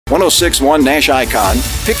1061 Nash Icon,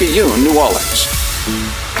 Picayune, New Orleans.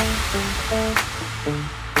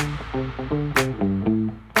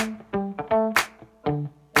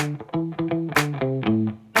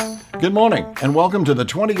 Good morning, and welcome to the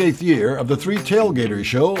 28th year of the Three Tailgaters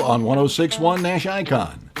Show on 1061 Nash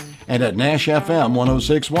Icon and at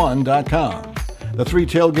NashFM1061.com. The Three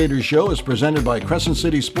Tailgaters Show is presented by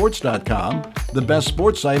CrescentCitySports.com, the best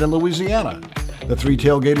sports site in Louisiana. The Three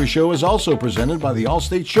Tailgaters Show is also presented by the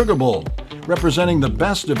Allstate Sugar Bowl, representing the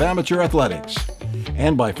best of amateur athletics,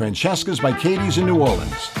 and by Francesca's by Katie's in New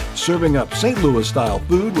Orleans, serving up St. Louis-style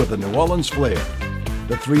food with a New Orleans flair.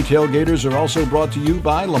 The Three Tailgaters are also brought to you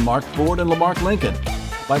by Lamarck Ford and Lamarck Lincoln,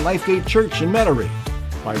 by Lifegate Church in Metairie,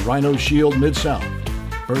 by Rhino Shield Mid-South,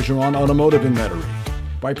 Bergeron Automotive in Metairie,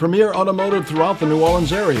 by Premier Automotive throughout the New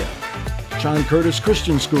Orleans area, John Curtis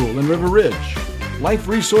Christian School in River Ridge, Life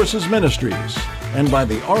Resources Ministries, and by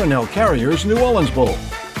the R&L Carriers New Orleans Bowl.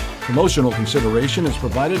 Promotional consideration is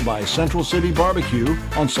provided by Central City Barbecue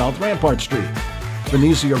on South Rampart Street,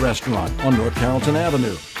 Venezia Restaurant on North Carrollton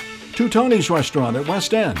Avenue, Two Tony's Restaurant at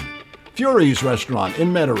West End, Fury's Restaurant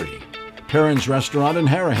in Metairie, Perrin's Restaurant in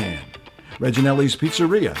Harahan, Reginelli's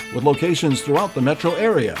Pizzeria with locations throughout the metro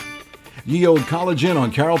area, Ye Old College Inn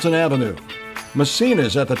on Carrollton Avenue,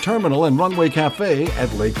 Messina's at the Terminal and Runway Cafe at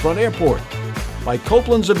Lakefront Airport, by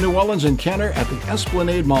Copeland's of New Orleans and Kenner at the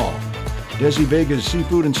Esplanade Mall, Desi Vega's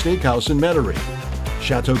Seafood and Steakhouse in Metairie,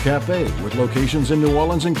 Chateau Cafe with locations in New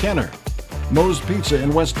Orleans and Kenner, Moe's Pizza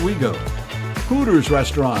in West Wego, Hooters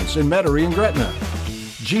Restaurants in Metairie and Gretna,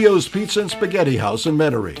 Gio's Pizza and Spaghetti House in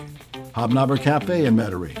Metairie, Hobnobber Cafe in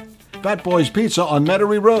Metairie, Fat Boy's Pizza on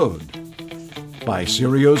Metairie Road, by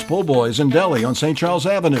Cirio's Po' Boys in Delhi on St. Charles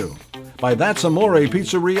Avenue, by That's Amore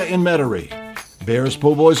Pizzeria in Metairie, Bear's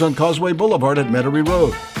Po' Boys on Causeway Boulevard at Metairie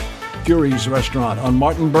Road, Fury's Restaurant on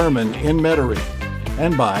Martin Berman in Metairie,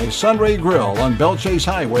 and by Sunray Grill on Bell Chase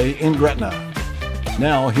Highway in Gretna.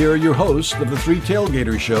 Now, here are your hosts of the Three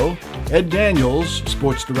Tailgaters Show, Ed Daniels,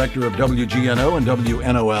 Sports Director of WGNO and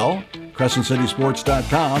WNOL,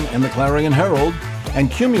 CrescentCitySports.com, and the Clarion Herald, and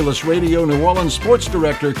Cumulus Radio New Orleans Sports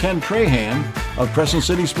Director Ken Trahan of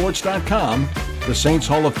CrescentCitySports.com, the Saints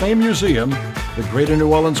Hall of Fame Museum, the Greater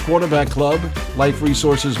New Orleans Quarterback Club, Life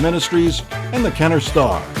Resources Ministries, and the Kenner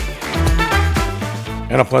Star.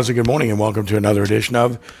 And a pleasant good morning and welcome to another edition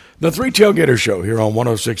of the Three Tailgaters Show here on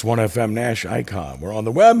 1061 FM Nash Icon. We're on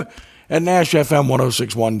the web at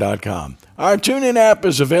NashFM1061.com. Our TuneIn app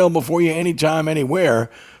is available for you anytime, anywhere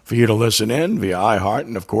for you to listen in via iHeart.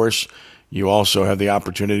 And, of course, you also have the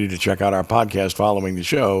opportunity to check out our podcast following the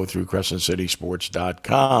show through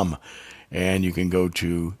CrescentCitySports.com. And you can go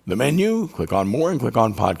to the menu, click on More, and click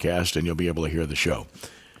on Podcast, and you'll be able to hear the show.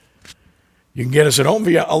 You can get us at home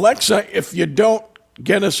via Alexa. If you don't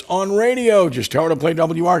get us on radio, just tell her to play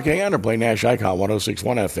WRKN or play Nash Icon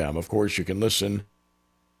 1061 FM. Of course, you can listen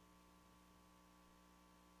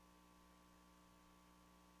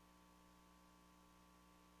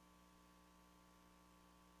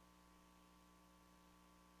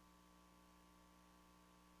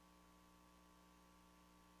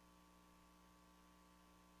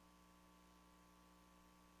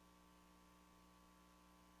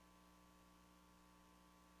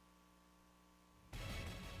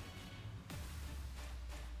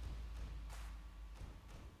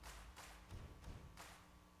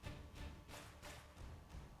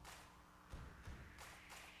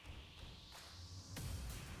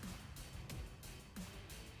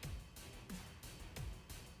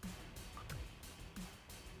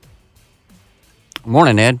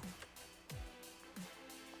Morning, Ed.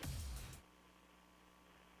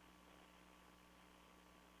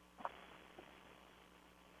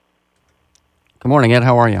 Good morning, Ed.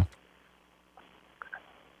 How are you?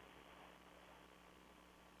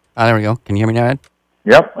 There we go. Can you hear me now, Ed?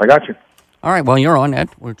 Yep, I got you. All right. Well, you're on,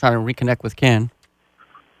 Ed. We're trying to reconnect with Ken.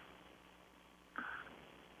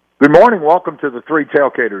 Good morning. Welcome to the Three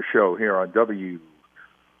Tailgaters Show here on WRKN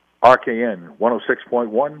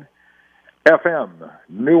 106.1 FM,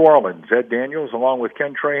 New Orleans. Ed Daniels along with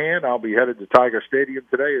Ken Trahan. I'll be headed to Tiger Stadium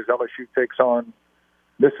today as LSU takes on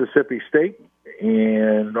Mississippi State.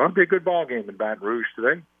 And that'll be a good ball game in Baton Rouge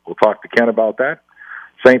today. We'll talk to Ken about that.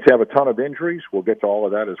 Saints have a ton of injuries. We'll get to all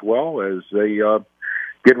of that as well as they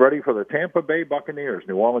get ready for the Tampa Bay Buccaneers.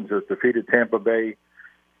 New Orleans has defeated Tampa Bay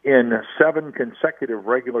in 7 consecutive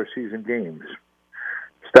regular season games.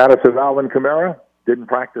 Status of Alvin Kamara, didn't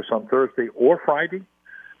practice on Thursday or Friday.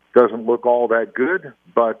 Doesn't look all that good,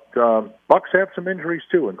 but Bucs have some injuries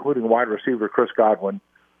too, including wide receiver Chris Godwin,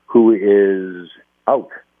 who is out.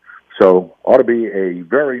 So ought to be a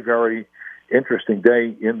very, very interesting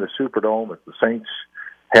day in the Superdome as the Saints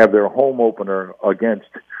have their home opener against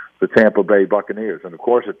the Tampa Bay Buccaneers. And, of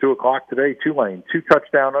course, at 2 o'clock today, Tulane,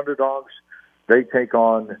 2-touchdown underdogs. They take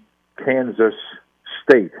on Kansas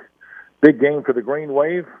State. Big game for the Green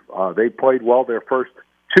Wave. They played well their first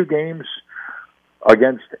 2 games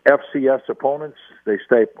against FCS opponents. They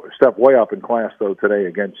step way up in class, though, today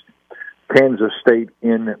against Kansas State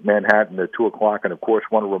in Manhattan at 2 o'clock. And, of course,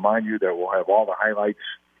 want to remind you that we'll have all the highlights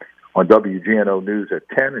on WGNO News at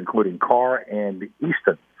 10, including Carr and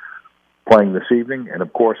Easton playing this evening. And,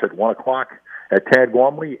 of course, at 1 o'clock at Tad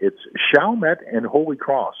Gormley, it's Chalmette and Holy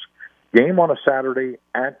Cross. Game on a Saturday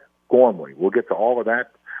at Gormley. We'll get to all of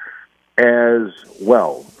that as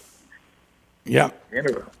well. Yeah.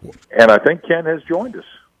 And I think Ken has joined us.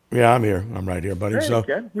 Yeah, I'm here. I'm right here, buddy. Hey, so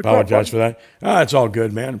Ken. apologize for that. It's all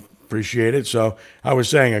good, man. Appreciate it. So I was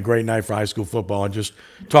saying a great night for high school football, and just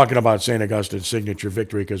talking about St. Augustine's signature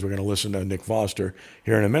victory, because we're going to listen to Nick Foster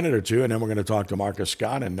here in a minute or two, and then we're going to talk to Marcus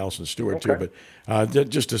Scott and Nelson Stewart too. But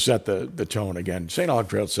just to set the tone again, St. Aug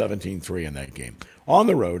trailed 17-3 in that game on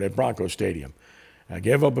the road at Bronco Stadium.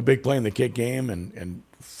 Gave up a big play in the kick game and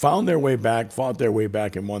found their way back, fought their way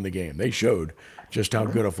back, and won the game. They showed just how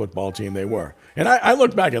good a football team they were. And I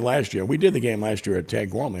looked back at last year. We did the game last year at Tad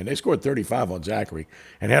Gormley, and they scored 35 on Zachary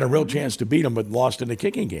and had a real chance to beat them, but lost in the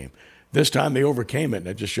kicking game. This time they overcame it, and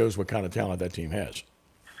it just shows what kind of talent that team has.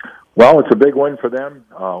 Well, it's a big win for them.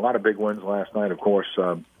 A lot of big wins last night, of course. I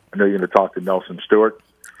know you're going to talk to Nelson Stewart.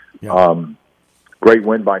 Yeah. Great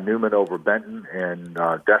win by Newman over Benton and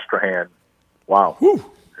Destrehan. Wow. Whew,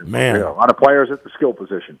 man. A lot of players at the skill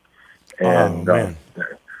position. And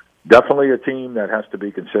definitely a team that has to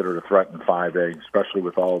be considered a threat in 5A, especially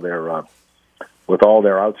with all their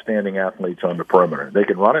outstanding athletes on the perimeter. They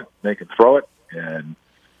can run it, they can throw it, and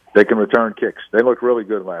they can return kicks. They looked really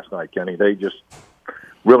good last night, Kenny. They just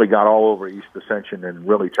really got all over East Ascension and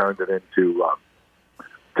really turned it into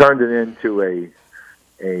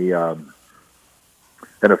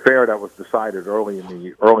an affair that was decided early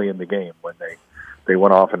in the game when they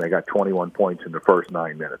went off and they got 21 points in the first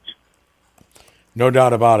 9 minutes. No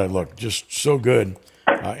doubt about it. Look, just so good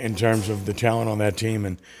in terms of the talent on that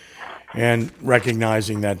team and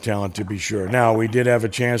recognizing that talent, to be sure. Now, we did have a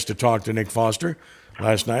chance to talk to Nick Foster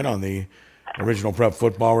last night on the Original Prep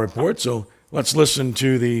Football Report, so let's listen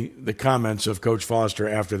to the comments of Coach Foster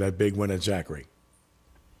after that big win at Zachary.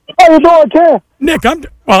 How you doing, Ken? Nick,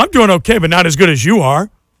 I'm doing okay, but not as good as you are.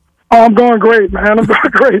 Oh, I'm doing great, man. I'm doing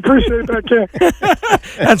great. Appreciate that,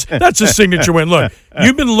 Ken. That's a signature win. Look,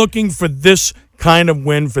 you've been looking for this kind of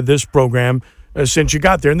win for this program since you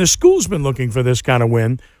got there, and the school's been looking for this kind of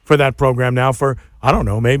win for that program now for, I don't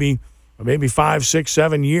know, maybe 5, 6,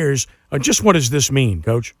 7 years. Just what does this mean,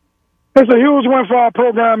 Coach? It's a huge win for our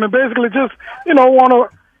program, and basically just, want to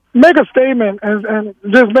make a statement and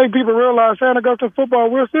just make people realize St. Augustine football,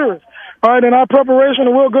 we're serious. All right, and our preparation,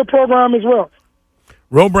 and we're a good program as well.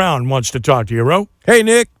 Ro Brown wants to talk to you. Ro? Hey,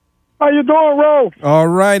 Nick. How you doing, Ro? All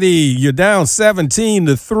righty. You're down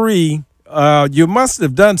 17-3. You must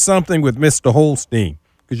have done something with Mr. Holstein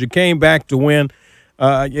because you came back to win.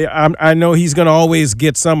 I know he's going to always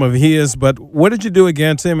get some of his, but what did you do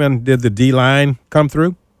against him, and did the D-line come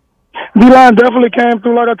through? D-line definitely came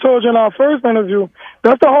through. Like I told you in our first interview,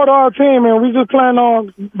 that's the heart of our team, and we just plan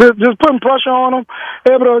on just putting pressure on them,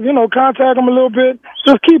 able to, contact them a little bit,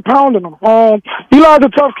 just keep pounding them. Eli's a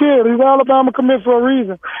tough kid. He's an Alabama commit for a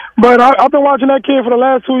reason. But I've been watching that kid for the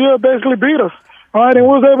last 2 years basically beat us. All right, and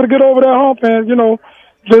we was able to get over that hump and,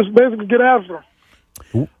 just basically get after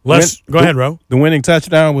him. Go ahead, Ro. The winning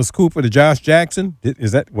touchdown was Cooper to Josh Jackson.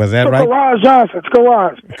 Was that right? Karaz Johnson.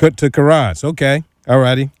 Karaz. To Karaz. Okay. All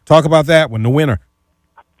righty. Talk about that one, the winner.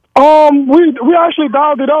 We actually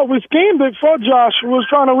dialed it up. We schemed it for Josh. We was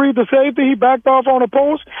trying to read the safety. He backed off on the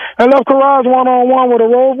post and left Karaz one-on-one with a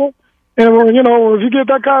rover. And, if you get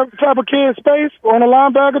that type of kid space on a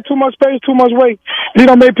linebacker, too much space, too much weight, he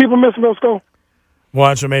don't make people miss those goals. Well,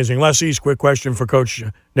 that's amazing. Les East, quick question for Coach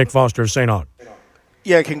Nick Foster of St. Aug.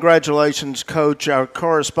 Yeah, congratulations, Coach. Our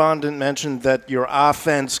correspondent mentioned that your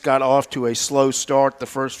offense got off to a slow start the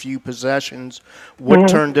first few possessions. What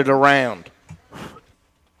turned it around?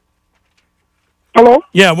 Hello?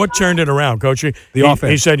 Yeah, what turned it around, Coach? Offense.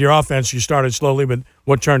 He said your offense, you started slowly, but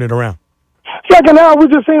what turned it around? Second half, we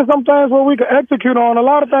just seen some things where we could execute on. A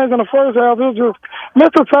lot of things in the first half, it was just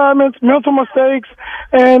missed assignments, mental mistakes.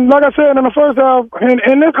 And like I said, in the first half,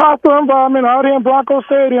 in this hostile environment out here in Bronco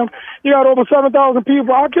Stadium, you got over 7,000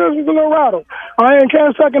 people. Our kids was a little rattled. In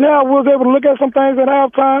the second half, we was able to look at some things at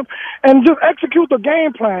halftime and just execute the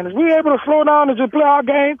game plan. If we were able to slow down and just play our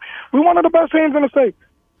game, we're one of the best teams in the state.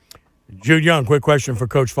 Jude Young, quick question for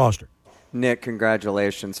Coach Foster. Nick,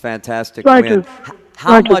 congratulations. Fantastic Thank win. you.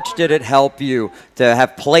 How much did it help you to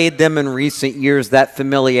have played them in recent years, that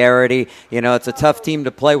familiarity? You know, it's a tough team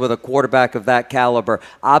to play with a quarterback of that caliber.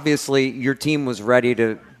 Obviously, your team was ready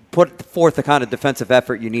to put forth the kind of defensive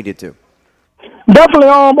effort you needed to. Definitely.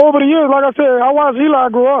 Over the years, like I said, I watched Eli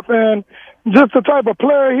grow up, and just the type of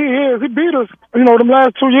player he is, he beat us, them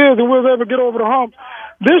last 2 years, and we was able to get over the hump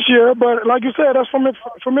this year. But like you said, that's from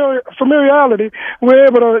familiarity. We're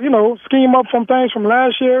able to, scheme up some things from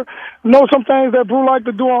last year, know some things that Brew liked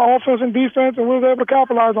to do on offense and defense, and we was able to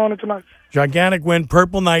capitalize on it tonight. Gigantic win.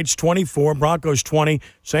 Purple Knights 24, Broncos 20,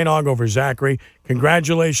 St. Aug over Zachary.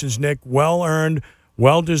 Congratulations, Nick. Well earned,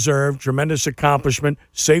 well deserved, tremendous accomplishment.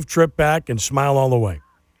 Safe trip back, and smile all the way.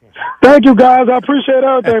 Thank you, guys. I appreciate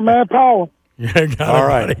everything, man. Power. Yeah, all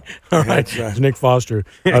right. All right. That's Nick Foster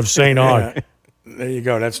of St. Aug. There you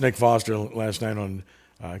go. That's Nick Foster last night on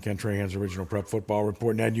Ken Trahan's original Prep Football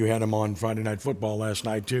Report. Ned, you had him on Friday Night Football last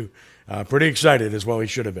night, too. Pretty excited as well. He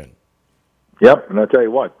should have been. Yep, and I'll tell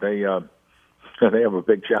you what, they have a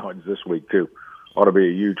big challenge this week, too. Ought to be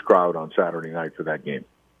a huge crowd on Saturday night for that game.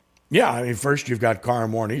 Yeah, I mean, first you've got Carr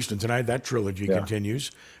and Warren Easton tonight. That trilogy continues,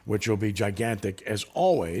 which will be gigantic as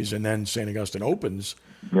always. And then St. Augustine opens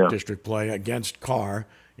district play against Carr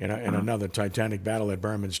in another titanic battle at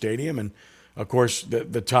Berman Stadium. And, of course,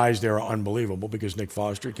 the ties there are unbelievable because Nick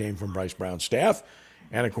Foster came from Bryce Brown's staff.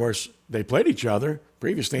 And, of course, they played each other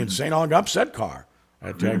previously, and St. Aug upset Carr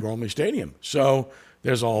at Tag Romley Stadium. So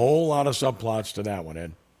there's a whole lot of subplots to that one,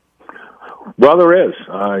 Ed. Well, there is.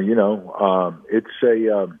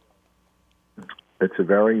 It's a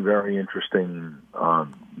very, very interesting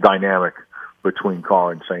dynamic between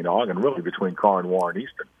Carr and St. Aug, and really between Carr and Warren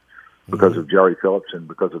Easton, because of Jerry Phillips and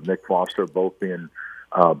because of Nick Foster both being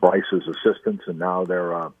Bryce's assistants, and now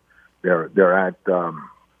they're at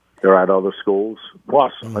other schools.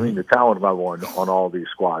 Plus, I mean, the talent level on all these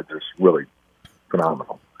squads is really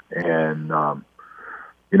phenomenal, and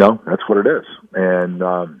that's what it is. And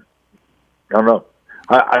I don't know.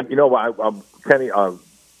 Kenny.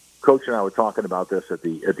 Coach and I were talking about this at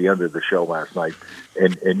the end of the show last night,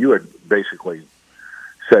 and you had basically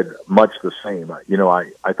said much the same.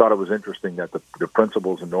 I thought it was interesting that the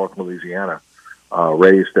principals in North Louisiana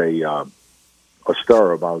raised a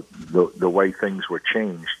stir about the way things were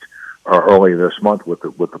changed early this month with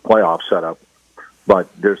the playoff setup.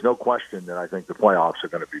 But there's no question that I think the playoffs are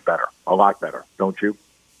going to be better, a lot better, don't you?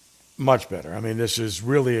 Much better. I mean, this is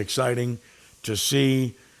really exciting to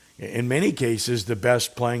see. In many cases, the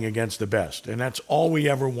best playing against the best. And that's all we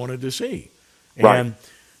ever wanted to see. And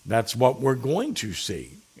that's what we're going to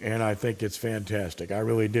see. And I think it's fantastic. I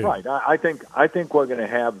really do. Right. I think we're going to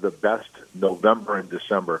have the best November and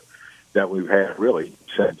December that we've had really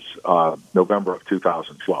since November of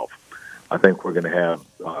 2012. I think we're going to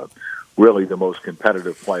have really the most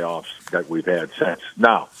competitive playoffs that we've had since.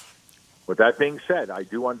 Now, with that being said, I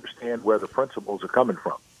do understand where the principals are coming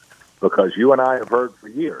from, because you and I have heard for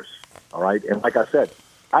years, all right? And like I said,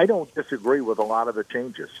 I don't disagree with a lot of the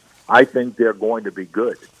changes. I think they're going to be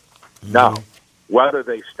good. Now, whether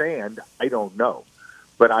they stand, I don't know.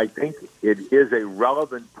 But I think it is a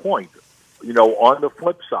relevant point, on the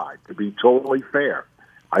flip side, to be totally fair.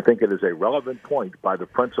 I think it is a relevant point by the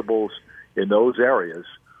principals in those areas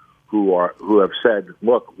who have said,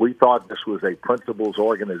 look, we thought this was a principals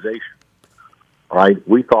organization, all right?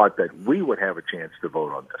 We thought that we would have a chance to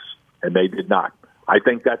vote on this. And they did not. I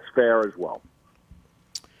think that's fair as well.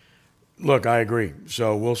 Look, I agree.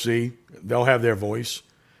 So we'll see. They'll have their voice.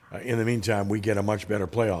 In the meantime, we get a much better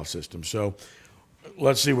playoff system. So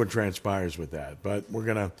let's see what transpires with that. But we're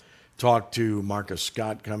going to talk to Marcus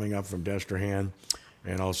Scott coming up from Destrehan,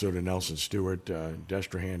 and also to Nelson Stewart.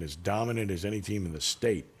 Destrehan is dominant as any team in the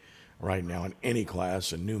state right now in any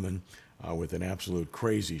class, and Newman with an absolute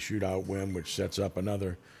crazy shootout win, which sets up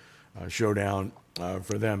another showdown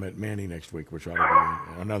for them at Manny next week, which ought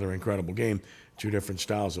to be another incredible game. Two different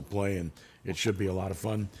styles of play, and it should be a lot of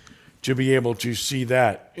fun to be able to see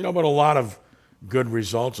that. But a lot of good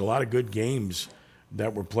results, a lot of good games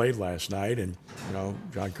that were played last night. And,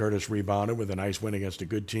 John Curtis rebounded with a nice win against a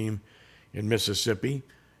good team in Mississippi.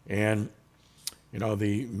 And,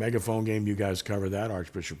 the megaphone game, you guys covered that.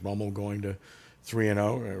 Archbishop Rummel going to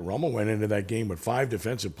 3-0. Rummel went into that game with 5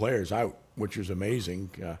 defensive players out, which was amazing.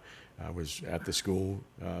 I was at the school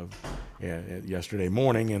yesterday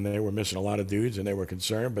morning, and they were missing a lot of dudes, and they were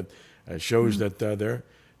concerned. But it shows that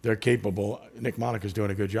they're capable. Nick Monica's doing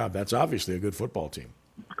a good job. That's obviously a good football team.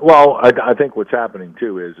 Well, I think what's happening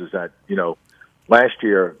too is that last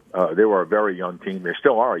year they were a very young team. They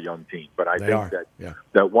still are a young team, but I think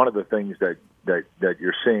that one of the things that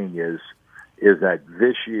you're seeing is that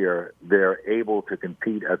this year they're able to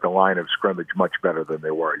compete at the line of scrimmage much better than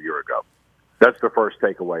they were a year ago. That's the first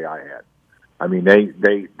takeaway I had. I mean, they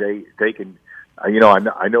can,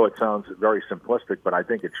 I know it sounds very simplistic, but I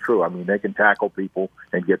think it's true. I mean, they can tackle people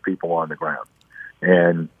and get people on the ground.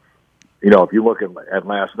 And, if you look at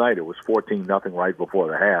last night, it was 14-0 right before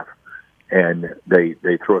the half. And they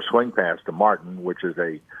threw a swing pass to Martin, which is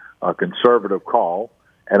a conservative call.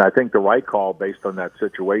 And I think the right call based on that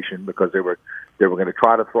situation, because they were going to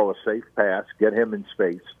try to throw a safe pass, get him in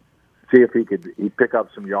space, see if he'd pick up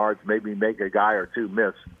some yards, maybe make a guy or two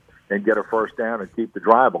miss, and get a first down and keep the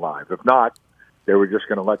drive alive. If not, they were just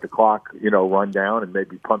going to let the clock, run down and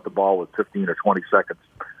maybe punt the ball with 15 or 20 seconds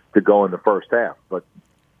to go in the first half. But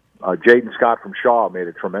Jaden Scott from Shaw made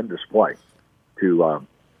a tremendous play to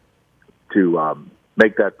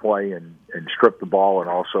make that play and strip the ball and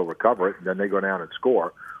also recover it. And then they go down and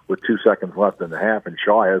score with 2 seconds left in the half, and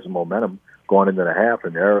Shaw has the momentum going into the half,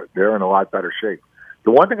 and they're in a lot better shape.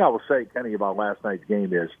 The one thing I will say, Kenny, about last night's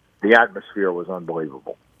game is the atmosphere was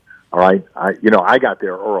unbelievable. All right, I got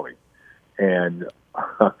there early, and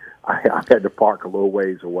I had to park a little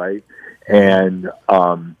ways away, and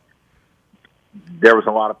there was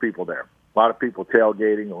a lot of people there. A lot of people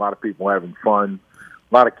tailgating, a lot of people having fun,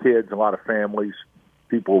 a lot of kids, a lot of families,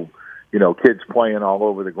 people, kids playing all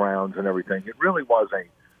over the grounds and everything. It really was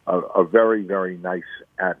a very, very nice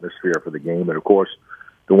atmosphere for the game. And, of course,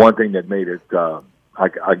 the one thing that made it,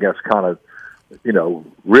 I guess, kind of,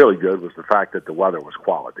 really good was the fact that the weather was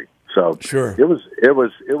quality. So sure. it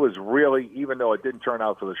was really, even though it didn't turn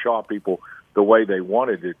out for the Shaw people the way they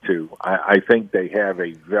wanted it to, I think they have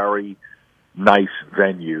a very nice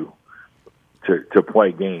venue to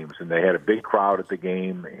play games, and they had a big crowd at the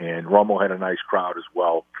game, and Rummel had a nice crowd as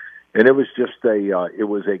well, and it was just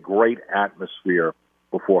a great atmosphere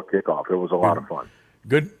before kickoff. It was a lot of fun.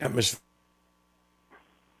 Good atmosphere.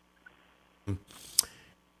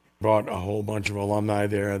 Brought a whole bunch of alumni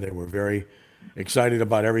there. They were very excited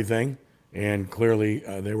about everything, and clearly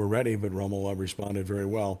they were ready, but Rummel responded very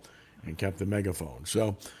well and kept the megaphone.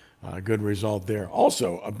 So good result there.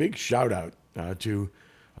 Also, a big shout-out to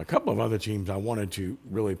a couple of other teams I wanted to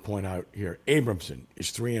really point out here. Abramson is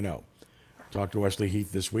 3-0. Talked to Wesley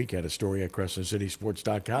Heath this week, had a story at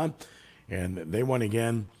CrescentCitySports.com, and they won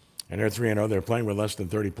again, and they're 3-0. They're playing with less than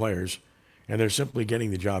 30 players, and they're simply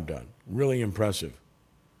getting the job done. Really impressive.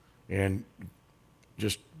 And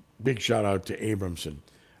just big shout-out to Abramson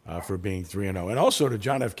for being 3-0. And also to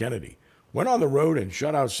John F. Kennedy. Went on the road and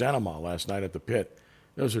shut out Sanoma last night at the Pit.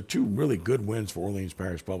 Those are two really good wins for Orleans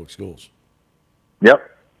Parish Public Schools.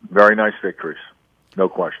 Yep. Very nice victories. No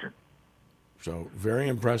question. So very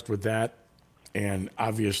impressed with that. And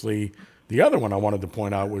obviously the other one I wanted to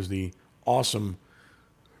point out was the awesome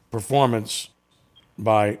performance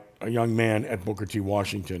by a young man at Booker T.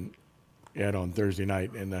 Washington on Thursday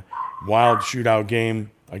night in the wild shootout game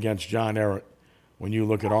against John Ehret. When you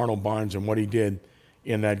look at Arnold Barnes and what he did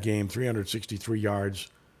in that game, 363 yards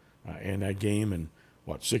in that game, and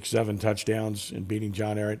 6-7 touchdowns in beating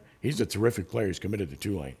John Ehret. He's a terrific player. He's committed to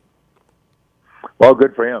Tulane. Well,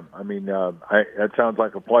 good for him. I mean, that sounds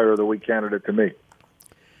like a Player of the Week candidate to me.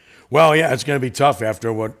 Well, yeah, it's going to be tough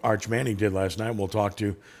after what Arch Manning did last night. We'll talk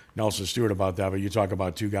to Nelson Stewart about that, but you talk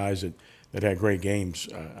about two guys that had great games.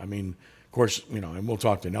 I mean, of course, and we'll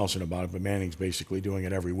talk to Nelson about it, but Manning's basically doing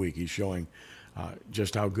it every week. He's showing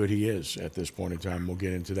just how good he is at this point in time. We'll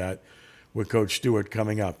get into that with Coach Stewart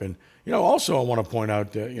coming up. And, also I want to point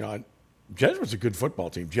out, Jesuit's a good football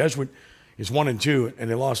team. Jesuit is 1-2, and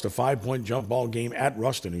they lost a 5-point jump ball game at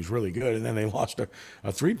Ruston, who's really good, and then they lost a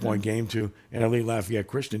 3-point game to an elite Lafayette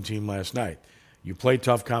Christian team last night. You play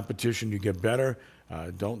tough competition, you get better.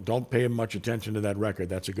 Don't pay much attention to that record.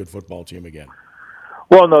 That's a good football team again.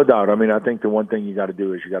 Well, no doubt. I mean, I think the one thing you got to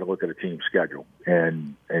do is you got to look at a team schedule,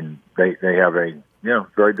 and they have a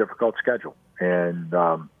very difficult schedule, and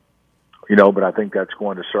but I think that's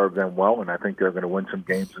going to serve them well, and I think they're going to win some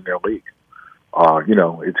games in their league.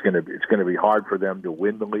 It's going to be hard for them to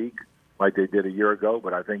win the league like they did a year ago,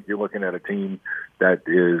 but I think you're looking at a team that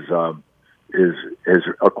has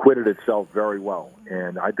acquitted itself very well,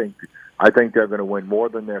 and I think they're going to win more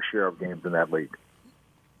than their share of games in that league.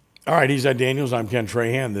 All right, he's Ed Daniels. I'm Ken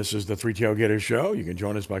Trahan. This is the Three Tailgaters Show. You can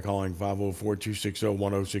join us by calling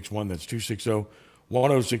 504-260-1061. That's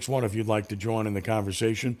 260-1061 if you'd like to join in the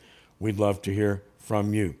conversation. We'd love to hear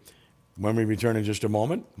from you. When we return in just a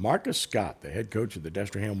moment, Marcus Scott, the head coach of the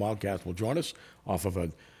Destrehan Wildcats, will join us off of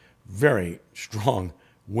a very strong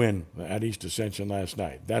win at East Ascension last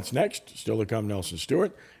night. That's next. Still to come, Nelson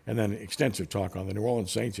Stewart, and then extensive talk on the New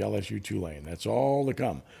Orleans Saints, LSU Tulane. That's all to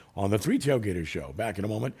come on the Three Tailgaters Show. Back in a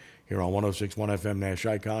moment here on 106.1 FM Nash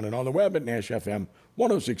Icon and on the web at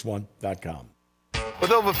NashFM1061.com.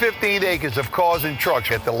 With over 15 acres of cars and trucks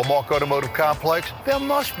at the Lamarque Automotive Complex, there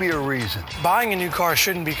must be a reason. Buying a new car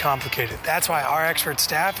shouldn't be complicated. That's why our expert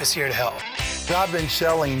staff is here to help. I've been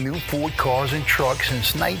selling new Ford cars and trucks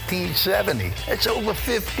since 1970. That's over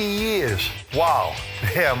 50 years. Wow,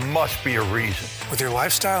 there must be a reason. With your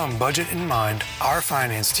lifestyle and budget in mind, our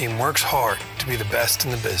finance team works hard to be the best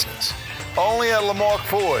in the business. Only at Lamarque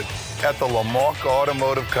Ford at the Lamarque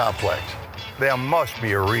Automotive Complex. There must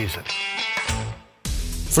be a reason.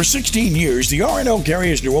 For 16 years, the R+L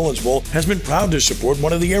Carriers New Orleans Bowl has been proud to support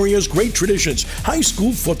one of the area's great traditions, high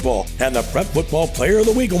school football, and the Prep Football Player of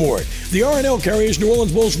the Week Award. The R+L Carriers New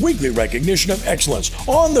Orleans Bowl's weekly recognition of excellence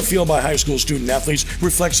on the field by high school student athletes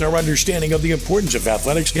reflects our understanding of the importance of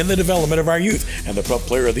athletics in the development of our youth. And the Prep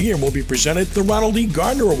Player of the Year will be presented the Ronald E.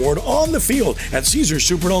 Gardner Award on the field at Caesars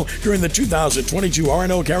Superdome during the 2022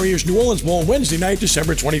 R+L Carriers New Orleans Bowl Wednesday night,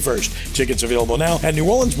 December 21st. Tickets available now at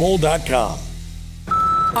NewOrleansBowl.com.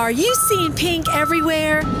 Are you seeing pink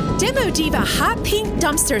everywhere? Demo Diva hot pink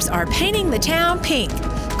dumpsters are painting the town pink.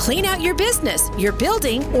 Clean out your business, your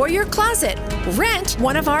building, or your closet. Rent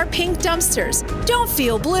one of our pink dumpsters. Don't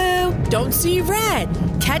feel blue. Don't see red.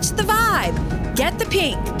 Catch the vibe. Get the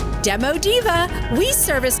pink. Demo Diva, we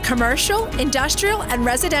service commercial, industrial, and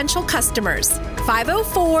residential customers.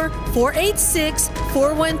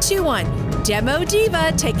 504-486-4121. Demo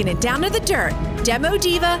Diva, taking it down to the dirt.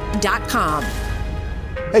 DemoDiva.com.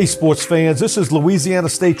 Hey sports fans, this is Louisiana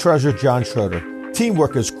State Treasurer John Schroeder.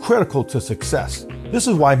 Teamwork is critical to success. This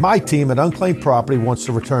is why my team at Unclaimed Property wants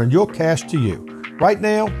to return your cash to you. Right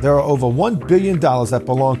now, there are over $1 billion that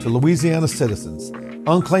belong to Louisiana citizens.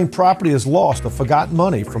 Unclaimed Property has lost or forgotten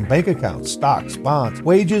money from bank accounts, stocks, bonds,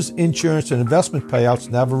 wages, insurance, and investment payouts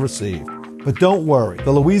never received. But don't worry,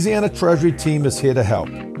 the Louisiana Treasury team is here to help.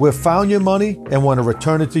 We've found your money and want to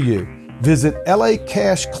return it to you. Visit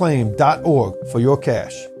lacashclaim.org for your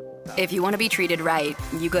cash. If you want to be treated right,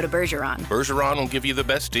 you go to Bergeron. Bergeron will give you the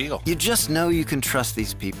best deal. You just know you can trust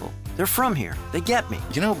these people. They're from here. They get me.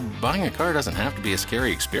 You know, buying a car doesn't have to be a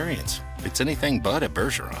scary experience. It's anything but at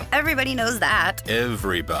Bergeron. Everybody knows that.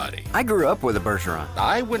 Everybody. I grew up with a Bergeron.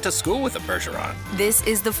 I went to school with a Bergeron. This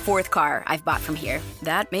is the 4th car I've bought from here.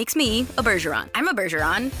 That makes me a Bergeron. I'm a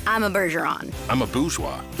Bergeron. I'm a Bergeron. I'm a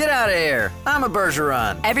bourgeois. Get out of here. I'm a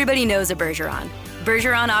Bergeron. Everybody knows a Bergeron.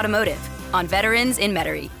 Bergeron Automotive. On Veterans in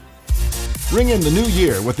Metairie. Ring in the new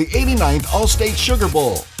year with the 89th Allstate Sugar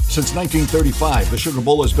Bowl. Since 1935, the Sugar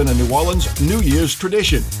Bowl has been a New Orleans New Year's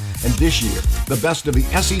tradition. And this year, the best of the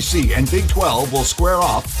SEC and Big 12 will square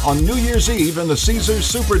off on New Year's Eve in the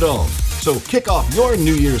Caesars Superdome. So kick off your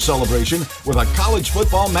New Year's celebration with a college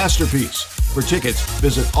football masterpiece. For tickets,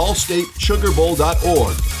 visit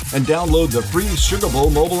allstatesugarbowl.org and download the free Sugar Bowl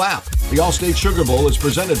mobile app. The Allstate Sugar Bowl is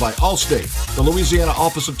presented by Allstate, the Louisiana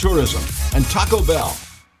Office of Tourism, and Taco Bell.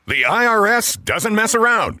 The IRS doesn't mess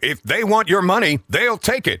around. If they want your money, they'll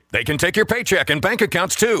take it. They can take your paycheck and bank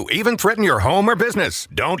accounts too, even threaten your home or business.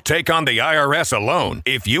 Don't take on the IRS alone.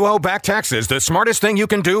 If you owe back taxes, the smartest thing you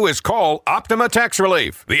can do is call Optima Tax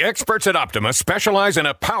Relief. The experts at Optima specialize in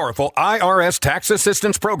a powerful IRS tax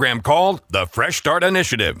assistance program called the Fresh Start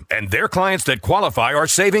Initiative. And their clients that qualify are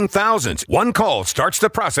saving thousands. One call starts the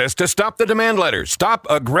process to stop the demand letters, stop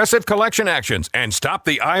aggressive collection actions, and stop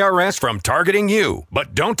the IRS from targeting you.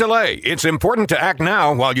 But don't delay. It's important to act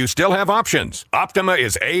now while you still have options. Optima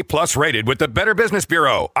is A+ rated with the Better Business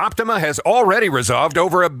Bureau. Optima has already resolved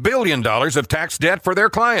over $1 billion of tax debt for their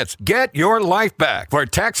clients. Get your life back. For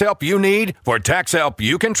tax help you need, for tax help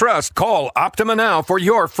you can trust, call Optima now for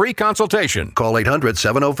your free consultation. Call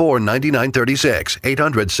 800-704-9936.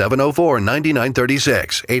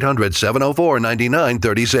 800-704-9936.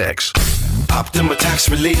 800-704-9936. Optima Tax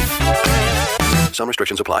Relief. Some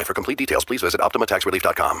restrictions apply. For complete details, please visit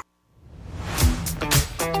OptimaTaxRelief.com.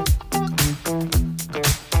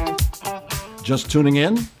 Just tuning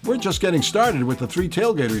in? We're just getting started with the Three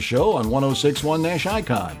Tailgaters Show on 106.1 Nash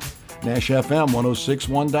Icon,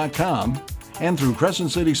 NashFM1061.com, and through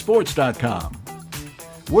CrescentCitySports.com.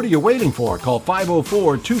 What are you waiting for? Call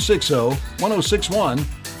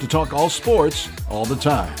 504-260-1061 to talk all sports all the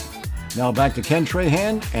time. Now back to Ken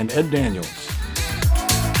Trahan and Ed Daniels.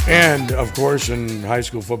 And, of course, in high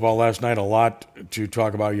school football last night, a lot to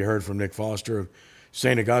talk about. You heard from Nick Foster of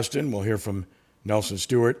St. Augustine. We'll hear from Nelson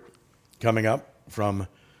Stewart coming up from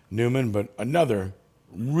Newman. But another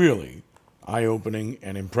really eye-opening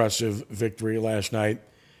and impressive victory last night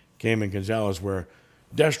came in Gonzales, where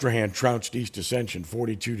Destrehan trounced East Ascension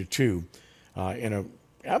 42-2 in an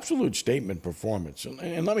absolute statement performance.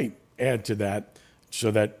 And let me add to that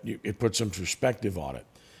so that it puts some perspective on it.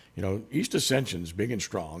 You know, East Ascension's big and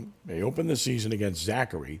strong. They opened the season against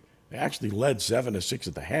Zachary. They actually led 7-6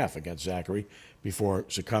 at the half against Zachary before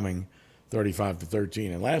succumbing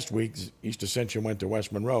 35-13. And last week, East Ascension went to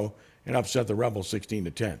West Monroe and upset the Rebels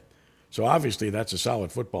 16-10. So obviously that's a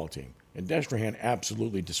solid football team. And Destrehan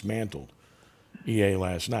absolutely dismantled EA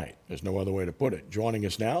last night. There's no other way to put it. Joining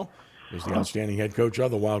us now is the outstanding head coach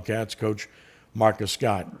of the Wildcats, Coach Marcus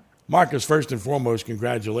Scott. Marcus, first and foremost,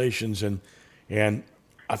 congratulations. And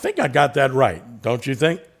I think I got that right, don't you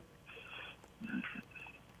think?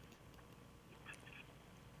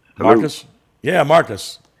 Hello? Marcus? Yeah,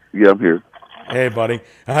 Marcus. Yeah, I'm here. Hey, buddy.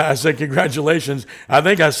 I said congratulations. I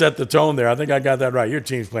think I set the tone there. I think I got that right. Your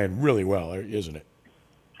team's playing really well, isn't it?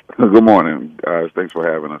 Good morning, guys. Thanks for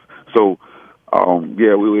having us. So,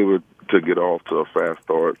 yeah, we were able to get off to a fast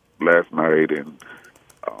start last night, and,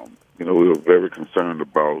 you know, we were very concerned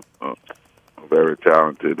about a very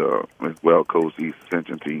talented, well-coached East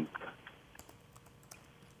Ascension team.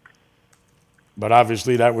 But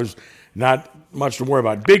obviously that was not much to worry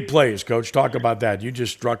about. Big plays, Coach. Talk about that. You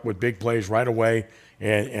just struck with big plays right away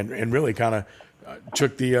and really kind of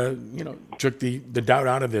took the doubt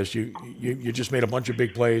out of this. You just made a bunch of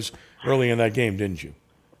big plays early in that game, didn't you?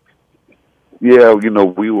 Yeah, you know,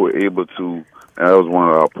 we were able to. That was one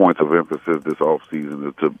of our points of emphasis this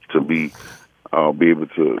offseason to be able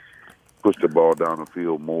to push the ball down the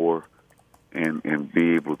field more and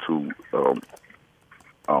be able to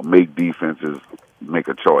make defenses make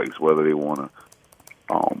a choice whether they want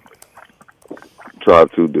to try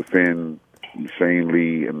to defend Shane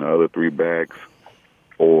Lee and the other three backs,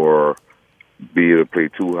 or be able to play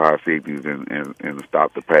two high safeties and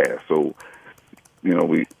stop the pass. So, you know,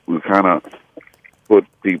 we kind of put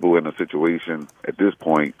people in a situation at this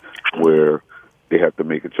point where they have to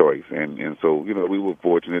make a choice. And so, you know, we were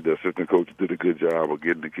fortunate. The assistant coach did a good job of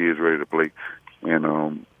getting the kids ready to play. And,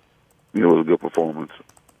 you know, it was a good performance.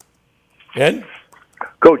 Ed?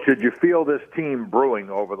 Coach, did you feel this team brewing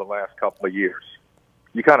over the last couple of years?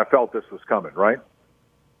 You kind of felt this was coming, right?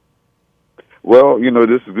 Well, you know,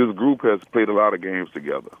 this group has played a lot of games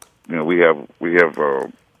together. You know, we have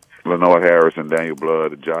Lenore Harris and Daniel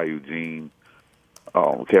Blood, Jai Eugene,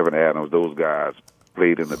 Kevin Adams. Those guys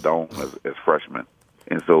played in the Dome as freshmen,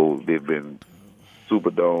 and so they've been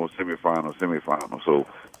Superdome, semifinal. So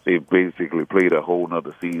they basically played a whole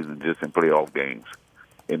nother season just in playoff games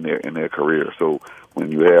in their career. So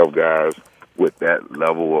when you have guys with that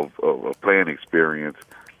level of playing experience,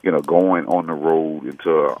 you know, going on the road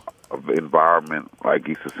into an environment like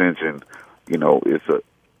East Ascension, you know,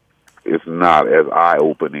 it's not as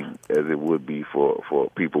eye-opening as it would be for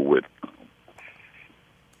people with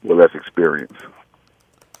less experience.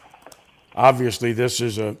 Obviously, this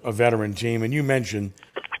is a veteran team, and you mentioned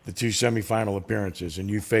the two semifinal appearances, and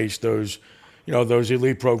you faced those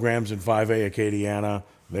elite programs in 5A Acadiana.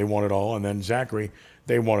 They won it all, and then Zachary,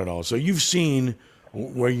 they won it all. So you've seen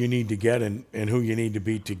where you need to get and who you need to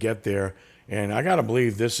beat to get there. And I got to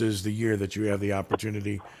believe this is the year that you have the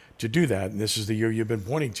opportunity to do that, and this is the year you've been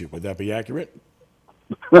pointing to. Would that be accurate?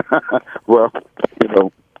 Well, you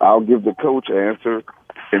know, I'll give the coach answer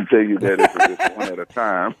and tell you that it's one at a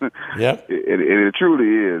time. Yep. It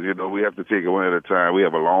truly is. You know, we have to take it one at a time. We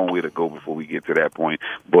have a long way to go before we get to that point.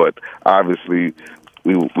 But obviously,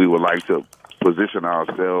 we would like to position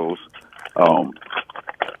ourselves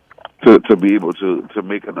to be able to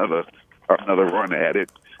make another run at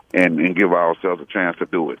it and give ourselves a chance to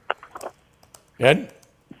do it. Ed?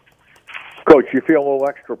 Coach, you feel a little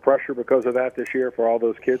extra pressure because of that this year for all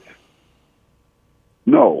those kids?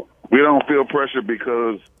 No, we don't feel pressure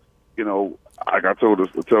because, you know, like I told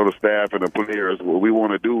the staff and the players, what we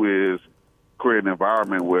want to do is create an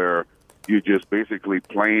environment where you're just basically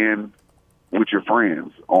playing with your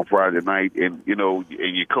friends on Friday night, and you know,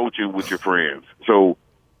 and you're coaching with your friends. So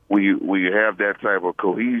when you have that type of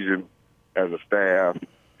cohesion as a staff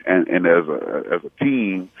and as a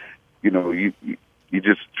team, you know, you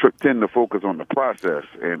just tend to focus on the process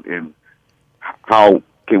and how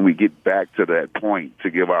can we get back to that point to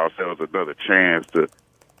give ourselves another chance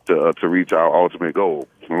to reach our ultimate goal.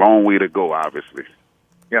 Long way to go, obviously.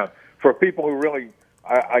 Yeah, for people who really,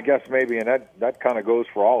 I guess maybe, and that kind of goes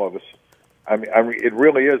for all of us. I mean, it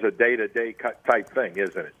really is a day-to-day type thing,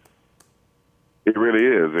 isn't it? It really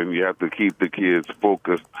is, and you have to keep the kids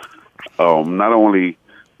focused, not only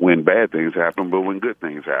when bad things happen, but when good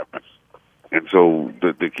things happen. And so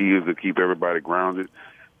the key is to keep everybody grounded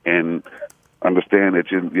and understand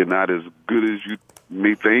that you're not as good as you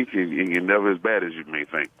may think, and you're never as bad as you may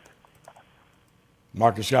think.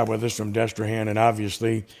 Marcus Scott with us from Destrehan, and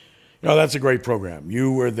obviously, that's a great program.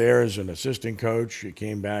 You were there as an assistant coach. You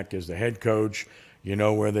came back as the head coach. You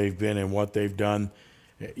know where they've been and what they've done.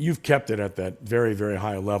 You've kept it at that very, very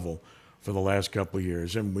high level for the last couple of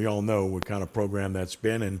years, and we all know what kind of program that's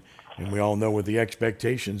been, and we all know what the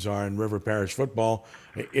expectations are in River Parish football.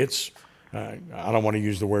 It's I don't want to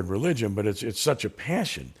use the word religion, but it's such a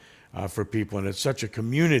passion for people, and it's such a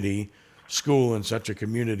community school and such a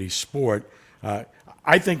community sport.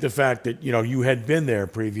 I think the fact that you had been there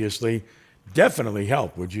previously definitely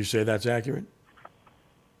helped. Would you say that's accurate?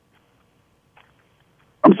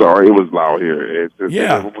 I'm sorry, it was loud here.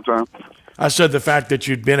 Yeah. One more time. I said the fact that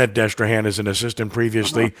you'd been at Destrehan as an assistant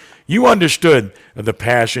previously, you understood the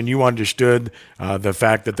passion, you understood the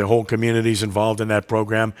fact that the whole community's involved in that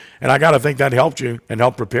program, and I got to think that helped you and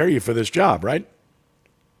helped prepare you for this job, right?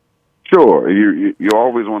 Sure. You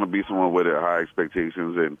always want to be someone with high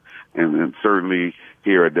expectations, and certainly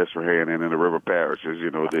here at Destrehan and in the River Parishes,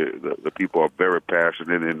 the people are very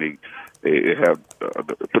passionate, and they have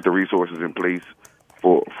put the resources in place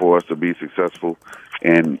for us to be successful.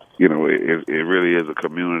 And, it really is a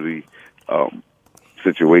community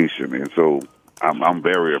situation. And so I'm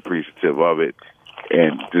very appreciative of it.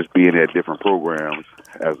 And just being at different programs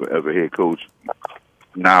as a head coach,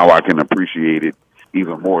 now I can appreciate it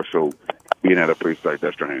even more so being at a place like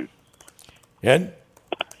Destrehan. Ed?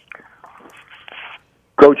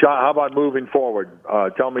 Coach, how about moving forward?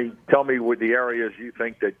 Tell me what the areas you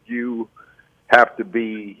think that you have to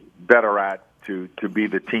be better at to be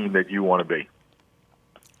the team that you want to be.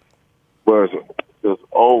 Well, there's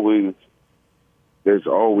always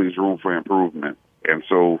room for improvement, and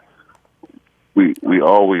so we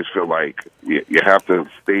always feel like you have to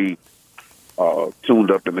stay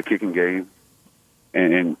tuned up in the kicking game,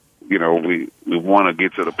 and we want to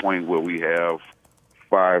get to the point where we have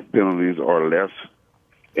 5 penalties or less,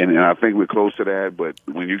 and I think we're close to that. But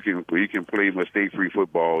when you can play mistake-free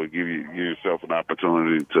football, give yourself an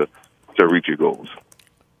opportunity to reach your goals.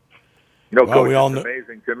 Coach, it's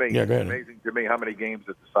amazing to me. Yeah, go ahead. It's amazing to me how many games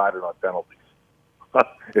are decided on penalties.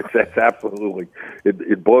 It's absolutely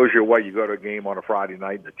it blows you away. You go to a game on a Friday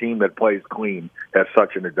night, the team that plays clean has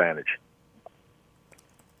such an advantage.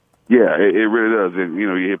 Yeah, it really does. And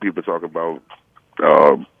you hear people talk about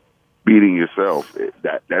beating yourself.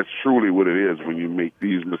 That's truly what it is when you make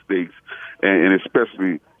these mistakes, and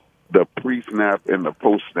especially the pre-snap and the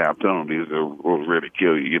post-snap penalties will really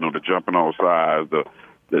kill you. The jumping off sides,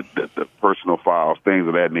 the personal fouls, things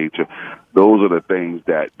of that nature. Those are the things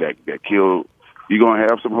that kill. You're going to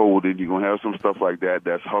have some holding. You're going to have some stuff like that.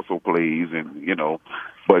 That's hustle plays, and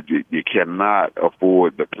but you cannot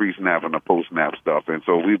afford the pre-snap and the post-snap stuff. And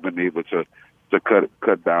so we've been able to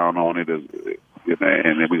cut down on it, and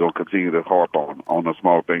then we're going to continue to harp on the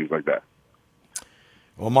small things like that.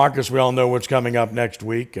 Well, Marcus, we all know what's coming up next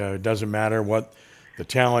week. It doesn't matter what the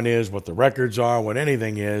talent is, what the records are, what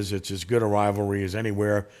anything is. It's as good a rivalry as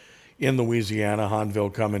anywhere in Louisiana.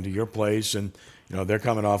 Hahnville coming to your place, and they're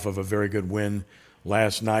coming off of a very good win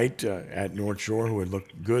last night at North Shore, who had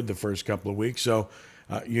looked good the first couple of weeks. So,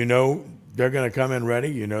 they're going to come in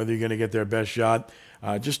ready. They're going to get their best shot.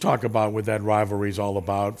 Just talk about what that rivalry is all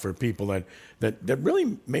about for people that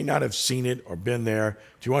really may not have seen it or been there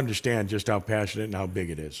to understand just how passionate and how big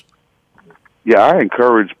it is. Yeah, I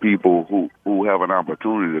encourage people who have an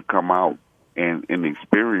opportunity to come out and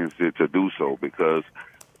experience it to do so, because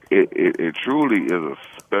it truly is a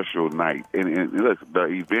special night. And look, the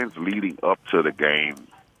events leading up to the game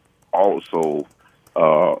also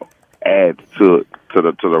add to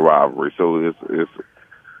the rivalry. So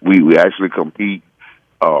we actually compete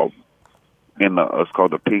in it's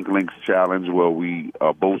called the Pink Links Challenge, where we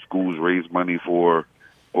both schools raise money for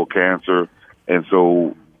cancer, and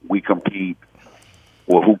so we compete.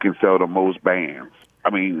 Well, who can sell the most bands? I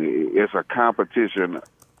mean, it's a competition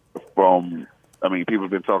people have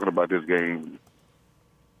been talking about this game,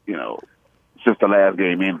 since the last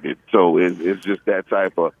game ended. So it's just that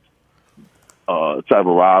type of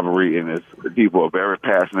rivalry, and people are very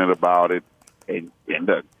passionate about it. And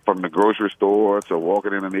from the grocery store to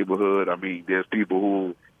walking in the neighborhood, there's people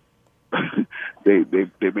who they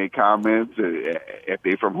make comments if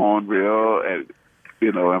they from Hornville, and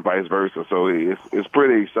and vice versa. So it's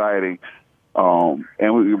pretty exciting, and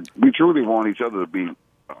we truly want each other to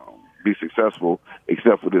be successful,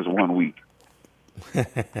 except for this 1 week.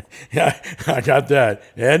 Yeah, I got that.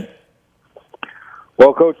 Ed?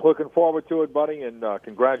 Well, Coach, looking forward to it, buddy, and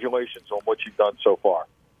congratulations on what you've done so far.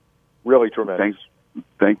 Really tremendous.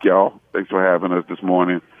 Thank y'all. Thanks for having us this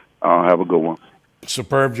morning. Have a good one.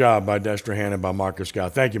 Superb job by Destrehan and by Marcus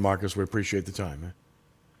Scott. Thank you, Marcus. We appreciate the time, man.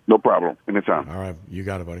 No problem. Anytime. All right. You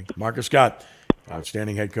got it, buddy. Marcus Scott,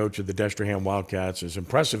 outstanding head coach of the Destrehan Wildcats, as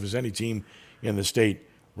impressive as any team in the state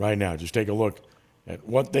right now. Just take a look at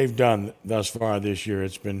what they've done thus far this year.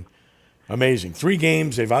 It's been amazing. 3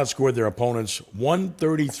 games, they've outscored their opponents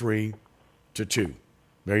 133-2.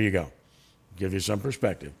 There you go. Give you some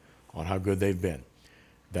perspective on how good they've been.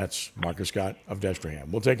 That's Marcus Scott of Destrehan.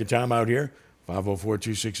 We'll take a time out here.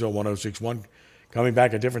 504-260-1061. Coming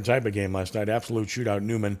back, a different type of game last night. Absolute shootout.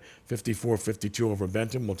 Newman, 54-52 over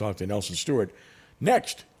Benton. We'll talk to Nelson Stewart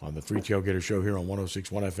next on the Three Tailgater Show here on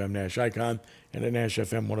 106.1 FM Nash Icon and at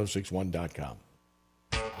NashFM1061.com.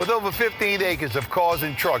 With over 15 acres of cars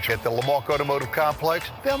and trucks at the Lamarque Automotive Complex,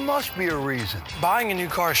 there must be a reason. Buying a new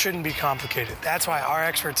car shouldn't be complicated. That's why our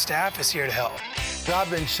expert staff is here to help. I've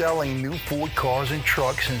been selling new Ford cars and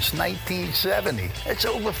trucks since 1970. It's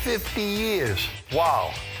over 50 years.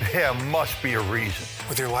 Wow, there must be a reason.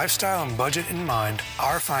 With your lifestyle and budget in mind,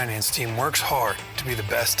 our finance team works hard to be the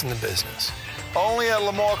best in the business. Only at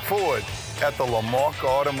Lamarque Ford at the Lamarque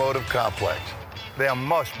Automotive Complex. There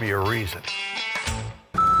must be a reason.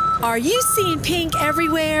 Are you seeing pink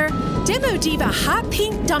everywhere? Demo Diva hot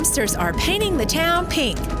pink dumpsters are painting the town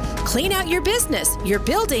pink. Clean out your business, your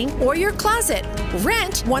building, or your closet.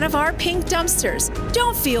 Rent one of our pink dumpsters.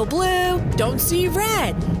 Don't feel blue. Don't see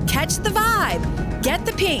red. Catch the vibe. Get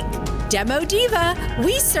the pink. Demo Diva.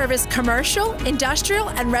 We service commercial,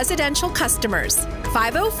 industrial, and residential customers.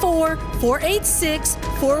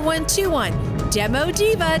 504-486-4121. Demo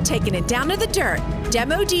Diva, taking it down to the dirt.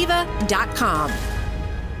 DemoDiva.com.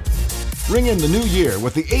 Ring in the new year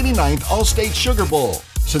with the 89th All-State Sugar Bowl.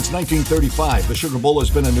 Since 1935, the Sugar Bowl has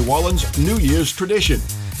been a New Orleans New Year's tradition.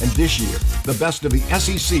 And this year, the best of the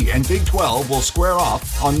SEC and Big 12 will square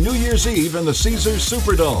off on New Year's Eve in the Caesars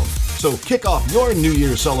Superdome. So kick off your New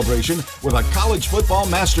Year's celebration with a college football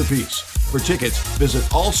masterpiece. For tickets, visit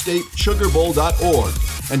allstatesugarbowl.org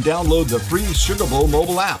and download the free Sugar Bowl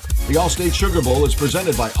mobile app. The All-State Sugar Bowl is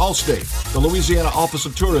presented by Allstate, the Louisiana Office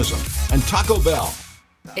of Tourism, and Taco Bell.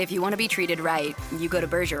 If you want to be treated right, you go to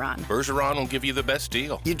Bergeron. Bergeron will give you the best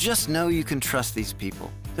deal. You just know you can trust these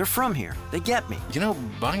people. They're from here. They get me. You know,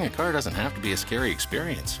 buying a car doesn't have to be a scary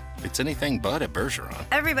experience. It's anything but at Bergeron.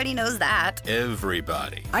 Everybody knows that.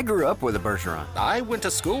 Everybody. I grew up with a Bergeron. I went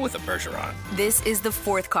to school with a Bergeron. This is the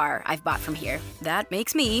 4th car I've bought from here. That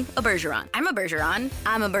makes me a Bergeron. I'm a Bergeron.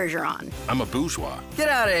 I'm a Bergeron. I'm a bourgeois. Get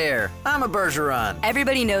out of here. I'm a Bergeron.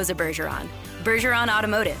 Everybody knows a Bergeron. Bergeron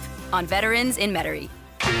Automotive on Veterans in Metairie.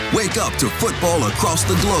 Wake up to football across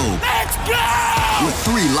the globe. Let's go! With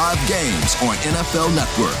 3 live games on NFL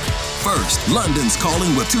Network. First, London's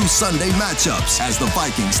calling with 2 Sunday matchups as the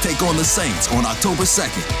Vikings take on the Saints on October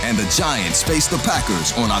 2nd and the Giants face the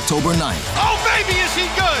Packers on October 9th. Oh, baby, is he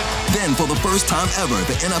good! Then, for the first time ever,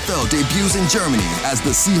 the NFL debuts in Germany as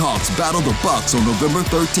the Seahawks battle the Bucs on November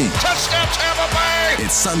 13th. Touchdown, Tampa Bay!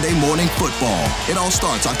 It's Sunday morning football. It all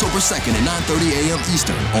starts October 2nd at 9:30 a.m.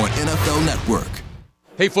 Eastern on NFL Network.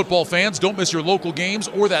 Hey, football fans, don't miss your local games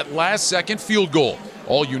or that last-second field goal.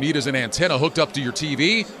 All you need is an antenna hooked up to your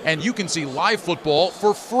TV, and you can see live football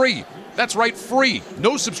for free. That's right, free.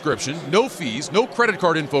 No subscription, no fees, no credit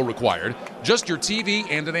card info required, just your TV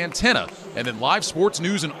and an antenna. And then live sports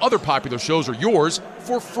news and other popular shows are yours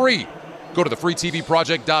for free. Go to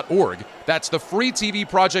thefreetvproject.org. That's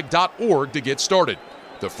thefreetvproject.org to get started.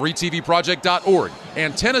 Thefreetvproject.org.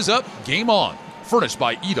 Antennas up, game on. Furnished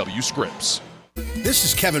by EW Scripps. This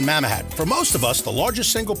is Kevin Mamahat. For most of us, the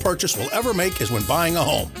largest single purchase we'll ever make is when buying a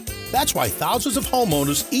home. That's why thousands of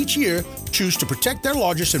homeowners each year choose to protect their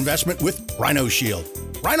largest investment with Rhino Shield.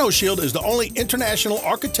 Rhino Shield is the only international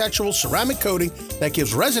architectural ceramic coating that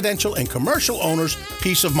gives residential and commercial owners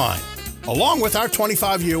peace of mind. Along with our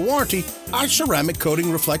 25-year warranty, our ceramic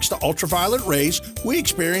coating reflects the ultraviolet rays we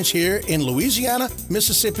experience here in Louisiana,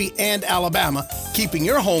 Mississippi, and Alabama, keeping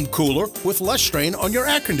your home cooler with less strain on your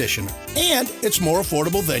air conditioner. And it's more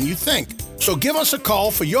affordable than you think. So give us a call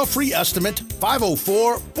for your free estimate,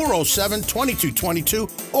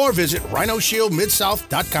 504-407-2222, or visit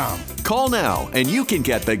RhinoShieldMidSouth.com. Call now and you can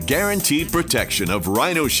get the guaranteed protection of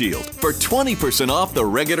Rhino Shield for 20% off the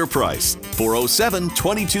regular price,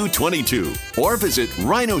 407-2222, or visit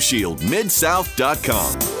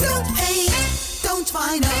RhinoShieldMidSouth.com. No paint, don't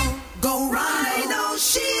vinyl, go Rhino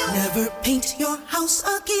Shield. Never paint your house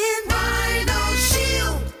again. Rhino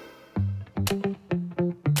Shield.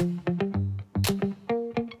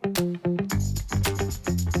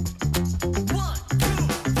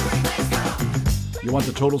 You want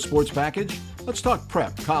the total sports package? Let's talk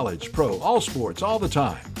prep, college, pro, all sports, all the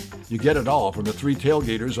time. You get it all from the three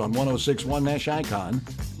tailgaters on 106.1 Nash Icon,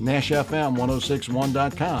 Nash FM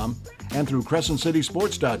 106.1.com, and through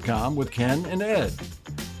CrescentCitySports.com with Ken and Ed.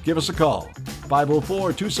 Give us a call,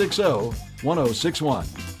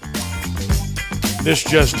 504-260-1061. This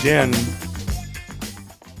just in,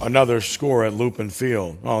 another score at Lupin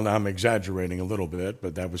Field. Oh, I'm exaggerating a little bit,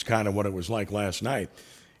 but that was kind of what it was like last night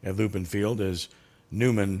at Lupin Field as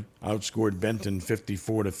Newman outscored Benton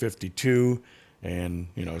 54-52. And,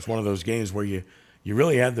 it's one of those games where you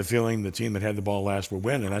really had the feeling the team that had the ball last would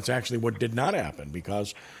win, and that's actually what did not happen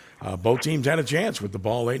because both teams had a chance with the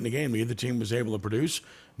ball late in the game. Neither team was able to produce.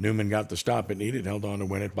 Newman got the stop it needed, held on to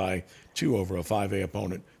win it by 2 over a 5A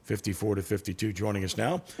opponent, 54-52. Joining us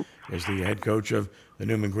now is the head coach of the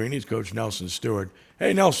Newman Greenies, Coach Nelson Stewart.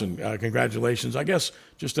 Hey, Nelson, congratulations. I guess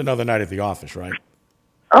just another night at the office, right?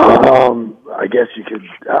 I guess you could.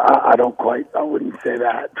 I wouldn't say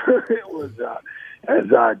that. It was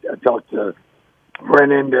as I talked to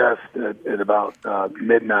Brent Indest at about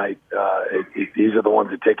midnight. These are the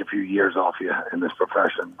ones that take a few years off you in this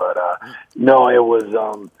profession. But no, it was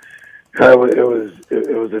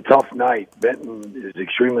a tough night. Benton is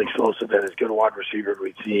extremely explosive and as good a wide receiver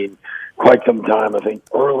we've seen quite some time. I think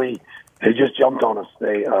early they just jumped on us.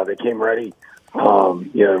 They came ready. A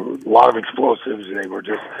lot of explosives. They were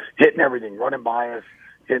just hitting everything, running by us,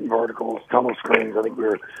 hitting verticals, tunnel screens. I think we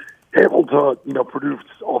were able to, produce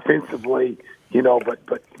offensively, but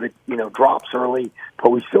drops early.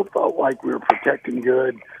 But we still felt like we were protecting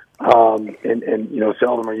good.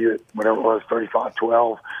 Seldom are you at whatever it was,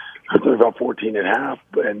 35-12, 35-14.5,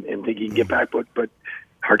 and think you can get back. But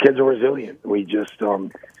our kids are resilient. We just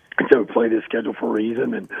so we play this schedule for a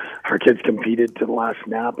reason, and our kids competed to the last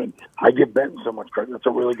snap. And I give Benton so much credit. That's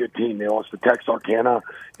a really good team. They lost to Texarkana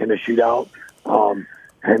in the shootout.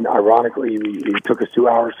 And ironically, it took us 2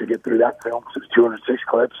 hours to get through that film. So it was 206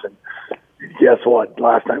 clips. And guess what?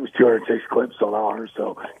 Last night was 206 clips on ours.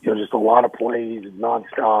 So, just a lot of plays,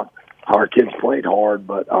 nonstop. Our kids played hard.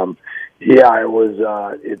 But,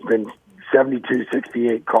 it's been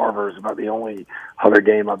 72-68 Carver's about the only other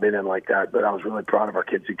game I've been in like that. But I was really proud of our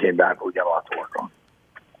kids who came back, but we got a lot to work on.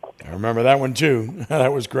 I remember that one, too.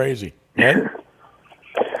 That was crazy. All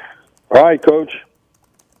right, Coach.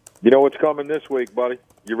 You know what's coming this week, buddy.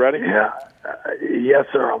 You ready? Yeah. Yes,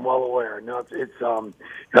 sir. I'm well aware. No, it's I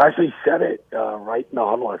actually said it right in the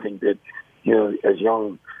huddle. I think that, as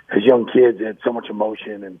young kids, they had so much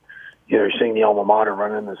emotion and, you're seeing the alma mater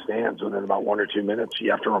running in the stands within about 1 or 2 minutes.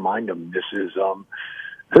 You have to remind them this is the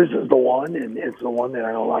one, and it's the one that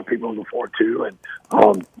I know a lot of people look forward to. And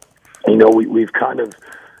we've kind of,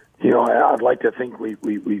 I'd like to think we've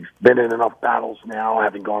been in enough battles now,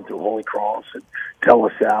 having gone through Holy Cross and De La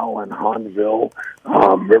Salle and Hansville,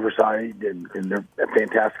 Riverside, and their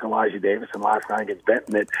fantastic Elijah Davis, and last night against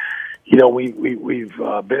Benton. That we've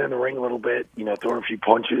been in the ring a little bit, throwing a few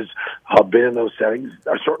punches, been in those settings.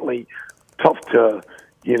 Are certainly tough to,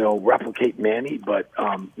 replicate Manny, but,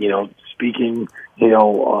 speaking,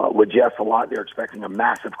 with Jess a lot, they're expecting a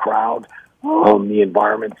massive crowd. The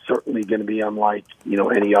environment's certainly going to be unlike,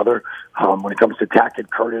 any other. When it comes to Tackett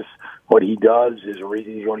Curtis, what he does is a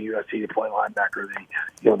reason he's going to USC to play linebacker.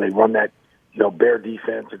 They run that, bear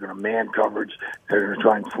defense. They're going to man coverage. They're going to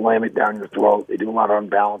try and slam it down your throat. They do a lot of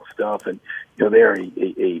unbalanced stuff, and they're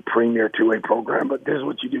a premier 2A program. But this is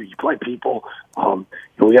what you do: you play people. We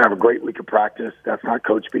got to have a great week of practice. That's not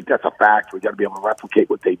coach speak. That's a fact. We got to be able to replicate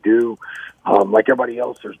what they do. Like everybody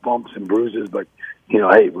else, there's bumps and bruises, but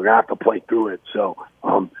hey, we're gonna have to play through it. So,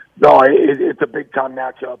 it's a big time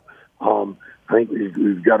matchup. I think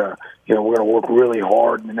we've got to, we're going to work really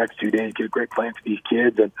hard in the next 2 days, get a great plan for these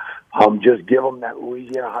kids, and just give them that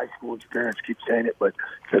Louisiana high school experience. Keep saying it, but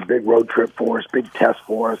it's a big road trip for us, big test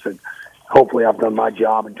for us, and hopefully I've done my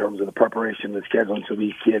job in terms of the preparation and the scheduling, so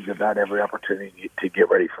these kids have had every opportunity to get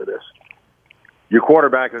ready for this. Your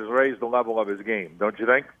quarterback has raised the level of his game, don't you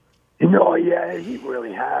think? Yeah, he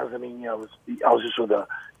really has. I mean, I was just with the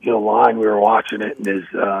line. We were watching it, and his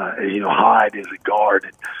Hyde is a guard.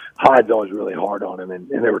 And Hyde's always really hard on him, and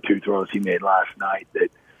there were 2 throws he made last night that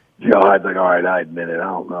Hyde's like, all right, I admit it. I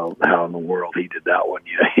don't know how in the world he did that one.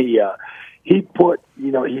 He put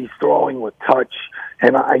he's throwing with touch,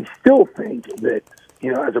 and I still think that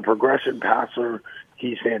as a progression passer,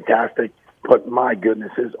 he's fantastic. But my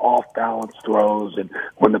goodness, his off-balance throws and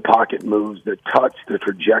when the pocket moves, the touch, the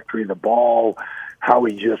trajectory, the ball, how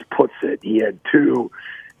he just puts it. He had 2,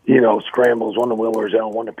 scrambles, one to Will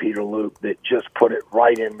Erzell, one to Peter Luke, that just put it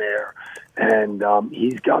right in there. And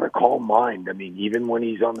he's got a calm mind. I mean, even when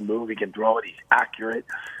he's on the move, he can throw it. He's accurate.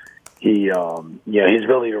 his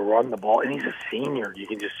ability to run the ball, and he's a senior. You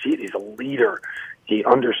can just see it. He's a leader. He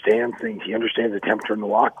understands things. He understands the temperature in the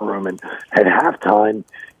locker room. And at halftime,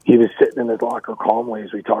 he was sitting in his locker calmly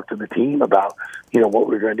as we talked to the team about, what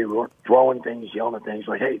we were going to do. We weren't throwing things, yelling at things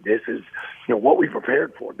like, hey, this is, what we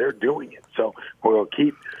prepared for. They're doing it. So we're going to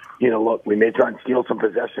keep, look, we may try and steal some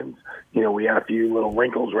possessions. We had a few little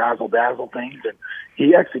wrinkles, razzle-dazzle things, and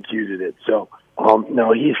he executed it. So,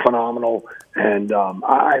 no, he's phenomenal. And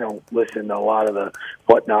I don't listen to a lot of the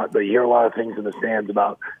whatnot, but you hear a lot of things in the stands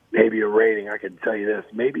about maybe a rating. I can tell you this,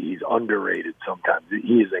 maybe he's underrated sometimes.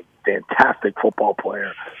 He is a fantastic football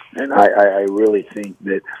player, and I really think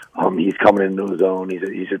that he's coming into his own.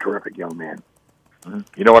 He's a terrific young man.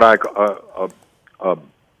 You know what I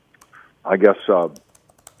guess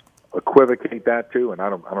equivocate that too, and I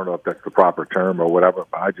don't know if that's the proper term or whatever,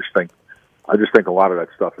 but I just think a lot of that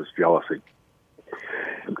stuff is jealousy.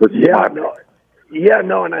 And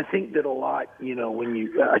I think that a lot,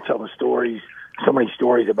 when I tell the stories, so many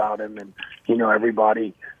stories about him, and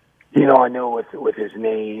everybody, I know with his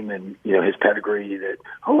name and his pedigree that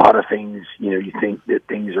a lot of things, you think that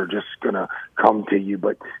things are just going to come to you,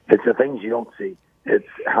 but it's the things you don't see. It's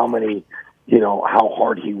how many, how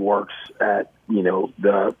hard he works at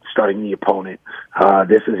the studying the opponent.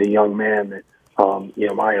 This is a young man that.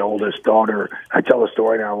 My oldest daughter, I tell the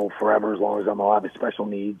story now forever as long as I'm alive, with special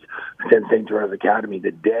needs, attend St. Therese Academy.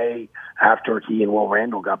 The day after he and Will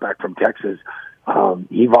Randall got back from Texas,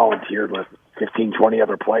 he volunteered with 15, 20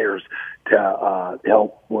 other players to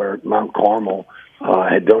help where Mount Carmel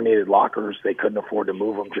had donated lockers. They couldn't afford to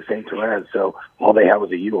move them to St. Therese, so all they had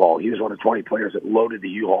was a U-Haul. He was one of 20 players that loaded the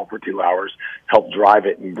U-Haul for 2 hours, helped drive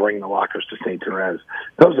it, and bring the lockers to St. Therese.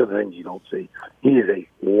 Those are the things you don't see. He is a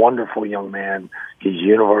wonderful young man. He's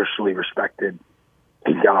universally respected.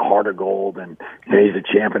 He's got a heart of gold, and he's a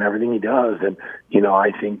champ in everything he does. And,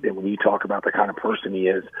 I think that when you talk about the kind of person he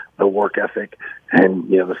is, the work ethic and,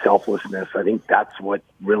 the selflessness, I think that's what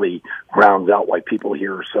really rounds out why people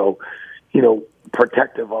here are so,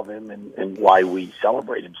 protective of him and why we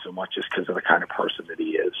celebrate him so much is because of the kind of person that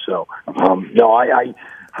he is. So,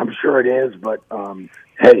 I'm sure it is, but,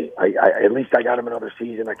 hey, I at least I got him another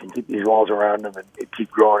season. I can keep these walls around him and keep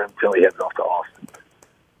growing him until he heads off to Austin.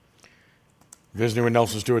 Visiting with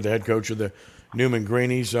Nelson Stewart, the head coach of the Newman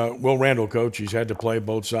Greenies. Will Randall, coach, he's had to play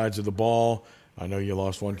both sides of the ball. I know you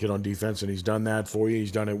lost one kid on defense, and he's done that for you.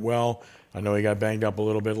 He's done it well. I know he got banged up a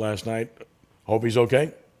little bit last night. Hope he's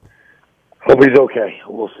okay. Hope he's okay.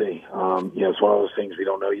 We'll see. It's one of those things we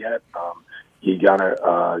don't know yet. You got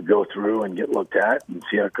to go through and get looked at and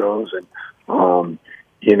see how it goes. And,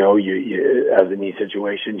 you as in these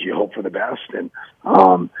situations, you hope for the best. And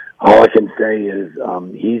all I can say is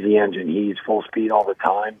he's the engine. He's full speed all the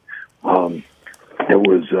time. It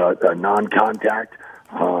was a non-contact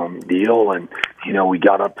deal, and we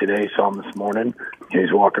got up today, saw him this morning.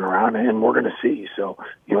 He's walking around, and we're going to see. So,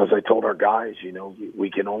 as I told our guys, we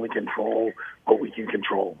can only control what we can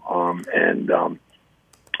control, and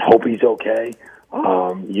hope he's okay.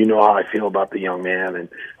 How I feel about the young man, and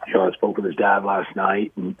I spoke with his dad last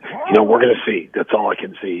night, and we're going to see. That's all I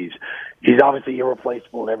can see. He's obviously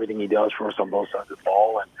irreplaceable in everything he does for us on both sides of the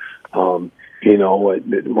ball, and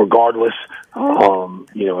regardless,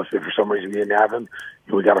 if for some reason we didn't have him,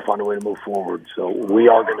 we got to find a way to move forward. So we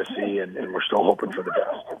are going to see, and we're still hoping for the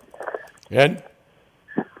best. Ed?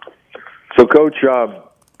 So, Coach,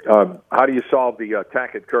 how do you solve the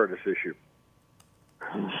Tackett Curtis issue?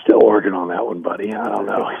 Still working on that one, buddy. I don't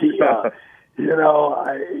know.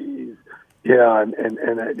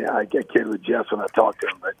 I get kid with Jess when I talk to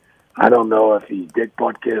him, but I don't know if he's Dick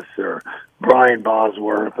Butkus or Brian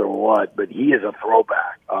Bosworth or what, but he is a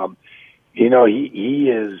throwback. He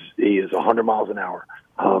is 100 miles an hour.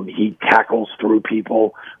 He tackles through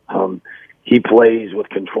people. He plays with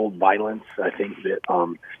controlled violence. I think that,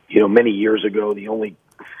 many years ago, the only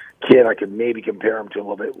kid I could maybe compare him to a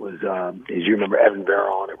little bit was, as you remember, Evan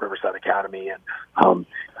Veron at Riverside Academy, and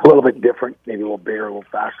a little bit different, maybe a little bigger, a little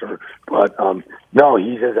faster. But no,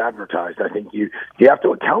 he's as advertised. I think you have to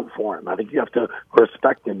account for him. I think you have to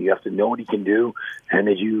respect him. You have to know what he can do, and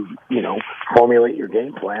as you formulate your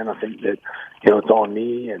game plan, I think that it's on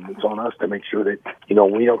me and it's on us to make sure that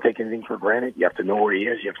we don't take anything for granted. You have to know where he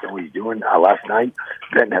is. You have to know what he's doing. Last night,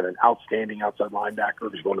 Benton had an outstanding outside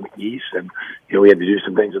linebacker who's going to McNeese, and we had to do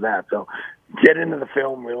some things with that. So get into the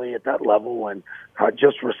film really at that level and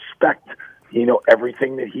just respect,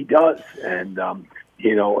 everything that he does. And,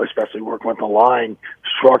 especially working with the line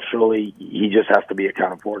structurally, he just has to be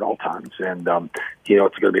accounted for at all times. And,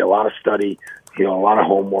 it's going to be a lot of study, a lot of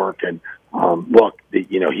homework. And, look,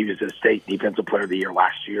 he was a state defensive player of the year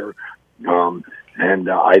last year. And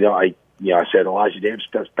I said Elijah Davis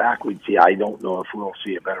steps back, we'd see. I don't know if we'll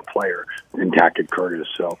see a better player than Tackett Curtis.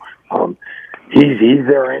 So he's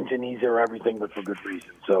their engine, he's their everything, but for good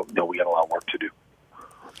reason. So we got a lot of work to do.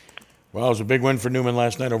 Well, it was a big win for Newman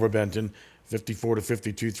last night over Benton,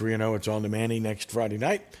 54-52, 3-0. It's on to Manny next Friday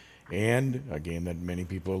night, and a game that many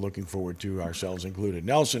people are looking forward to, ourselves included.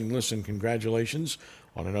 Nelson, listen, congratulations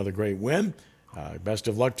on another great win. Best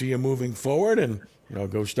of luck to you moving forward, and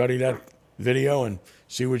go study that video and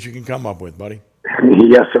see what you can come up with, buddy.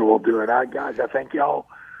 Yes, sir, we'll do it. Guys, I thank y'all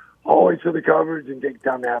always for the coverage and take the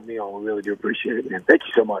time to have me on. We really do appreciate it, man. Thank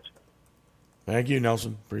you so much. Thank you,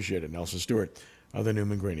 Nelson. Appreciate it. Nelson Stewart of the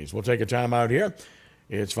Newman Greenies. We'll take a time out here.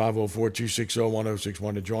 It's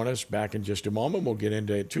 504-260-1061 to join us. Back in just a moment, we'll get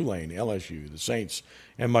into Tulane, LSU, the Saints,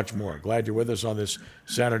 and much more. Glad you're with us on this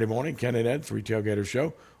Saturday morning. Ken and Ed, Three Tailgater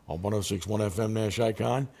Show on 106.1 FM Nash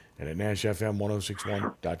Icon and at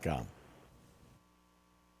NashFM1061.com.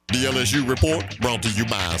 The LSU Report brought to you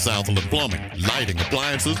by Southland Plumbing, lighting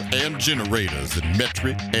appliances, and generators in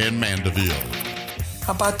Metairie and Mandeville.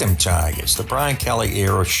 How about them Tigers? The Brian Kelly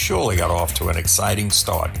era surely got off to an exciting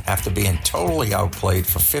start. After being totally outplayed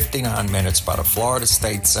for 59 minutes by the Florida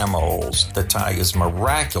State Seminoles, the Tigers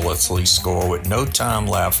miraculously score with no time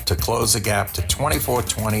left to close the gap to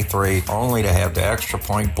 24-23, only to have the extra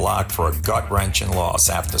point blocked for a gut-wrenching loss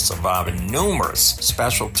after surviving numerous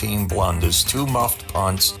special team blunders, 2 muffed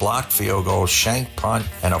punts, blocked field goals, shanked punt,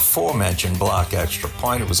 and aforementioned block extra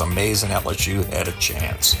point. It was amazing LSU had a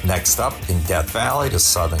chance. Next up, in Death Valley, the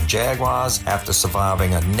Southern Jaguars, after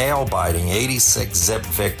surviving a nail-biting 86-zip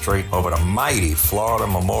victory over the mighty Florida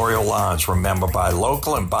Memorial Lions, remembered by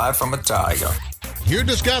local and by from a Tiger. You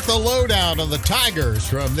just got the lowdown on the Tigers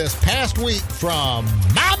from this past week from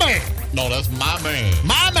my man. No, that's my man.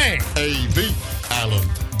 My man. A.V. Alan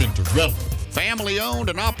Venturella. Family owned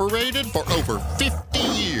and operated for over 50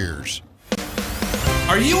 years.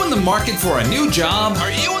 Are you in the market for a new job?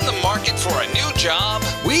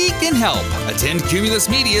 We can help. Attend Cumulus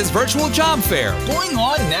Media's virtual job fair going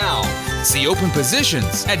on now. See open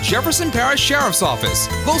positions at Jefferson Parish Sheriff's Office,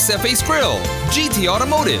 Los Efes Grill, GT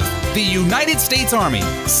Automotive, the United States Army,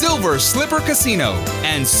 Silver Slipper Casino,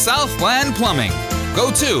 and Southland Plumbing.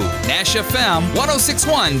 Go to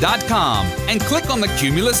NashFM1061.com and click on the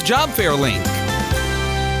Cumulus Job Fair link.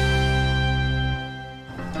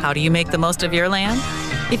 How do you make the most of your land?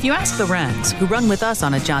 If you ask the Wrens, who run with us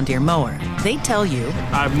on a John Deere mower, they tell you,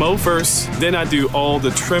 I mow first, then I do all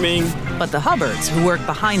the trimming. But the Hubbards, who work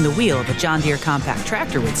behind the wheel of a John Deere compact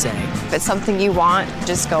tractor, would say, if it's something you want,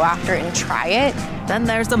 just go after it and try it. Then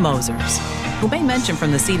there's the Mosers, who may mention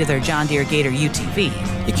from the seat of their John Deere Gator UTV,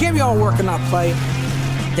 you can't be all work and not play.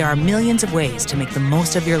 There are millions of ways to make the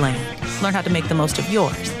most of your land. Learn how to make the most of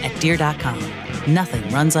yours at Deere.com. Nothing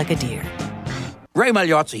runs like a Deere. Ray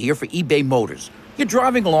Magliozzi here for eBay Motors. You're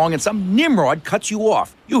driving along and some nimrod cuts you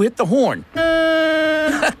off. You hit the horn.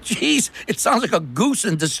 Jeez, it sounds like a goose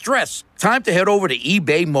in distress. Time to head over to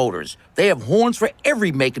eBay Motors. They have horns for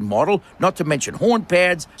every make and model, not to mention horn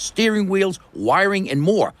pads, steering wheels, wiring, and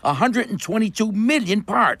more. 122 million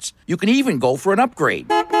parts. You can even go for an upgrade.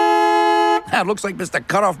 It looks like Mr.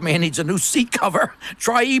 Cutoff Man needs a new seat cover.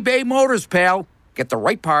 Try eBay Motors, pal. Get the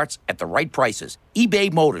right parts at the right prices.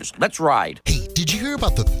 eBay Motors. Let's ride. Hey, did you hear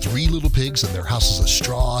about the 3 little pigs and their houses of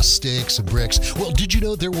straw, sticks, and bricks? Well, did you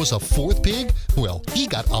know there was a 4th pig? Well, he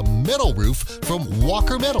got a metal roof from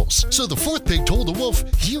Walker Metals. So the 4th pig told the wolf,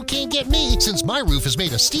 you can't get me since my roof is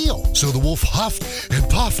made of steel. So the wolf huffed and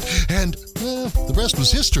puffed and, the rest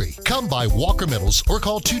was history. Come by Walker Metals or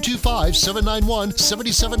call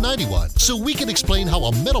 225-791-7791 so we can explain how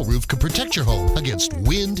a metal roof can protect your home against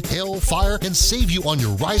wind, hail, fire, and save you on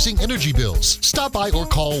your rising energy bills. Stop by or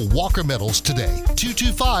call Walker Metals today.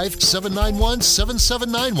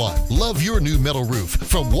 225-791-7791. Love your new metal roof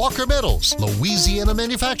from Walker Metals. Louisiana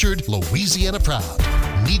manufactured, Louisiana proud.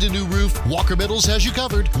 Need a new roof? Walker Metals has you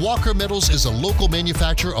covered. Walker Metals is a local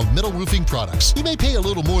manufacturer of metal roofing products. You may pay a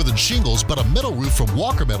little more than shingles, but a metal roof from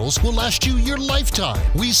Walker Metals will last you your lifetime.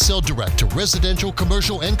 We sell direct to residential,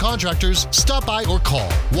 commercial, and contractors. Stop by or call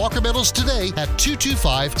Walker Metals today at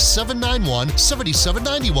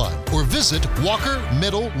 225-791-7791 or visit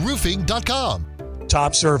walkermetalroofing.com.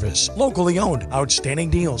 Top service, locally owned, outstanding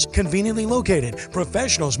deals, conveniently located,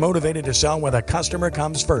 professionals motivated to sell where the customer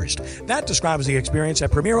comes first. That describes the experience at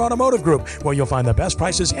Premier Automotive Group, where you'll find the best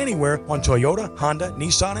prices anywhere on Toyota, Honda,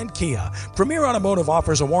 Nissan, and Kia. Premier Automotive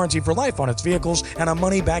offers a warranty for life on its vehicles and a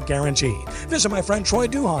money-back guarantee. Visit my friend Troy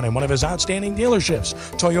Duhan in one of his outstanding dealerships.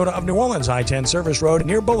 Toyota of New Orleans, I-10 Service Road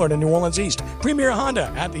near Bullard in New Orleans East. Premier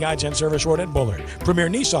Honda at the I-10 Service Road at Bullard. Premier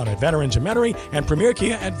Nissan at Veterans in Metairie, and Premier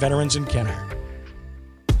Kia at Veterans in Kenner.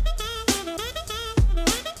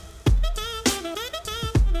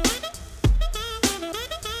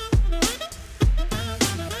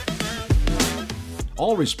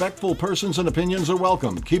 All respectful persons and opinions are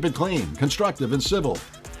welcome. Keep it clean, constructive, and civil.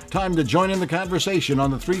 Time to join in the conversation on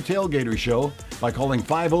the Three Tailgaters Show by calling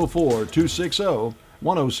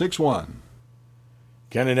 504-260-1061.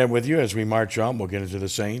 Ken and Ed with you as we march on. We'll get into the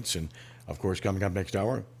Saints, and of course, coming up next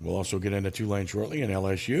hour, we'll also get into Tulane shortly and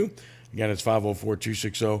LSU. Again, it's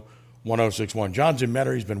 504-260-1061. John's in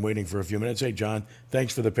Metter. He's been waiting for a few minutes. Hey, John,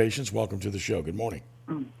 thanks for the patience. Welcome to the show. Good morning.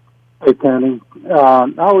 Hey, Kenny.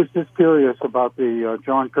 I was just curious about the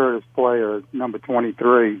John Curtis player, number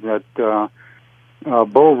 23, that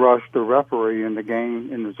bull rushed the referee in the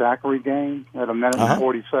game, in the Zachary game, at a minute and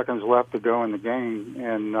 40 seconds left to go in the game.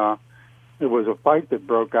 And there was a fight that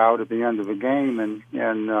broke out at the end of the game, and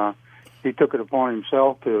he took it upon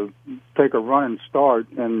himself to take a running start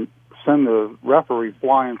and send the referee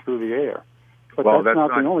flying through the air. But well, that's not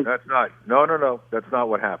the only. That's not. No. That's not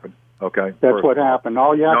what happened. Okay. That's what happened.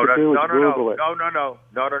 All you have to do is Google it. No.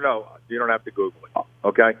 You don't have to Google it.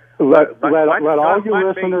 Okay. Let all you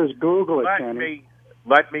listeners Google it, Kenny.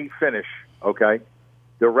 Let me finish. Okay.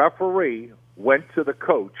 The referee went to the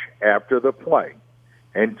coach after the play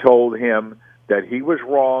and told him that he was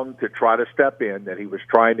wrong to try to step in, that he was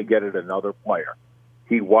trying to get at another player.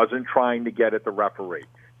 He wasn't trying to get at the referee.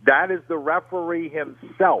 That is the referee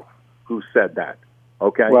himself who said that.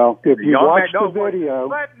 Okay? Well, if you watch the video...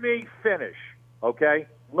 Let me finish, okay?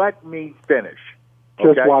 Let me finish.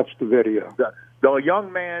 Just watch the video. The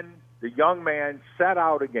young man sat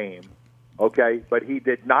out a game, okay, but he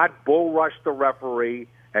did not bull rush the referee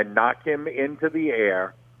and knock him into the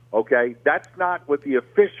air, okay? That's not what the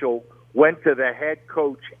official went to the head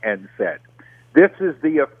coach and said. This is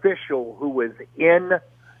the official who was in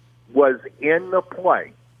the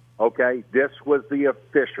play, okay? This was the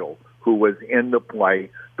official who was in the play,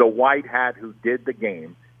 the white hat who did the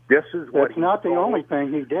game. This is what That's not the only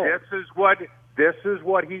thing he did. This is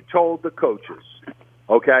what he told the coaches.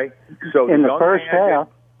 Okay? So in the first half,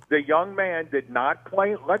 the young man did not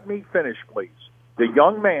play. Let me finish, please. The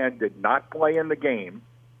young man did not play in the game.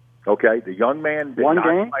 Okay? The young man did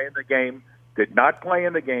not play in the game. Did not play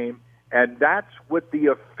in the game, and that's what the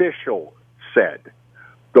official said.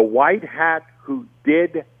 The white hat who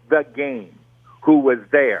did the game, who was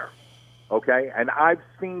there. Okay, and I've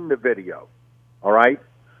seen the video. All right,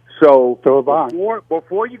 so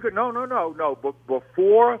before you go,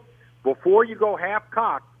 before you go half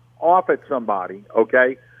cocked off at somebody,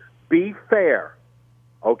 okay, be fair.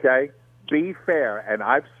 Okay, be fair, and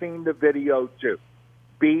I've seen the video too.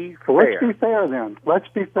 Be fair. Let's be fair then. Let's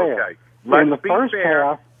be fair. Okay, let's in the be first fair.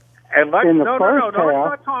 half. And let's in the no, first no, no, no.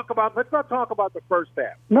 half, Let's not talk about the first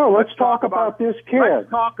half. No, let's talk about this kid. Let's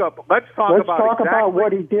talk about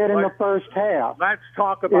what he did in the first half. Let's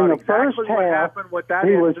talk about in the exactly first what half, happened with that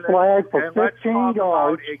he incident, was flagged for and let's 15 talk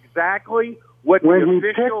yards. About exactly what when the he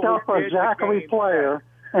official picked up who a did the Zachary game player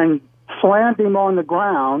and slammed him on the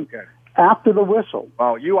ground after the whistle.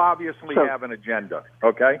 Well, you obviously have an agenda,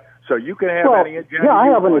 okay? So you can have any agenda. Yeah, I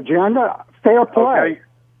have an agenda. Fair play. Okay.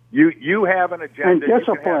 You have an agenda. And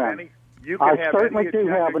discipline. I certainly do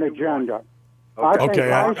have an agenda.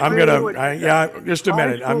 Okay, I'm gonna. Just a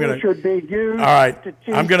minute. I'm gonna. Should be used all right, to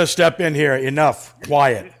teach. I'm gonna step in here. Enough.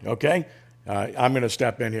 Quiet. Okay. I'm gonna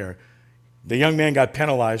step in here. The young man got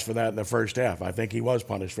penalized for that in the first half. I think he was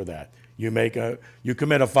punished for that. You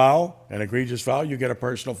commit a foul, an egregious foul, you get a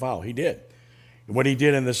personal foul. He did. What he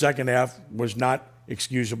did in the second half was not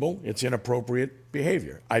excusable. It's inappropriate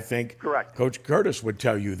behavior. I think Correct. Coach Curtis would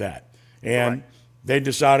tell you that. And they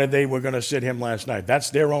decided they were going to sit him last night. That's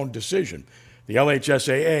their own decision. The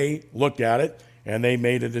LHSAA looked at it, and they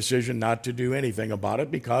made a decision not to do anything about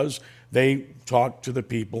it because they talked to the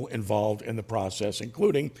people involved in the process,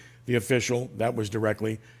 including the official that was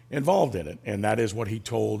directly involved in it. And that is what he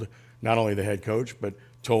told not only the head coach, but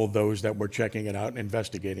told those that were checking it out and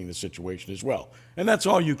investigating the situation as well. And that's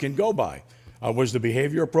all you can go by. Was the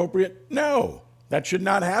behavior appropriate? No. That should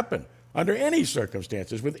not happen under any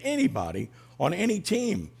circumstances with anybody on any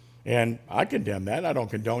team. And I condemn that. I don't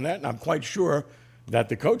condone that. And I'm quite sure that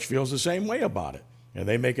the coach feels the same way about it. And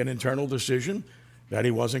they make an internal decision that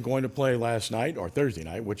he wasn't going to play last night or Thursday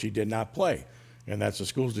night, which he did not play. And that's the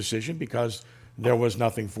school's decision because there was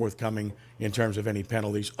nothing forthcoming in terms of any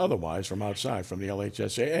penalties otherwise from outside, from the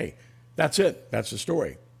LHSAA. That's it. That's the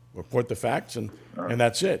story. Report the facts, and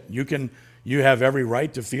that's it. You have every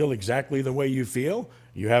right to feel exactly the way you feel.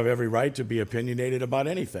 You have every right to be opinionated about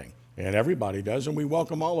anything. And everybody does, and we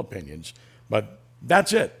welcome all opinions. But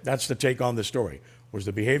that's it. That's the take on the story. Was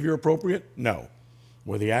the behavior appropriate? No.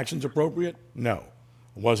 Were the actions appropriate? No.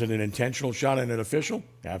 Was it an intentional shot at an official?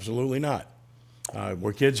 Absolutely not.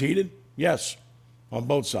 Were kids heated? Yes, on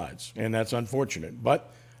both sides, and that's unfortunate.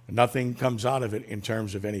 But Nothing comes out of it in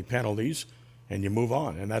terms of any penalties, and you move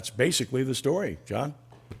on. And that's basically the story, John.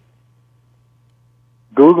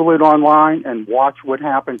 Google it online and watch what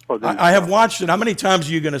happens for them. I have watched it. How many times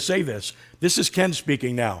are you going to say this? This is Ken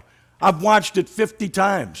speaking now. I've watched it 50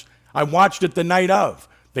 times. I watched it the night of.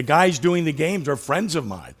 The guys doing the games are friends of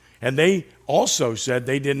mine, and they also said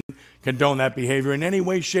they didn't condone that behavior in any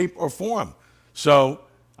way, shape, or form. So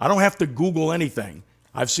I don't have to Google anything.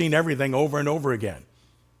 I've seen everything over and over again.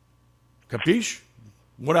 Capiche?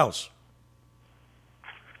 What else?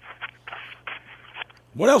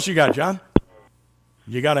 What else you got, John?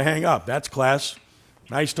 You got to hang up. That's class.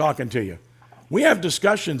 Nice talking to you. We have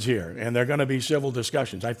discussions here, and they're going to be civil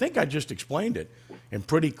discussions. I think I just explained it in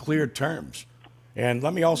pretty clear terms. And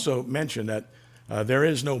let me also mention that there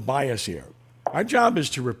is no bias here. Our job is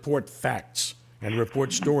to report facts and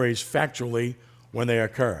report stories factually when they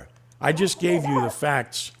occur. I just gave you the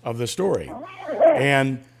facts of the story.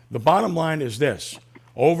 And the bottom line is this.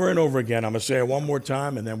 Over and over again, I'm going to say it one more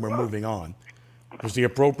time, and then we're moving on. Was the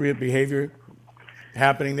appropriate behavior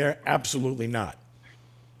happening there? Absolutely not.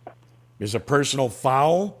 Is a personal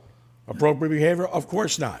foul appropriate behavior? Of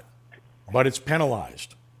course not. But it's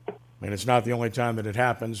penalized. And it's not the only time that it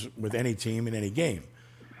happens with any team in any game.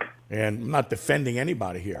 And I'm not defending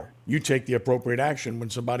anybody here. You take the appropriate action when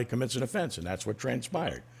somebody commits an offense, and that's what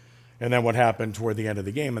transpired. And then what happened toward the end of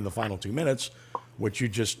the game in the final 2 minutes, which you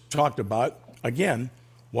just talked about, again,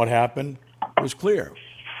 what happened was clear.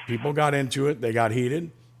 People got into it. They got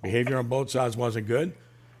heated. Behavior on both sides wasn't good.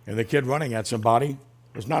 And the kid running at somebody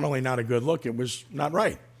was not only not a good look, it was not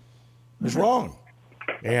right. It was wrong.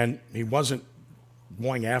 And he wasn't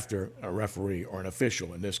going after a referee or an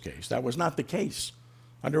official in this case. That was not the case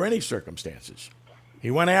under any circumstances. He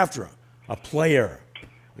went after a player.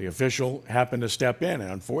 The official happened to step in,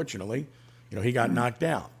 and unfortunately, he got knocked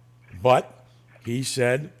down. But he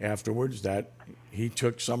said afterwards that he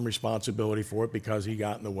took some responsibility for it because he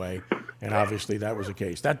got in the way, and obviously that was the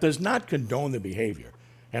case. That does not condone the behavior.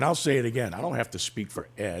 And I'll say it again, I don't have to speak for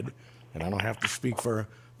Ed, and I don't have to speak for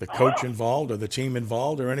the coach involved or the team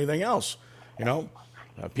involved or anything else.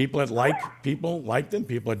 People that like people like them,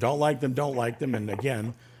 people that don't like them, and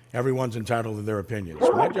again, everyone's entitled to their opinions.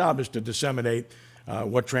 My job is to disseminate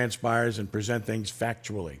what transpires and present things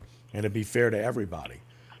factually and to be fair to everybody.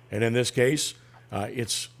 And in this case,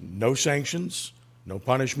 it's no sanctions, no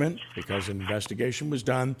punishment, because an investigation was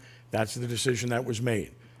done. That's the decision that was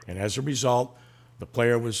made. And as a result, the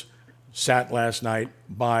player was sat last night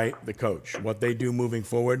by the coach. What they do moving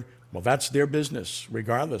forward, well, that's their business,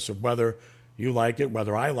 regardless of whether you like it,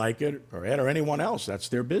 whether I like it, or Ed or anyone else. That's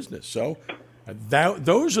their business. So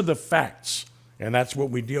those are the facts, and that's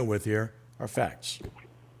what we deal with here, are facts.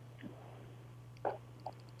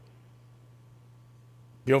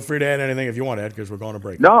 Feel free to add anything if you want, Ed, because we're going to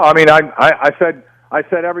break. No, I mean, I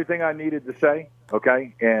said everything I needed to say,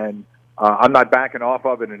 okay? And I'm not backing off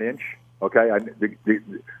of it an inch, okay?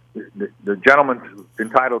 The gentleman's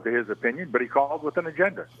entitled to his opinion, but he called with an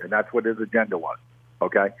agenda, and that's what his agenda was,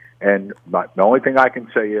 okay? And the only thing I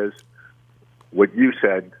can say is what you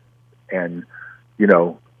said, and,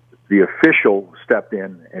 the official stepped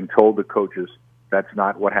in and told the coaches that's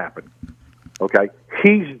not what happened, okay?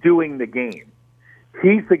 He's doing the game.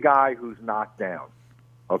 He's the guy who's knocked down,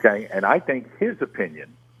 okay? And I think his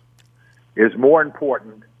opinion is more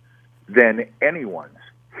important than anyone's.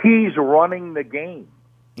 He's running the game.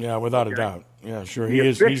 Yeah, without a doubt. Yeah, sure.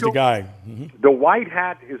 He's the guy. Mm-hmm. The white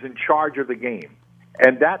hat is in charge of the game,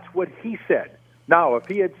 and that's what he said. Now, if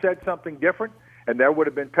he had said something different and there would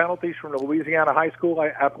have been penalties from the Louisiana High School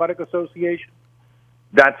Athletic Association,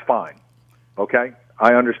 that's fine, okay?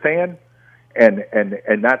 I understand, and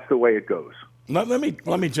that's the way it goes. Let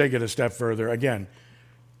me take it a step further. Again,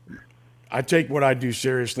 I take what I do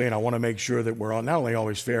seriously, and I want to make sure that we're not only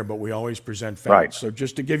always fair, but we always present facts. Right. So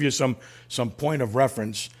just to give you some point of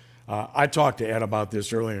reference, I talked to Ed about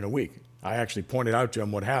this earlier in the week. I actually pointed out to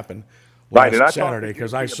him what happened last Saturday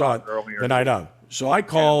because I saw it the night of. So I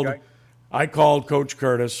called Coach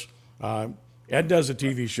Curtis. Ed does a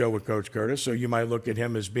TV show with Coach Curtis, so you might look at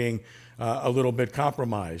him as being a little bit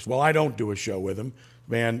compromised. Well, I don't do a show with him.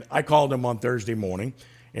 Man, I called him on Thursday morning,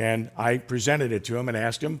 and I presented it to him and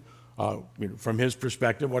asked him, from his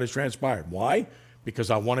perspective, what has transpired. Why? Because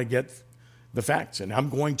I want to get the facts, and I'm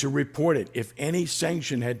going to report it. If any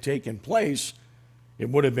sanction had taken place, it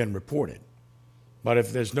would have been reported. But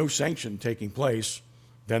if there's no sanction taking place,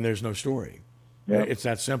 then there's no story. Yeah. It's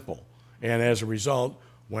that simple. And as a result,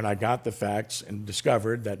 when I got the facts and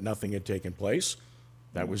discovered that nothing had taken place,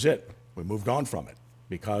 that was it. We moved on from it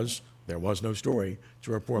because there was no story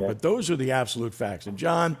to report. Yeah. But those are the absolute facts. And,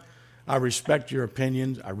 John, I respect your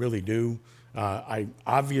opinions. I really do. I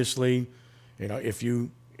obviously, if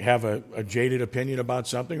you have a jaded opinion about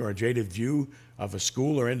something or a jaded view of a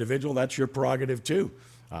school or individual, that's your prerogative too.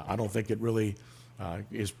 I don't think it really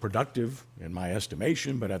is productive in my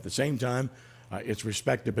estimation, but at the same time, it's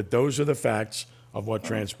respected. But those are the facts of what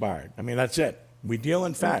transpired. I mean, that's it. We deal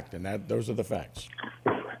in fact, and those are the facts.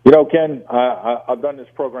 Ken, I've done this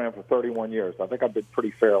program for 31 years. I think I've been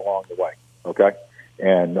pretty fair along the way. Okay,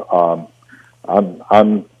 and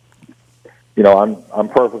I'm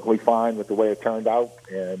perfectly fine with the way it turned out.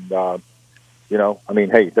 And hey,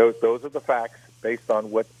 those are the facts based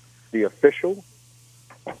on what the official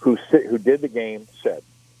who did the game said.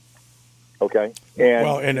 Okay,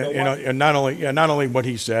 and not only what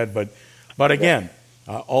he said, but again,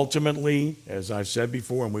 ultimately, as I've said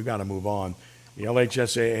before, and we've got to move on. The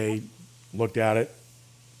LHSAA looked at it.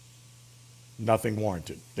 Nothing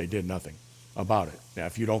warranted. They did nothing about it. Now,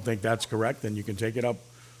 if you don't think that's correct, then you can take it up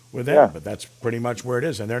with them. Yeah. But that's pretty much where it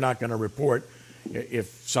is, and they're not going to report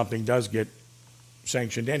if something does get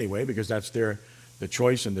sanctioned anyway, because that's the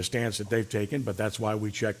choice and the stance that they've taken. But that's why we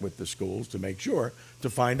check with the schools to make sure to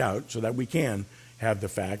find out so that we can have the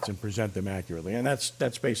facts and present them accurately. And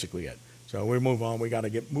that's basically it. So we move on. We got to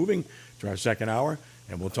get moving to our second hour,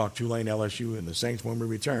 and we'll talk Tulane, LSU, and the Saints when we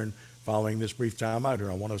return following this brief time out here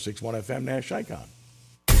on 106.1 FM Nash Icon.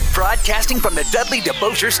 Broadcasting from the Dudley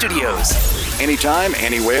DeBosier Studios. Anytime,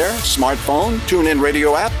 anywhere, smartphone, TuneIn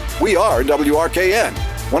radio app, we are WRKN.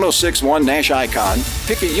 106.1 Nash Icon,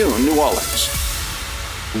 Picayune, New Orleans.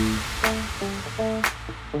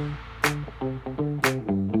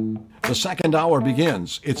 The second hour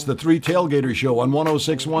begins. It's the Three Tailgater Show on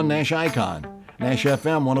 106.1 Nash Icon,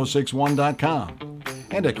 NashFM1061.com,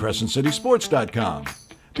 and at CrescentCitySports.com.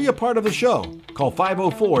 Be a part of the show. Call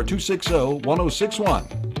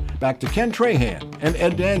 504-260-1061. Back to Ken Trahan and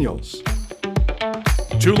Ed Daniels.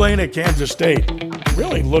 Tulane at Kansas State.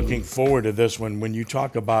 Really looking forward to this one when you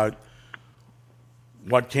talk about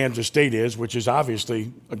what Kansas State is, which is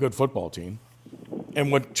obviously a good football team,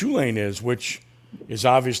 and what Tulane is, which is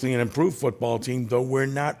obviously an improved football team, though we're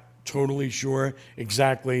not totally sure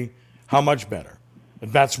exactly how much better.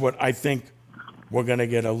 And that's what I think we're going to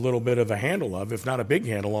get a little bit of a handle of, if not a big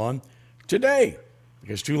handle on, today.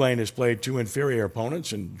 Because Tulane has played two inferior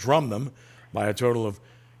opponents and drummed them by a total of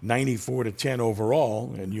 94-10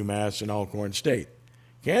 overall in UMass and Alcorn State.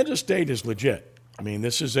 Kansas State is legit. I mean,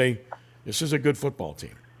 this is a good football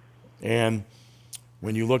team. And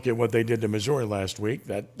when you look at what they did to Missouri last week,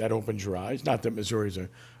 that opens your eyes. Not that Missouri's a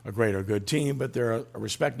great or good team, but they're a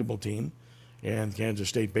respectable team. And Kansas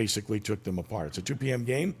State basically took them apart. It's a 2 p.m.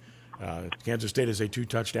 game. Kansas State is a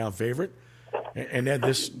 2-touchdown favorite. And Ed,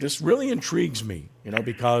 this really intrigues me,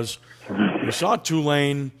 because we saw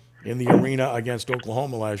Tulane in the arena against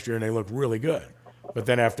Oklahoma last year, and they looked really good. But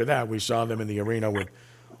then after that, we saw them in the arena with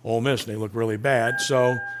Ole Miss, and they looked really bad.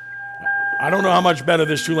 So I don't know how much better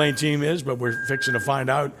this Tulane team is, but we're fixing to find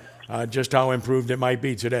out just how improved it might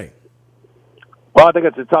be today. Well, I think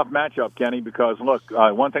it's a tough matchup, Kenny, because, look,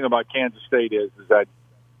 one thing about Kansas State is that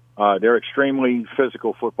they're an extremely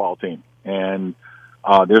physical football team. And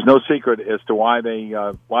there's no secret as to why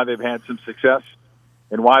they've had some success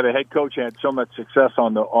and why the head coach had so much success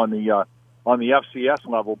on the FCS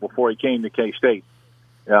level before he came to K-State.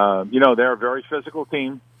 They're a very physical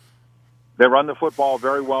team. They run the football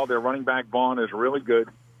very well. Their running back, Vaughn, is really good.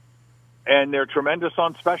 And they're tremendous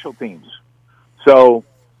on special teams. So,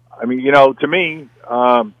 I mean, to me,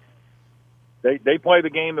 they play the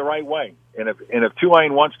game the right way. And if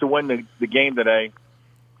Tulane wants to win the game today,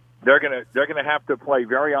 they're gonna have to play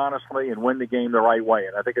very honestly and win the game the right way.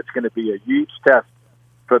 And I think it's going to be a huge test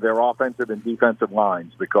for their offensive and defensive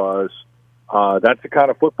lines, because that's the kind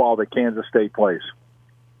of football that Kansas State plays.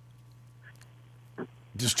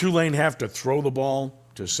 Does Tulane have to throw the ball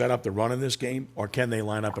to set up the run in this game, or can they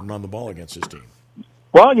line up and run the ball against this team?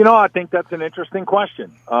 Well, I think that's an interesting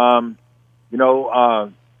question. Fat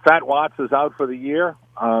Watts is out for the year.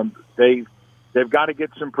 They've got to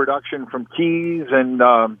get some production from Keys and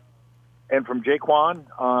from Jaquan.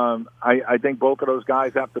 I think both of those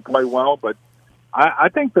guys have to play well, but I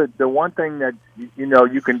think that the one thing that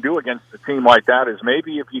you can do against a team like that is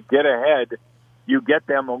maybe if you get ahead, you get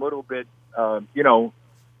them a little bit out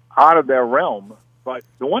of their realm. But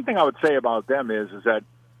the one thing I would say about them is that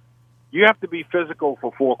you have to be physical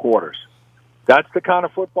for 4 quarters. That's the kind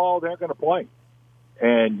of football they're going to play,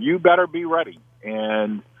 and you better be ready.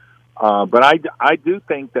 And but I do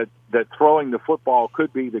think that throwing the football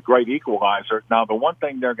could be the great equalizer. Now, the one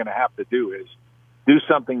thing they're going to have to do is do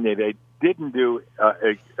something that they didn't do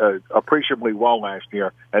appreciably well last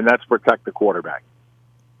year, and that's protect the quarterback.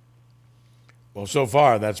 Well, so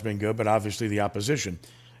far that's been good, but obviously the opposition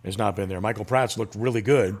has not been there. Michael Pratt's looked really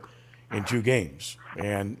good in 2 games,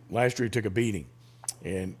 and last year he took a beating.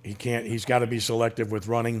 And he's got to be selective with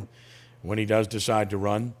running when he does decide to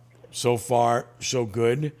run. So far, so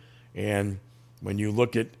good. And when you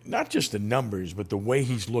look at not just the numbers, but the way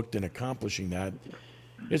he's looked in accomplishing that,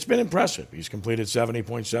 it's been impressive. He's completed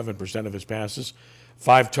 70.7% of his passes,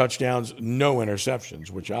 5 touchdowns, no interceptions,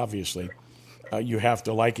 which obviously you have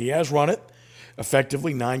to like. He has run it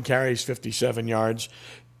effectively, 9 carries, 57 yards,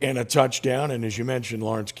 and a touchdown. And as you mentioned,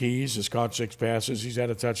 Lawrence Keys has caught 6 passes. He's had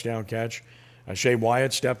a touchdown catch. Shea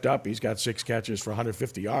Wyatt stepped up. He's got 6 catches for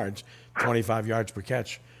 150 yards, 25 yards per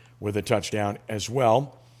catch with a touchdown as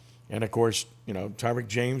well. And, of course, Tyreek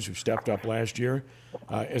James, who stepped up last year,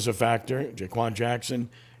 is a factor. Jaquan Jackson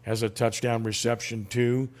has a touchdown reception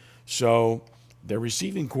too. So their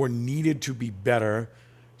receiving core needed to be better.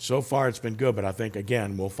 So far it's been good, but I think,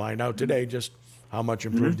 again, we'll find out today just how much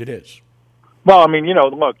improved it is. Well, I mean,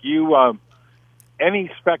 look,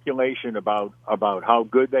 any speculation about how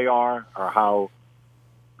good they are or how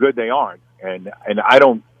good they aren't, and I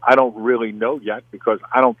don't really know yet, because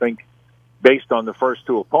I don't think, based on the first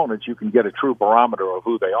 2 opponents, you can get a true barometer of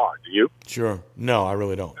who they are. Do you? Sure. No, I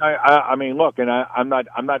really don't. I mean, look, and I'm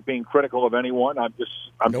not being critical of anyone. I'm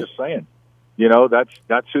just saying,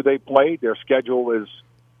 that's who they played. Their schedule is,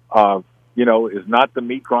 is not the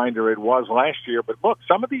meat grinder it was last year. But look,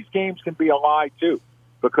 some of these games can be a lie too,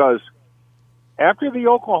 because after the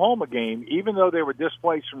Oklahoma game, even though they were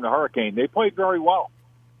displaced from the hurricane, they played very well.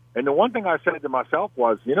 And the one thing I said to myself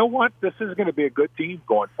was, you know what? This is going to be a good team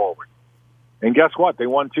going forward. And guess what? They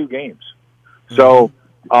won 2 games. So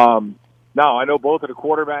now I know both of the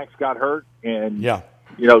quarterbacks got hurt, and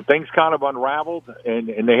things kind of unraveled,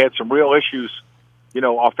 and they had some real issues,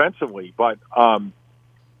 offensively. But after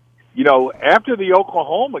the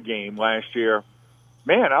Oklahoma game last year,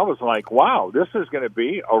 man, I was like, wow, this is going to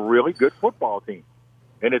be a really good football team.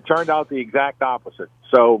 And it turned out the exact opposite.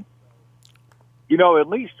 So, at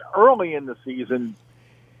least early in the season,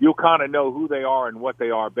 you'll kind of know who they are and what they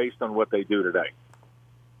are based on what they do today.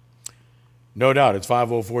 No doubt. It's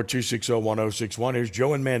 504-260-1061. Here's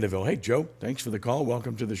Joe in Mandeville. Hey, Joe, thanks for the call.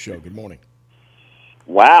 Welcome to the show. Good morning.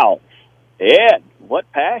 Wow. Ed,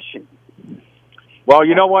 what passion. Well,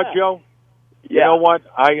 you know what, Joe? You know what?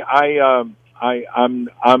 I'm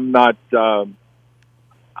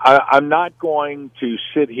not going to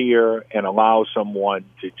sit here and allow someone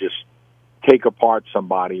to just take apart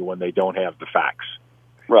somebody when they don't have the facts.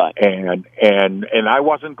 Right. And I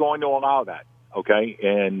wasn't going to allow that. Okay.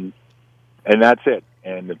 And that's it.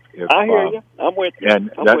 And I hear you. I'm with you.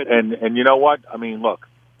 And you know what? I mean, look,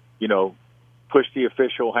 push the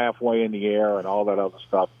official halfway in the air and all that other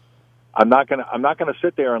stuff. I'm not gonna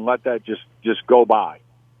sit there and let that just go by.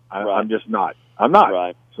 I'm just not. I'm not.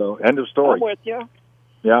 Right. So end of story. I'm with you.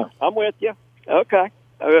 Yeah. I'm with you. Okay.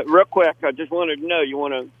 Real quick, I just wanted to know, you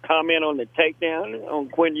want to comment on the takedown on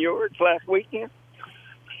Quinn Ewers last weekend?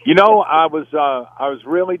 I was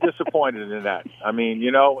really disappointed in that. I mean,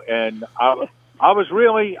 and I was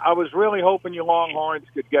really hoping you Longhorns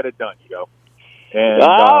could get it done, And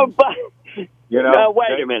no,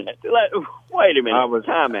 wait a minute. Wait a minute.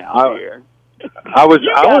 Time out here. You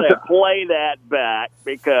gotta play that back,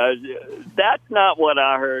 because that's not what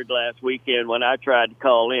I heard last weekend when I tried to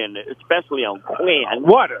call in, especially on Quinn.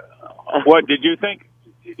 What did you think?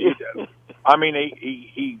 I mean,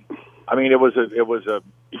 it was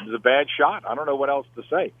a bad shot. I don't know what else to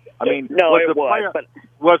say. I mean,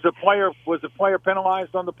 was the player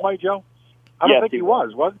penalized on the play, Joe? I don't think he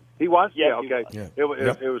was. He was? Yes, yeah, okay. He was.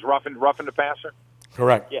 Yeah. It was roughing the passer?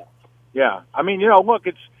 Correct. Yeah. Yeah. I mean, look,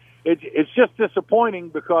 it's just disappointing,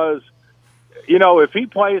 because, if he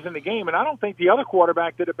plays in the game, and I don't think the other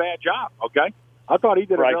quarterback did a bad job, okay? I thought he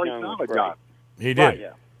did a very solid job. He did.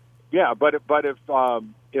 Right. Yeah, but if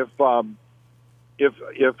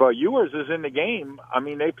Ewers is in the game, I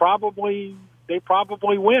mean, they probably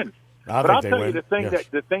win. But I'll tell you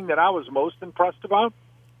the thing that I was most impressed about,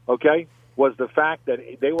 okay, was the fact that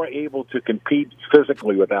they were able to compete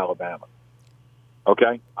physically with Alabama.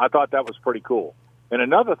 Okay? I thought that was pretty cool. And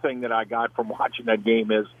another thing that I got from watching that game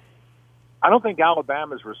is, I don't think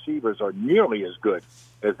Alabama's receivers are nearly as good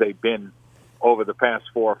as they've been over the past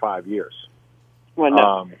 4 or 5 years. Well,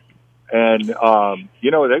 no. They've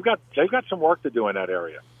got some work to do in that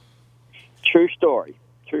area. True story.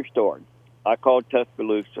 I called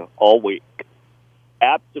Tuscaloosa all week.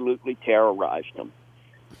 Absolutely terrorized them,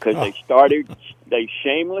 because they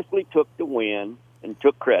shamelessly took the win and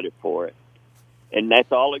took credit for it. And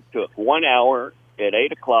that's all it took. 1 hour at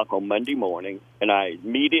 8 o'clock on Monday morning, and I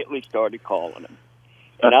immediately started calling them.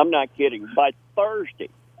 And I'm not kidding. By Thursday,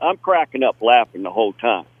 I'm cracking up laughing the whole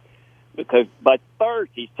time. Because by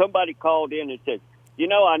Thursday, somebody called in and said,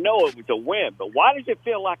 I know it was a win, but why does it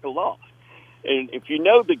feel like a loss? And if you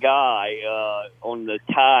know the guy on the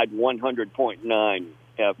Tide 100.9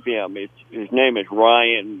 FM, his name is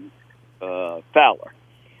Ryan Fowler.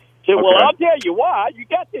 Said, well, I'll tell you why. You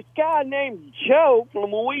got this guy named Joe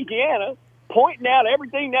from Louisiana pointing out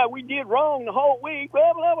everything that we did wrong the whole week,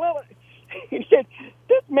 blah, blah, blah. He said,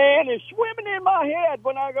 this man is swimming in my head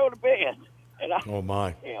when I go to bed. And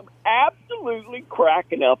I am absolutely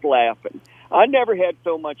cracking up laughing. I never had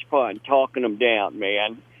so much fun talking them down,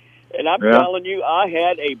 man. And I'm telling you, I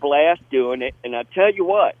had a blast doing it. And I tell you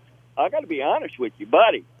what, I got to be honest with you,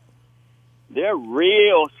 buddy. They're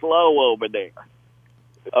real slow over there.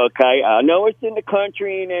 Okay, I know it's in the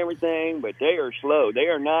country and everything, but they are slow. They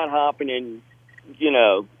are not hopping in,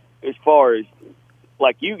 as far as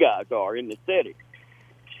like you guys are in the city.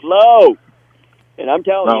 Slow. And I'm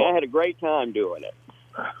telling you, I had a great time doing it.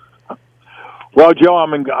 Well, Joe,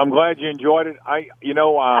 I'm glad you enjoyed it.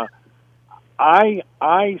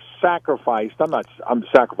 I sacrificed. I'm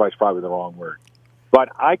sacrificed probably the wrong word, but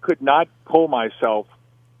I could not pull myself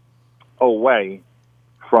away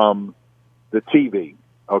from the TV.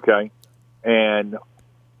 Okay, and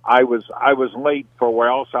I was late for where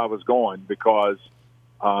else I was going because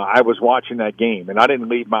I was watching that game, and I didn't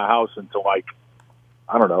leave my house until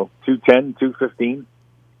 2:10, 2:15,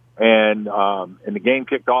 and the game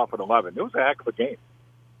kicked off at 11. It was a heck of a game,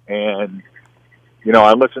 and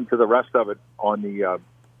I listened to the rest of it on the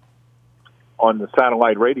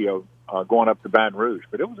satellite radio going up to Baton Rouge,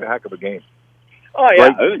 but it was a heck of a game. Oh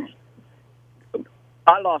yeah.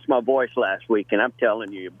 I lost my voice last week, and I'm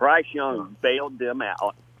telling you, Bryce Young bailed them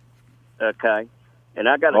out. Okay, and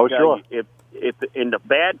I got to tell you, if in the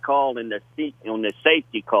bad call on the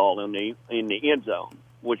safety call in the end zone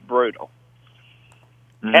was brutal.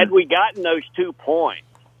 Mm-hmm. Had we gotten those 2 points,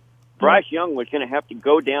 Bryce Young was going to have to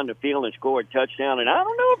go down the field and score a touchdown, and I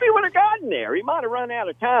don't know if he would have gotten there. He might have run out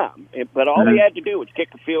of time, but all he had to do was kick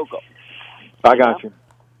a field goal. I got you.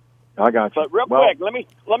 But real quick, let me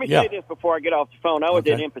say this before I get off the phone. I was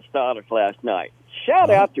at Impostaders last night. Shout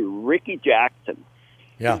out to Ricky Jackson.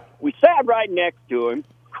 Yeah. We sat right next to him.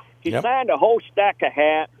 He signed a whole stack of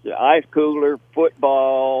hats, ice cooler,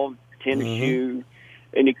 football, tennis shoes,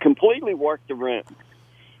 and he completely worked the rim.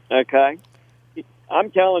 Okay? I'm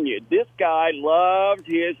telling you, this guy loves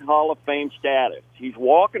his Hall of Fame status. He's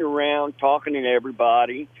walking around talking to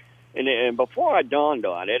everybody. And before I dawned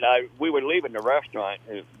on it, we were leaving the restaurant.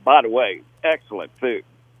 By the way, excellent food.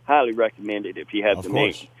 Highly recommended if you have the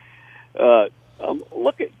meat.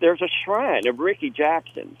 There's a shrine of Ricky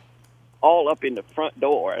Jackson all up in the front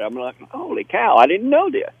door. And I'm like, holy cow, I didn't know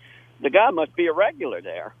this. The guy must be a regular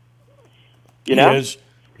there. He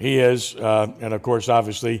is. And, of course,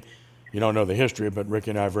 obviously, you don't know the history, but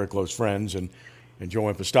Ricky and I are very close friends. And Joe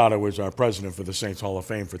Impostado was our president for the Saints Hall of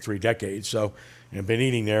Fame for 3 decades. So, and been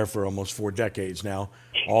eating there for almost 4 decades now,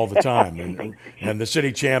 all the time. And the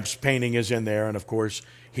City Champs painting is in there. And, of course,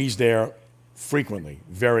 he's there frequently,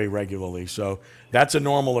 very regularly. So that's a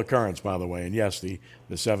normal occurrence, by the way. And, yes, the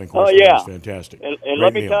 7-course meal is fantastic. And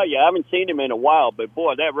let me tell you, I haven't seen him in a while, but,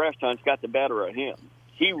 boy, that restaurant's got the better of him.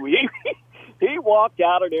 He walked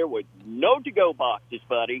out of there with no to-go boxes,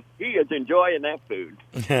 buddy. He is enjoying that food.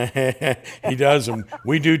 He does, and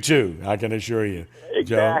we do too, I can assure you.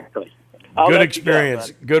 Exactly. Joe. Good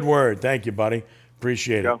experience. Good word. Thank you, buddy.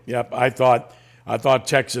 Appreciate it. Yep. I thought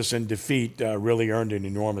Texas in defeat really earned an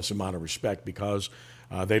enormous amount of respect because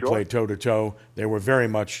they played toe-to-toe. They were very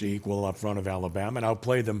much the equal up front of Alabama and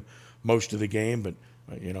outplayed them most of the game, but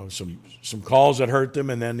some calls that hurt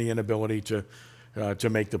them and then the inability to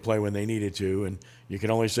make the play when they needed to. And you can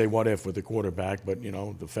only say what if with the quarterback, but,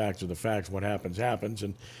 the facts are the facts. What happens, happens.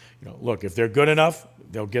 And, look, if they're good enough,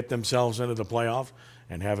 they'll get themselves into the playoff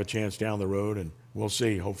and have a chance down the road. And we'll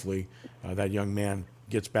see. Hopefully that young man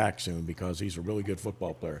gets back soon because he's a really good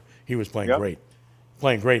football player. He was playing great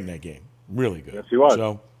in that game. Really good. Yes, he was.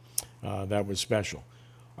 So that was special.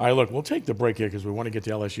 All right, look, we'll take the break here because we want to get to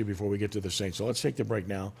LSU before we get to the Saints. So let's take the break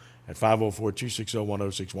now at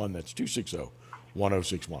 504-260-1061. That's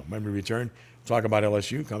 260-1061. When we return, talk about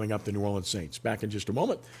LSU coming up the New Orleans Saints. Back in just a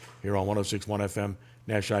moment here on 106.1 FM,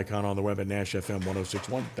 Nash Icon on the web at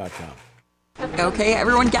NashFM1061.com. Okay,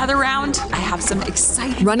 everyone gather around. I have some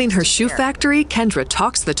exciting... Running her shoe factory, Kendra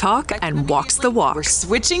talks the talk and walks the walk. We're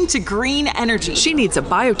switching to green energy. She needs a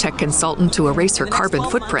biotech consultant to erase her carbon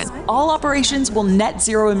footprint. All operations will net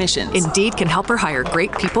zero emissions. Indeed can help her hire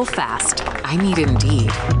great people fast. I I need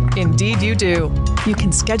Indeed. Indeed you do. You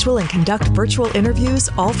can schedule and conduct virtual interviews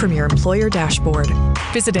all from your employer dashboard.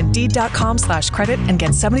 Visit Indeed.com/credit and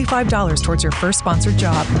get $75 towards your first sponsored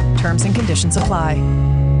job. Terms and conditions apply.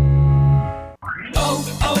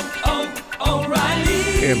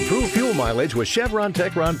 Improve fuel mileage with Chevron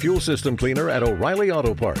Techron Fuel System Cleaner at O'Reilly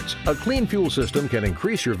Auto Parts. A clean fuel system can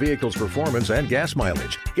increase your vehicle's performance and gas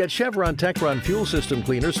mileage. Get Chevron Techron Fuel System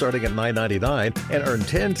Cleaner starting at $9.99 and earn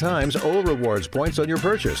 10 times O Rewards points on your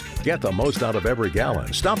purchase. Get the most out of every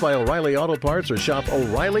gallon. Stop by O'Reilly Auto Parts or shop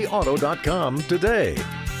O'ReillyAuto.com today.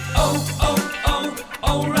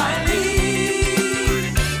 O'Reilly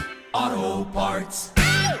Auto Parts.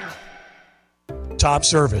 Top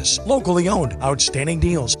service, locally owned, outstanding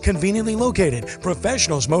deals, conveniently located,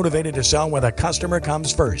 professionals motivated to sell where the customer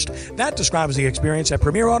comes first. That describes the experience at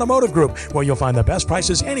Premier Automotive Group, where you'll find the best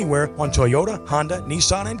prices anywhere on Toyota, Honda,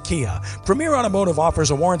 Nissan, and Kia. Premier Automotive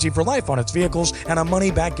offers a warranty for life on its vehicles and a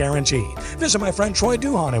money-back guarantee. Visit my friend Troy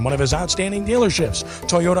Duhan in one of his outstanding dealerships.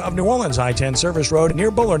 Toyota of New Orleans, I-10 Service Road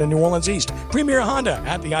near Bullard in New Orleans East. Premier Honda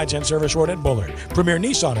at the I-10 Service Road at Bullard. Premier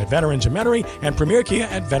Nissan at Veterans in Metairie, and Premier Kia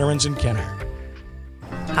at Veterans in Kenner.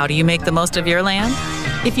 How do you make the most of your land?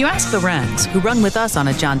 If you ask the Wrens, who run with us on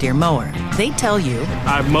a John Deere mower, they tell you,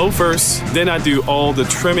 I mow first, then I do all the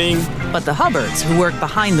trimming. But the Hubbards, who work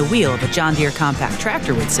behind the wheel of a John Deere compact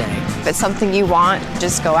tractor, would say, If it's something you want,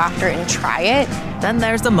 just go after it and try it. Then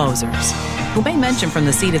there's the Mosers, who may mention from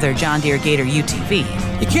the seat of their John Deere Gator UTV,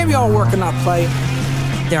 You can't be all work and not play.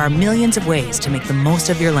 there are millions of ways to make the most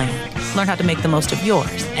of your land. Learn how to make the most of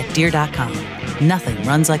yours at Deere.com. Nothing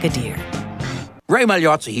runs like a Deere. Ray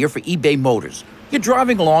Magliozzi here for eBay Motors. You're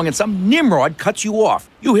driving along and some Nimrod cuts you off.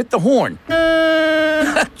 You hit the horn.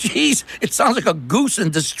 Jeez, it sounds like a goose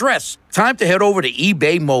in distress. Time to head over to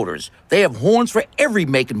eBay Motors. They have horns for every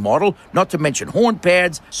make and model, not to mention horn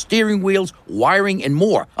pads, steering wheels, wiring, and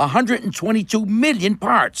more. 122 million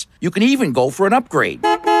parts. You can even go for an upgrade.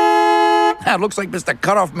 It looks like Mr.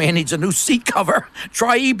 Cutoff Man needs a new seat cover.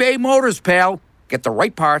 Try eBay Motors, pal. Get the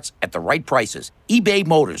right parts at the right prices. eBay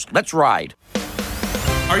Motors. Let's ride.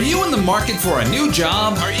 Are you in the market for a new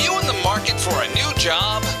job?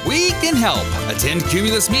 We can help. Attend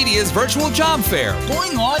Cumulus Media's virtual job fair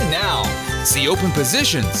going on now. See open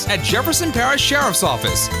positions at Jefferson Parish Sheriff's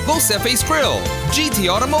Office, Los Jefes Grill, GT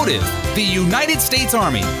Automotive, the United States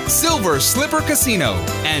Army, Silver Slipper Casino,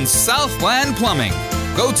 and Southland Plumbing.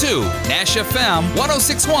 Go to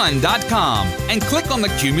NashFM1061.com and click on the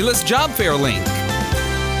Cumulus Job Fair link.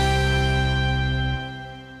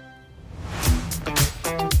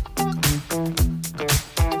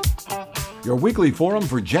 Your weekly forum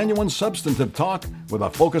for genuine substantive talk with a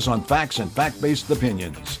focus on facts and fact-based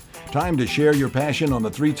opinions. Time to share your passion on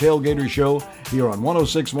the Three Tailgaters Show here on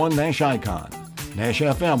 106.1 Nash Icon,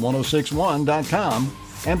 NashFM1061.com,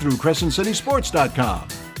 and through CrescentCitySports.com.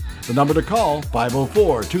 The number to call,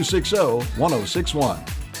 504-260-1061.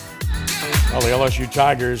 Well, the LSU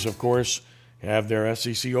Tigers, of course, have their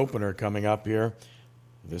SEC opener coming up here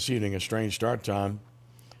this evening, a strange start time,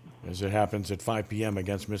 as it happens at 5 p.m.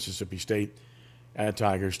 against Mississippi State at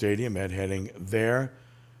Tiger Stadium. Ed heading there.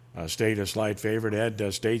 State a slight favorite.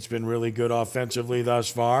 Ed, State's been really good offensively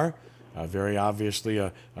thus far. Very obviously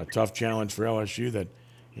a tough challenge for LSU that,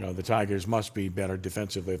 the Tigers must be better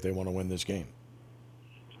defensively if they want to win this game.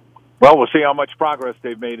 Well, we'll see how much progress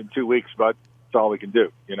they've made in 2 weeks, but that's all we can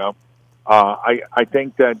do, I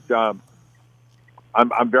think that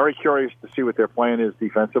I'm very curious to see what their plan is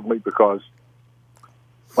defensively, because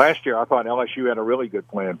last year I thought LSU had a really good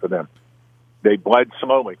plan for them. They bled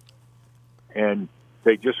slowly, and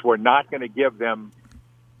they just were not going to give them,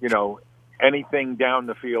 anything down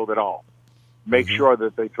the field at all. Make sure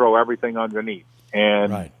that they throw everything underneath.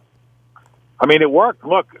 And, right. I mean, it worked.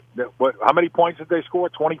 Look, how many points did they score?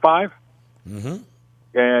 25? Mm-hmm.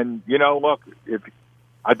 And, look,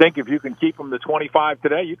 I think if you can keep them to 25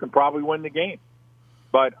 today, you can probably win the game.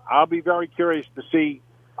 But I'll be very curious to see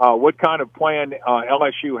what kind of plan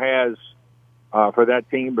LSU has for that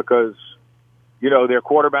team, because, their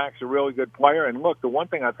quarterback's a really good player. And, look, the one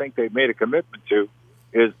thing I think they've made a commitment to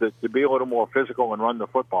is to be a little more physical and run the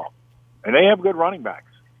football. And they have good running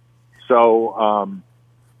backs. So,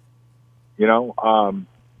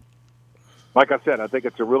 like I said, I think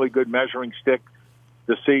it's a really good measuring stick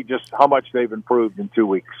to see just how much they've improved in 2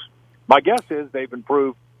 weeks. My guess is they've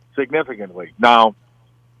improved significantly. Now,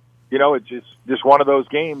 it's just one of those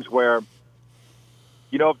games where,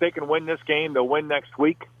 if they can win this game, they'll win next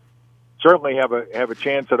week. Certainly have a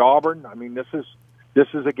chance at Auburn. I mean, this is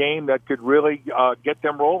a game that could really get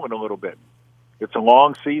them rolling a little bit. It's a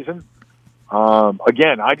long season.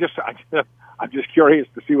 Again, I I'm just curious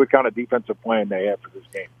to see what kind of defensive plan they have for this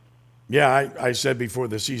game. Yeah, I said before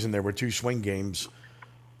the season there were 2 swing games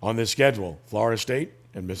on this schedule, Florida State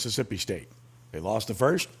and Mississippi State. They lost the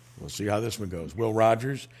first. We'll see how this one goes. Will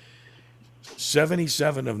Rogers,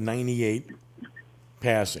 77 of 98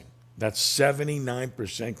 passing. That's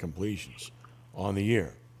 79% completions on the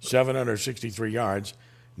year. 763 yards,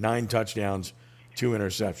 9 touchdowns, 2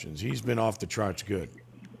 interceptions. He's been off the charts good.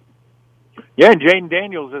 Yeah, and Jaden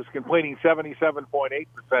Daniels is completing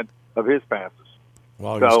 77.8% of his passes.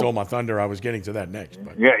 Well, you stole my thunder. I was getting to that next.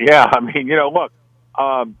 But. Yeah. I mean, look.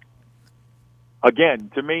 Again,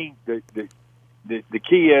 to me, the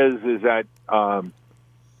key is that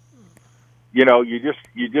you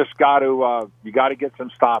just got to get some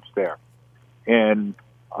stops there. And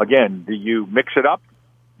again, do you mix it up?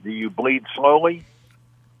 Do you bleed slowly?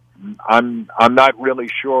 I'm not really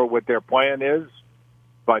sure what their plan is,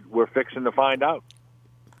 but we're fixing to find out.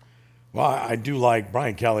 Well, I do like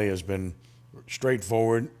Brian Kelly has been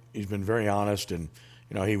straightforward. He's been very honest, and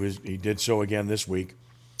he did so again this week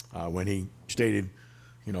when he stated,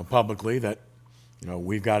 publicly that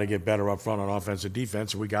we've got to get better up front on offense and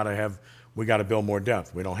defense. And we got to build more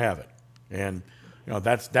depth. We don't have it, and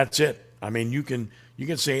that's it. I mean, you can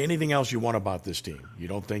say anything else you want about this team. You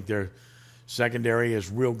don't think their secondary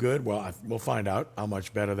is real good? Well, we'll find out how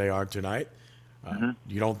much better they are tonight.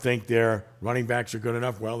 You don't think their running backs are good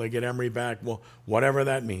enough? Well, they get Emery back. Well, whatever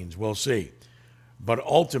that means, we'll see. But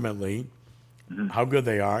ultimately, how good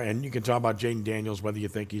they are, and you can talk about Jaden Daniels, whether you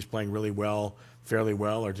think he's playing really well, fairly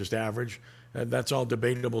well, or just average. That's all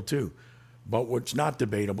debatable too. But what's not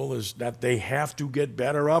debatable is that they have to get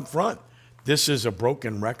better up front. This is a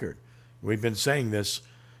broken record. We've been saying this,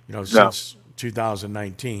 since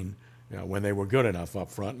 2019, when they were good enough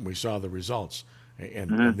up front, and we saw the results.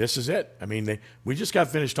 And this is it. I mean, we just got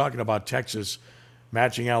finished talking about Texas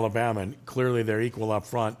matching Alabama, and clearly they're equal up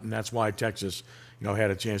front, and that's why Texas,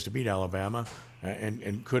 had a chance to beat Alabama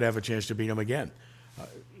and could have a chance to beat them again.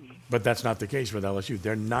 But that's not the case with LSU.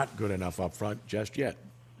 They're not good enough up front just yet.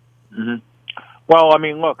 Well, I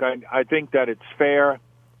mean, look, I think that it's fair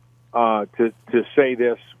to say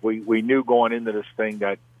this. We knew going into this thing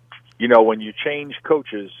that, when you change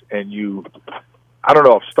coaches and I don't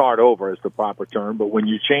know if start over is the proper term, but when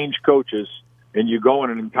you change coaches and you go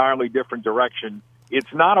in an entirely different direction,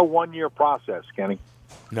 it's not a one-year process, Kenny.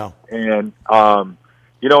 No. And, and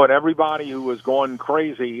everybody who was going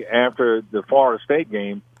crazy after the Florida State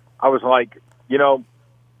game, I was like, you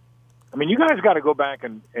guys got to go back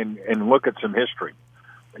and look at some history.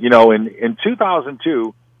 In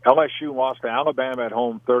 2002, LSU lost to Alabama at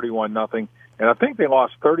home 31-0, and I think they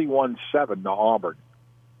lost 31-7 to Auburn,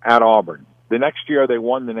 at Auburn. The next year, they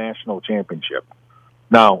won the national championship.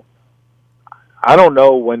 Now, I don't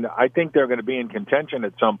know when. I think they're going to be in contention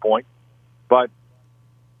at some point, but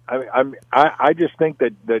I just think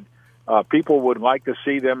that people would like to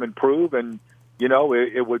see them improve, and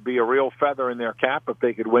it would be a real feather in their cap if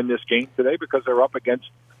they could win this game today because they're up against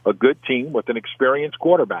a good team with an experienced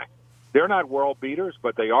quarterback. They're not world beaters,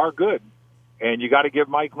 but they are good, and you got to give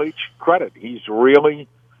Mike Leach credit. He's really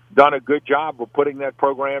done a good job of putting that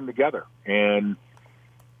program together. And,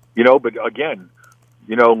 but again,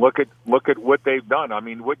 look at what they've done. I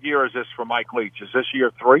mean, what year is this for Mike Leach? Is this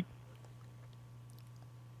year 3?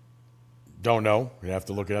 Don't know. You have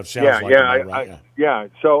to look it up. So, I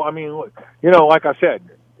mean, like I said,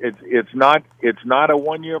 it's not a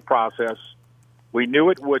one-year process. We knew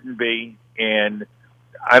it wouldn't be, and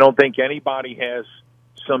I don't think anybody has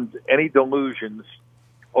any delusions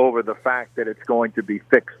over the fact that it's going to be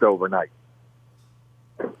fixed overnight.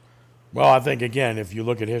 Well, I think, again, if you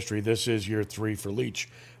look at history, this is year 3 for Leach,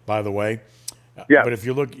 by the way. Yeah. But if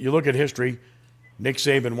you look at history, Nick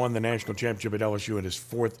Saban won the national championship at LSU in his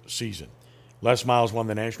 4th season. Les Miles won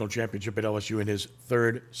the national championship at LSU in his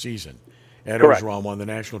 3rd season. Ed Orgeron won the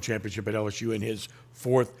national championship at LSU in his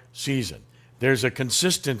 4th season. There's a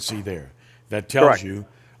consistency there that tells you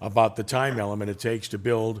about the time element it takes to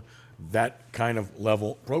build that kind of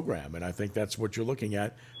level program. And I think that's what you're looking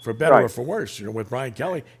at, for better or for worse. With Brian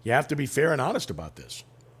Kelly, you have to be fair and honest about this.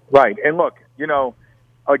 Right. And look,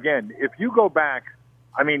 again, if you go back,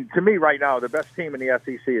 I mean, to me right now, the best team in the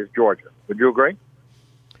SEC is Georgia. Would you agree?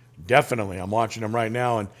 Definitely. I'm watching them right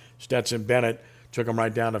now, and Stetson Bennett took them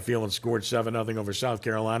right down the field and scored 7-0 over South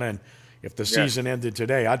Carolina. And if the season ended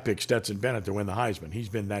today, I'd pick Stetson Bennett to win the Heisman. He's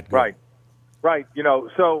been that good. Right.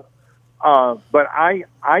 But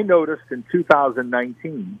I noticed in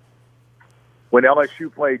 2019 when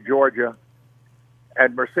LSU played Georgia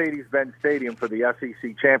at Mercedes-Benz Stadium for the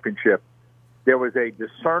SEC championship, there was a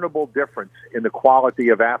discernible difference in the quality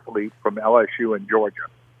of athlete from LSU and Georgia.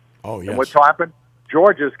 Oh, yes. And what's happened?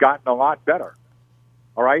 Georgia's gotten a lot better.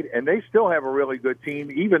 All right? And they still have a really good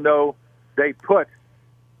team, even though they put,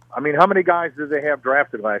 I mean, how many guys did they have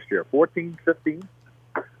drafted last year? 14, 15?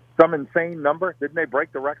 Some insane number. Didn't they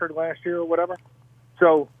break the record last year or whatever?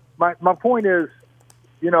 So my point is,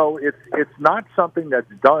 it's not something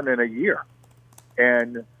that's done in a year.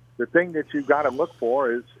 And the thing that you've got to look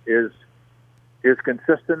for is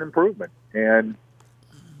consistent improvement. And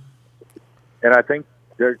I think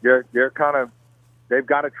they're kind of, they've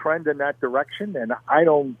got a trend in that direction, and I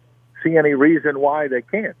don't see any reason why they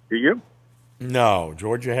can't. Do you? No.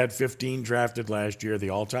 Georgia had 15 drafted last year,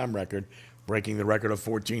 the all-time record, breaking the record of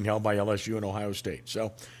 14 held by LSU and Ohio State.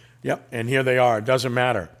 So, yep, and here they are. It doesn't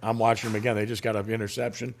matter. I'm watching them again. They just got an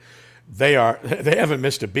interception. They haven't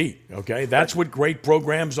missed a beat, okay? That's what great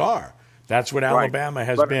programs are. That's what Alabama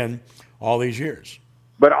has been all these years.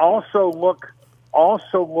 But also look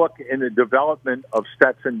in the development of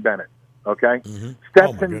Stetson Bennett, okay? Mm-hmm.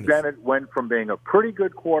 Stetson Bennett went from being a pretty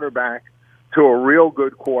good quarterback to a real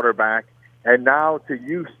good quarterback, and now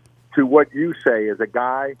to what you say is a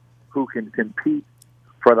guy who can compete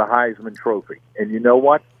for the Heisman Trophy. And you know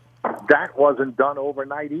what? That wasn't done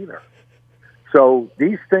overnight either. So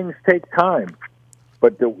these things take time.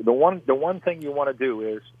 But the one thing you want to do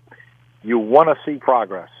is you want to see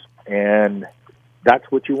progress, and that's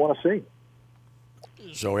what you want to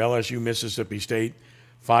see. So LSU, Mississippi State,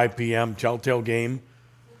 5 p.m. telltale game.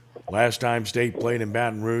 Last time State played in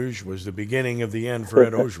Baton Rouge was the beginning of the end for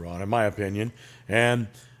Ed Orgeron, in my opinion. And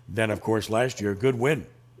then, of course, last year, good win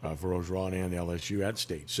for Orgeron and LSU at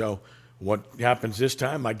State. So what happens this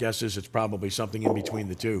time, my guess is it's probably something in between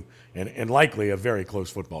the two, and likely a very close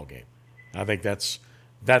football game. I think that's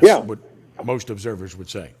what most observers would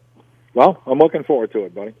say. Well, I'm looking forward to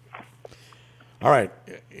it, buddy. All right,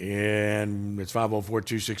 and it's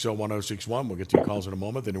 504-260-1061. We'll get to your calls in a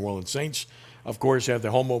moment. The New Orleans Saints, of course, have the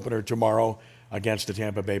home opener tomorrow against the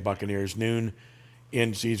Tampa Bay Buccaneers, noon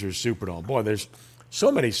in Caesars Superdome. Boy, there's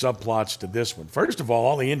so many subplots to this one. First of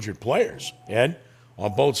all the injured players, Ed,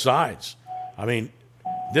 on both sides. I mean,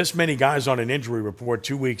 this many guys on an injury report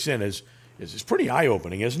 2 weeks in is pretty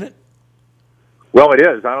eye-opening, isn't it? Well, it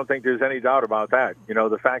is. I don't think there's any doubt about that.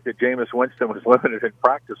 The fact that Jameis Winston was limited in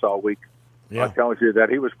practice all week tells you that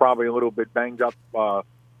he was probably a little bit banged up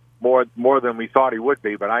more than we thought he would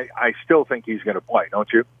be. But I still think he's going to play, don't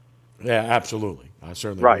you? Yeah, absolutely. I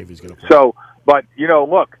certainly believe he's going to play. So, but,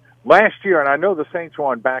 look, last year, and I know the Saints were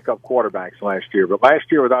on backup quarterbacks last year, but last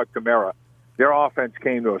year without Kamara, their offense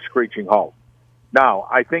came to a screeching halt. Now,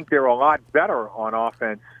 I think they're a lot better on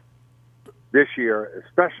offense this year,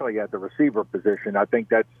 especially at the receiver position. I think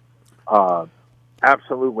that's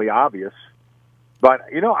absolutely obvious. But,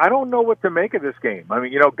 I don't know what to make of this game. I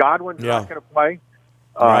mean, Godwin's not going to play.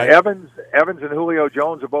 Right. Evans and Julio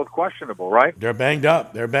Jones are both questionable, right? They're banged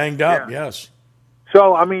up. Yes.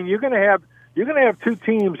 So, I mean, you're going to have two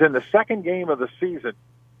teams in the second game of the season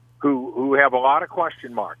who have a lot of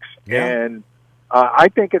question marks. Yeah. And I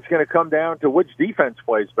think it's going to come down to which defense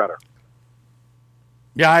plays better.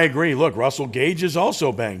 Yeah, I agree. Look, Russell Gage is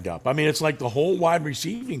also banged up. I mean, it's like the whole wide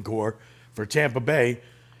receiving core for Tampa Bay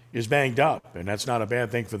is banged up, and that's not a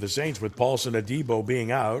bad thing for the Saints with Paulson Adebo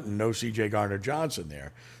being out and no C.J. Gardner-Johnson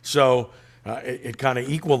there. So it kind of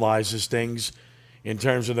equalizes things in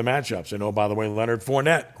terms of the matchups. And, by the way, Leonard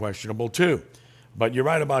Fournette, questionable too. But you're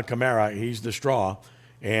right about Kamara. He's the straw.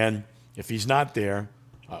 And if he's not there,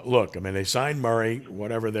 look, I mean, they signed Murray,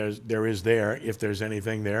 whatever there is there, if there's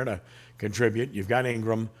anything there to contribute. You've got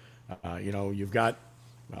Ingram. You've got,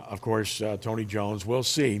 of course, Tony Jones. We'll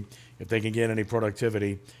see if they can get any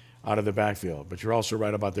productivity out of the backfield. But you're also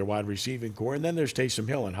right about their wide receiving core. And then there's Taysom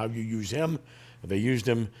Hill and how you use him. They used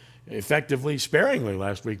him effectively, sparingly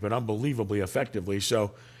last week, but unbelievably effectively.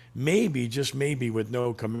 So maybe, just maybe, with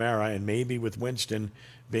no Kamara and maybe with Winston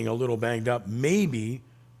being a little banged up, maybe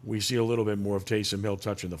we see a little bit more of Taysom Hill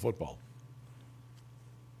touching the football.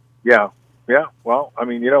 Yeah. Well, I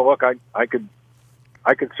mean, look, I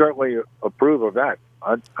could certainly approve of that.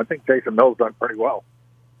 I think Taysom Hill's done pretty well.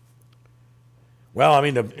 Well, I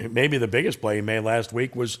mean, maybe the biggest play he made last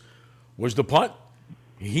week was the punt.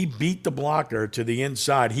 He beat the blocker to the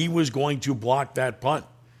inside. He was going to block that punt.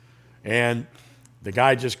 And the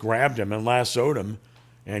guy just grabbed him and lassoed him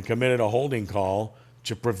and committed a holding call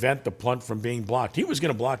to prevent the punt from being blocked. He was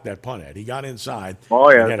going to block that punt, Ed. He got inside.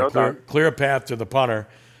 Oh, yeah. He had a clear path to the punter,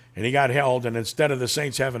 and he got held. And instead of the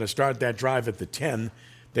Saints having to start that drive at the 10,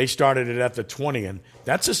 they started it at the 20. And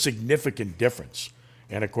that's a significant difference.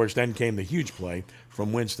 And, of course, then came the huge play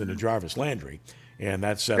from Winston to Jarvis Landry. And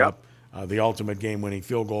that set up the ultimate game-winning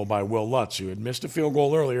field goal by Will Lutz, who had missed a field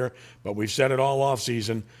goal earlier. But we've said it all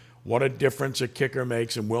offseason. what a difference a kicker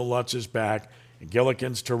makes, and Will Lutz is back. And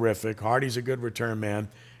Gillikin's terrific. Hardy's a good return man.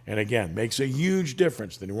 And again, makes a huge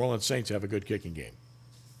difference. The New Orleans Saints have a good kicking game.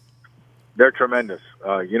 They're tremendous.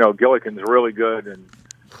 Gillikin's really good. And,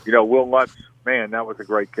 Will Lutz, man, that was a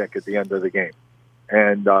great kick at the end of the game.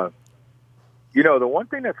 And, the one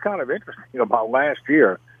thing that's kind of interesting about last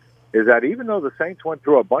year is that even though the Saints went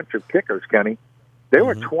through a bunch of kickers, Kenny, they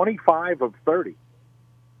were 25 of 30.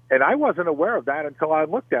 And I wasn't aware of that until I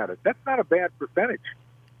looked at it. That's not a bad percentage.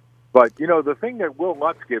 But, the thing that Will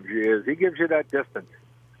Lutz gives you is he gives you that distance.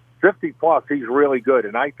 50-plus, he's really good.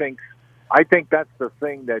 And I think that's the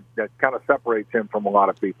thing that kind of separates him from a lot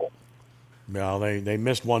of people. Well, they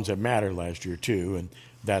missed ones that mattered last year, too, and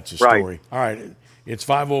that's a story. Right. All right, it's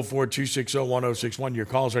 504-260-1061. Your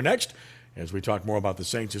calls are next as we talk more about the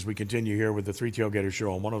Saints as we continue here with the Three Tailgaters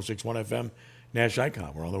Show on 106.1 FM, Nash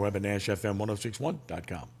Icon. We're on the web at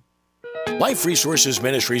NashFM1061.com. Life Resources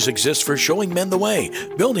Ministries exists for showing men the way,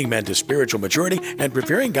 building men to spiritual maturity, and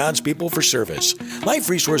preparing God's people for service. Life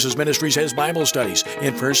Resources Ministries has Bible studies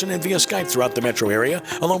in person and via Skype throughout the metro area,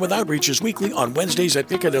 along with outreaches weekly on Wednesdays at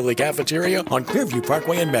Piccadilly Cafeteria on Clearview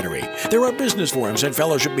Parkway in Metairie. There are business forums and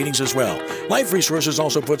fellowship meetings as well. Life Resources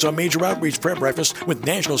also puts on major outreach prayer breakfasts with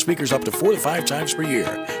national speakers up to 4 to 5 times per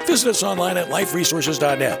year. Visit us online at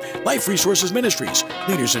liferesources.net. Life Resources Ministries,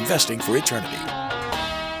 leaders investing for eternity.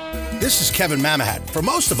 This is Kevin Mamahat. For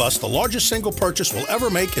most of us, the largest single purchase we'll ever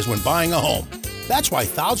make is when buying a home. That's why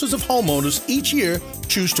thousands of homeowners each year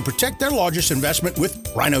choose to protect their largest investment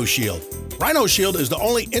with Rhino Shield. Rhino Shield is the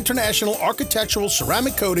only international architectural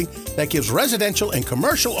ceramic coating that gives residential and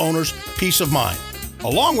commercial owners peace of mind.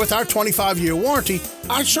 Along with our 25-year warranty,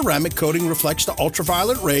 our ceramic coating reflects the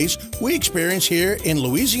ultraviolet rays we experience here in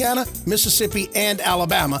Louisiana, Mississippi, and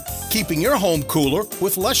Alabama, keeping your home cooler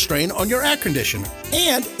with less strain on your air conditioner.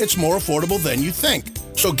 And it's more affordable than you think.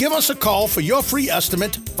 So give us a call for your free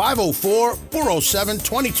estimate,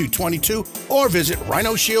 504-407-2222, or visit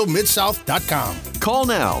RhinoShieldMidSouth.com. Call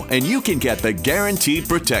now and you can get the guaranteed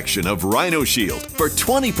protection of Rhino Shield for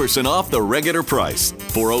 20% off the regular price,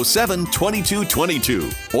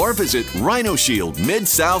 407-2222, or visit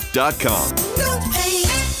RhinoShieldMidSouth.com. Don't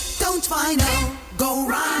paint, don't vinyl, go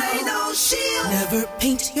Rhino Shield. Never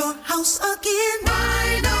paint your house again.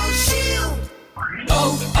 Rhino Shield.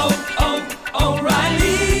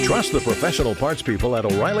 O'Reilly. Trust the professional parts people at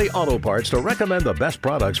O'Reilly Auto Parts to recommend the best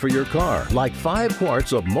products for your car. Like 5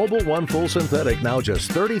 quarts of Mobil 1 Full Synthetic, now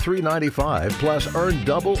just $33.95, plus earn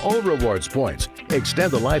double O Rewards points.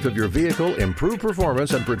 Extend the life of your vehicle, improve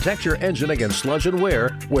performance, and protect your engine against sludge and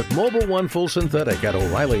wear with Mobil 1 Full Synthetic at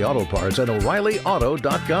O'Reilly Auto Parts and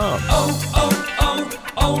O'ReillyAuto.com.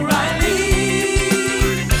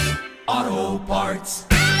 O'Reilly Auto Parts.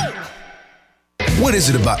 What is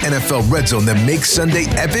it about NFL Red Zone that makes Sunday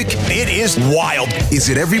epic? It is wild. Is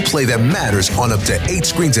it every play that matters on up to 8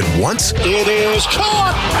 screens at once? It is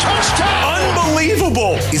caught! Touchdown!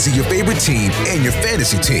 Unbelievable! Is it your favorite team and your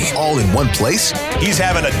fantasy team all in one place? He's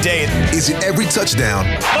having a day. Is it every touchdown?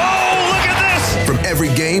 Oh, look at this! From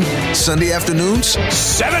every game, Sunday afternoons?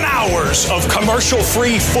 7 hours of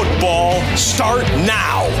commercial-free football start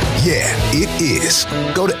now. Yeah, it is.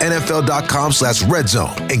 Go to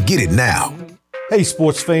NFL.com/redzone and get it now. Hey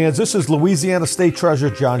sports fans, this is Louisiana State Treasurer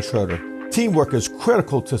John Schroeder. Teamwork is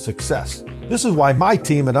critical to success. This is why my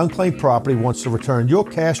team at Unclaimed Property wants to return your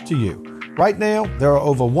cash to you. Right now, there are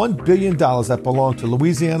over $1 billion that belong to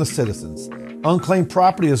Louisiana citizens. Unclaimed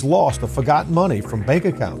property is lost or forgotten money from bank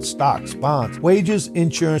accounts, stocks, bonds, wages,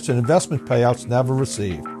 insurance, and investment payouts never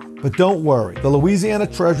received. But don't worry, the Louisiana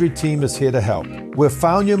Treasury team is here to help. We've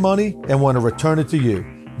found your money and want to return it to you.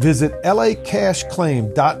 Visit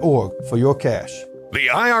lacashclaim.org for your cash. The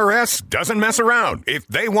IRS doesn't mess around. If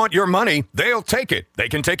they want your money, they'll take it. They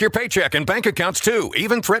can take your paycheck and bank accounts too,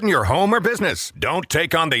 even threaten your home or business. Don't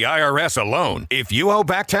take on the IRS alone. If you owe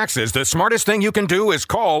back taxes, the smartest thing you can do is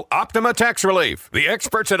call Optima Tax Relief. The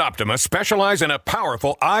experts at Optima specialize in a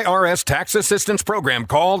powerful IRS tax assistance program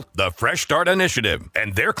called the Fresh Start Initiative.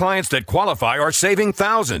 And their clients that qualify are saving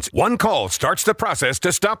thousands. One call starts the process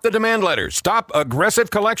to stop the demand letters, stop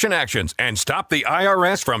aggressive collection actions, and stop the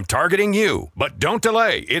IRS from targeting you. But don't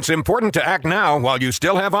delay. It's important to act now while you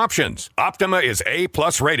still have options. Optima is A+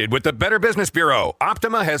 rated with the Better Business Bureau.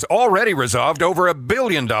 Optima has already resolved over $1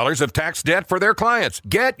 billion of tax debt for their clients.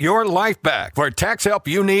 Get your life back. For tax help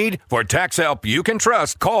you need, for tax help you can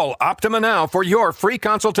trust, call Optima now for your free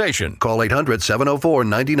consultation. Call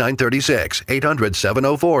 800-704-9936.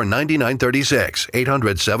 800-704-9936.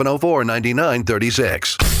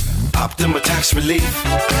 800-704-9936. Optima Tax Relief.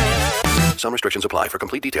 Some restrictions apply. For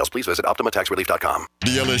complete details, please visit OptimaTaxRelief.com.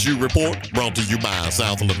 The LSU Report brought to you by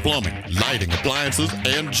Southland Plumbing, lighting, appliances,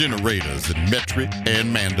 and generators in Metairie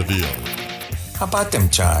and Mandeville. How about them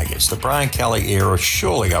Tigers? The Brian Kelly era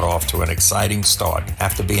surely got off to an exciting start.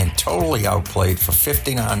 After being totally outplayed for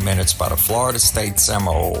 59 minutes by the Florida State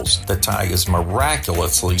Seminoles, the Tigers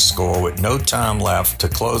miraculously score with no time left to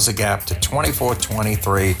close the gap to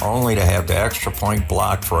 24-23, only to have the extra point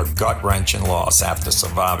blocked for a gut-wrenching loss after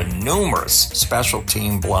surviving numerous special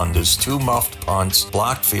team blunders, 2 muffed punts,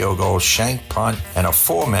 blocked field goals, shank punt, and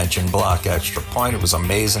aforementioned block extra point. It was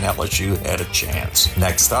amazing LSU had a chance.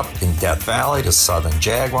 Next up, in Death Valley, the Southern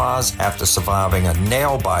Jaguars, after surviving a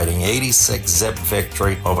nail-biting 86-zip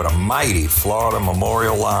victory over the mighty Florida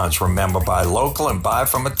Memorial Lions, remembered by local and by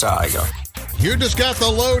from a Tiger. You just got the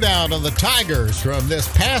lowdown on the Tigers from this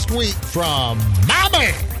past week from my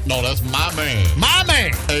man. No, that's my man. My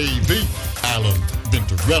man. A.V. Alan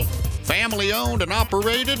Venturella. Family owned and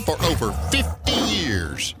operated for over 50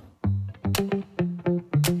 years.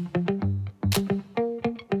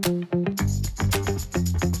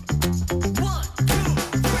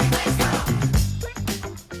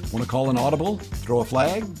 Want to call an audible? Throw a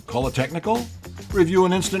flag? Call a technical? Review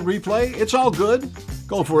an instant replay? It's all good.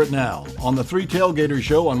 Go for it now on the 3 Tailgaters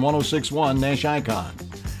Show on 106.1 Nash Icon,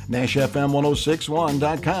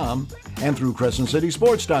 NashFM1061.com, and through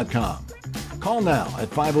CrescentCitySports.com. Call now at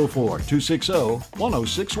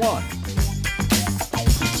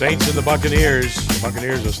 504-260-1061. Saints and the Buccaneers.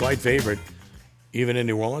 Buccaneers a slight favorite, even in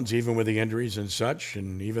New Orleans, even with the injuries and such.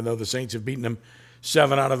 And even though the Saints have beaten them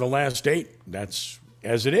 7 out of the last 8, that's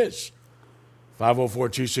as it is.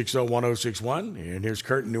 504-260-1061. And here's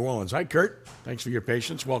Kurt in New Orleans. Hi, Kurt. Thanks for your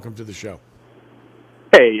patience. Welcome to the show.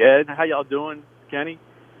 Hey, Ed. How y'all doing? Kenny?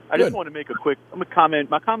 I Good. just want to make a quick comment.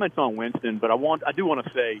 My comment's on Winston, but I do want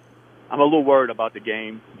to say I'm a little worried about the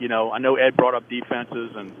game. You know, I know Ed brought up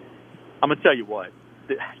defenses, and I'm going to tell you what.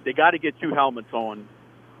 They got to get 2 helmets on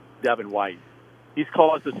Devin White. He's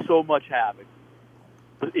caused us so much havoc,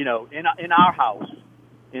 you know, in our house.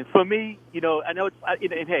 And for me, you know, I know it's,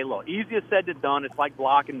 and hey, look, easier said than done. It's like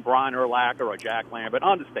blocking Brian Urlacher or Jack Lambert.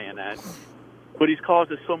 I understand that. But he's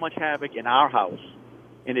caused us so much havoc in our house.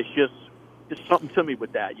 And it's just something to me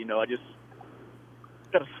with that, you know. I just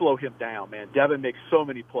got to slow him down, man. Devin makes so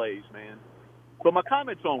many plays, man. But my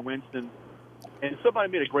comments on Winston, and somebody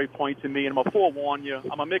made a great point to me, and I'm going to forewarn you. I'm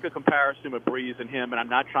going to make a comparison with Breeze and him, and I'm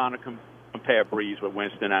not trying to compare Breeze with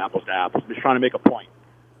Winston apples to apples. I'm just trying to make a point.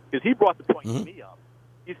 Because he brought the point to me up.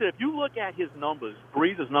 He said, if you look at his numbers,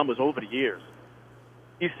 Breeze's numbers over the years,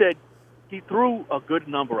 he said he threw a good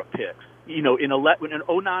number of picks. You know, in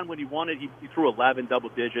 09 when he won it, he threw 11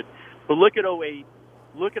 double-digit. But look at 08.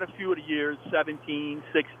 Look at a few of the years, 17,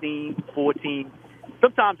 16, 14.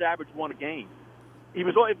 Sometimes average 1 a game. He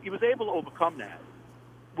was able to overcome that.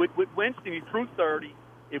 With Winston, he threw 30.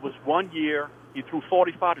 It was 1 year. He threw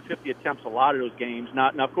 45 to 50 attempts a lot of those games.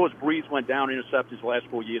 Now, of course, Breeze went down interceptions the last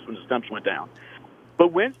 4 years when his attempts went down.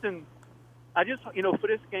 But Winston, I just, you know, for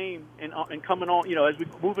this game and coming on, you know, as we're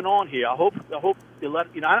moving on here, I hope they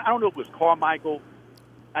let, you know, I don't know if it was Carmichael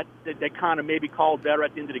that kind of maybe called better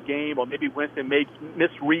at the end of the game, or maybe Winston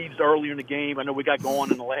misreads earlier in the game. I know we got going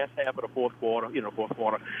in the last half of the fourth quarter.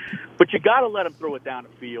 But you got to let him throw it down the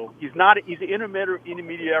field. He's an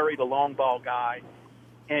intermediary, the long ball guy.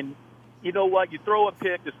 And you know what? You throw a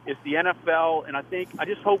pick, it's the NFL, and I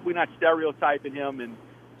just hope we're not stereotyping him and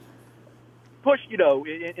push, you know,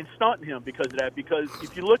 and stunting him because of that. Because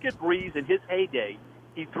if you look at Breeze in his heyday,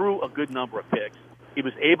 he threw a good number of picks. He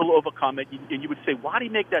was able to overcome it, and you would say, why did he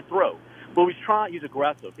make that throw? Well, he's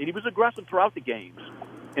aggressive, and he was aggressive throughout the games,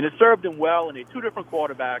 and it served him well. And they had 2 different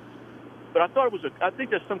quarterbacks, but I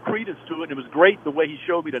think there's some credence to it, and it was great the way he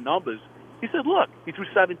showed me the numbers. He said, look, he threw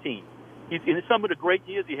 17. In some of the great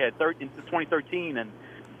years he had, in 2013, and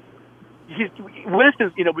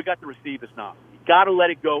Winston's, you know, we got the receivers now. You got to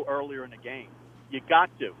let it go earlier in the game. You got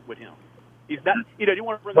to with him. He's not, you know, you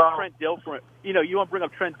want to bring up Trent Dilfer. You know, you want to bring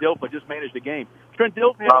up Trent Dilfer, just manage the game. Trent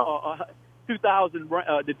Dilfer, 2000.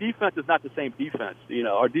 The defense is not the same defense. You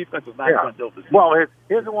know, our defense is not Trent Dilfer's. Well,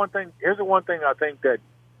 here's the one thing. Here's the one thing I think that,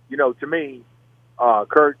 you know, to me,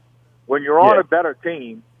 Kurt, when you're on a better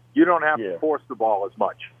team, you don't have to force the ball as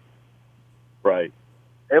much. Right.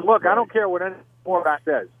 And look, I don't care what any quarterback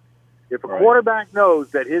says. If a quarterback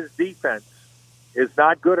knows that his defense is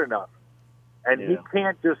not good enough, and he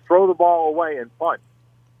can't just throw the ball away and punt,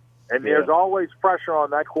 and there's always pressure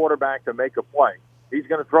on that quarterback to make a play, he's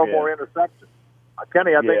going to throw more interceptions.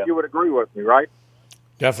 Kenny, I think you would agree with me, right?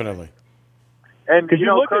 Definitely. And, you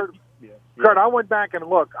know, Kurt, I went back and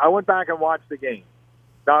watched the game.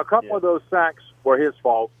 Now, a couple of those sacks were his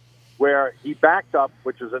fault, where he backed up,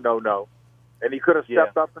 which is a no-no, and he could have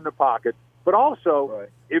stepped up in the pocket. But also,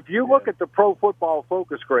 if you look at the Pro Football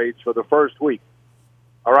Focus grades for the first week,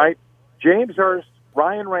 all right, James Hurst,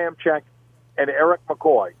 Ryan Ramczyk, and Eric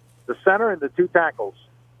McCoy, the center and the two tackles,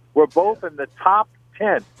 were both in the top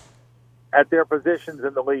 10 at their positions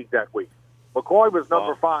in the league that week. McCoy was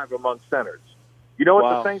number 5 among centers. You know what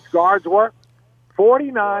the Saints guards were?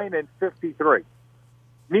 49 and 53.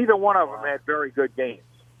 Neither one of them had very good games.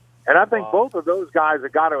 And I think both of those guys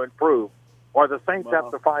have got to improve, or the Saints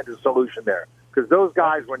have to find a solution there, because those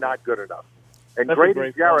guys were not good enough. And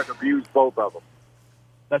Grady Jarrett abused both of them.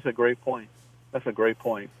 That's a great point. That's a great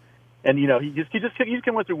point. And, you know, he just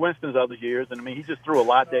went through Winston's other years, and, I mean, he just threw a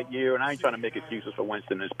lot that year, and I ain't trying to make excuses for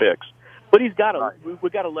Winston and his picks. But he's got to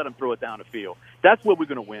we've got to let him throw it down the field. That's where we're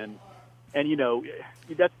going to win. And, you know,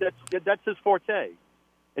 that's his forte.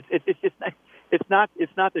 It's not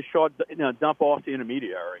the short, dump off the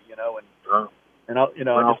intermediary, you know, and I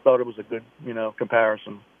just thought it was a good,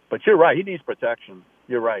 comparison. But you're right, he needs protection.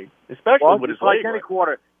 You're right, especially with his leg.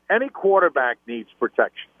 Like any quarterback needs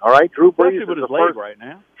protection. All right, Drew Brees is with his the leg first right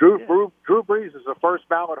now. Drew Brees is the first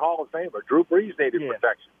ballot Hall of Famer. Drew Brees needed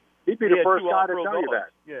protection. He'd be the first guy to tell you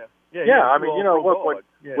that. Yeah. I mean, look,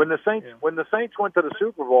 when the Saints went to the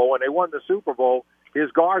Super Bowl, when they won the Super Bowl,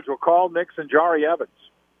 his guards were Carl Nicks and Jari Evans.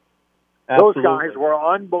 Absolutely. Those guys were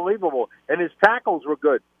unbelievable, and his tackles were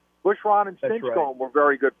good. Bushrod and Stinchcomb were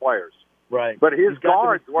very good players. Right. But his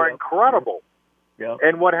guards were incredible. Yeah.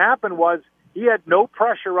 And what happened was he had no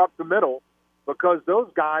pressure up the middle because those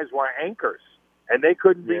guys were anchors, and they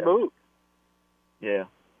couldn't be moved. Yeah.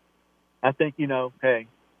 I think, hey,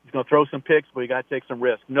 he's going to throw some picks, but you got to take some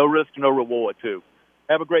risk. No risk, no reward, too.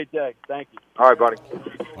 Have a great day. Thank you. All right, buddy.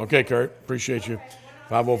 Okay, Kurt. Appreciate you.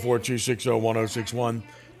 504-260-1061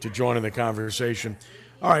 to join in the conversation.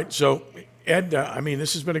 All right, so, Ed,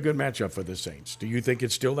 this has been a good matchup for the Saints. Do you think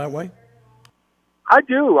it's still that way? I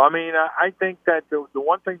do. I mean, I think that the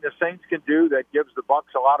one thing the Saints can do that gives the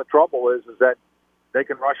Bucs a lot of trouble is that they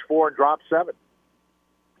can rush 4 and drop 7.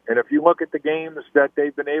 And if you look at the games that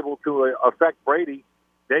they've been able to affect Brady,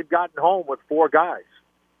 they've gotten home with 4 guys.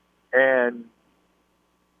 And,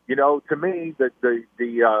 to me, the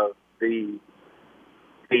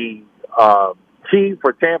key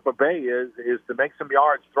for Tampa Bay is to make some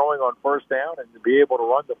yards throwing on first down and to be able to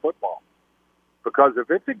run the football. Because if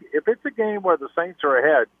it's a game where the Saints are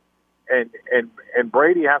ahead and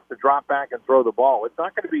Brady has to drop back and throw the ball, it's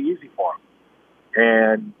not going to be easy for him.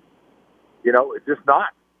 And it's just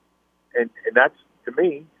not. And that's, to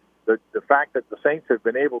me, the fact that the Saints have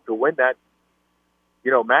been able to win that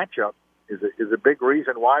matchup is a big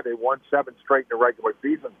reason why they won 7 straight in the regular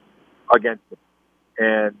season against them.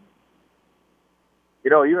 And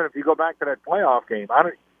even if you go back to that playoff game,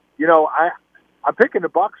 I'm picking the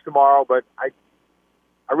Bucs tomorrow, but I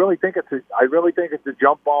really think it's a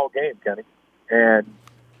jump ball game, Kenny. And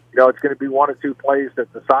it's going to be 1 or 2 plays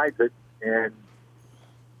that decides it. And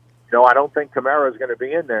I don't think Kamara is going to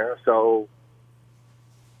be in there, so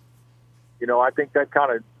I think that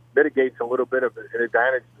kind of mitigates a little bit of an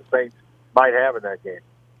advantage the Saints might have in that game.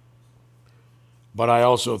 But I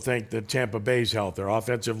also think that Tampa Bay's health, their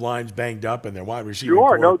offensive line's banged up, and their wide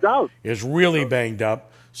receiver no doubt, is really banged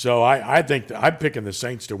up. So I think I'm picking the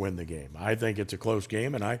Saints to win the game. I think it's a close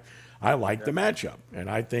game, and I like the matchup. And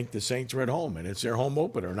I think the Saints are at home, and it's their home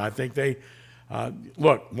opener. And I think they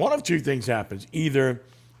look, one of 2 things happens. Either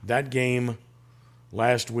that game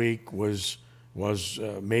last week was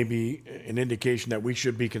maybe an indication that we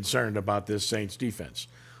should be concerned about this Saints defense.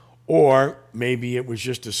 Or maybe it was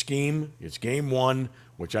just a scheme. It's game 1,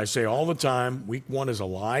 which I say all the time, week 1 is a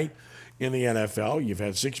lie in the NFL. You've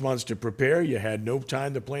had 6 months to prepare. You had no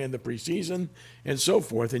time to play in the preseason and so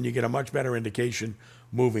forth, and you get a much better indication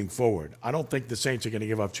moving forward. I don't think the Saints are going to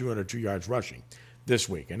give up 202 yards rushing this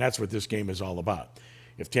week, and that's what this game is all about.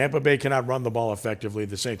 If Tampa Bay cannot run the ball effectively,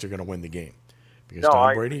 the Saints are going to win the game. Because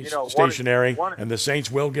Tom Brady's stationary, and the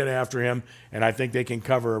Saints will get after him, and I think they can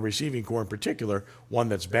cover a receiving core in particular, one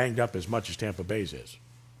that's banged up as much as Tampa Bay's is.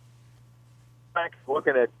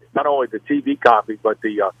 Looking at not only the TV copy, but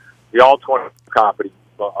the All-20 copy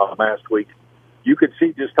last week, you could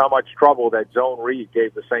see just how much trouble that zone read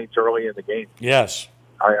gave the Saints early in the game. Yes.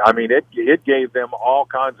 I mean, it gave them all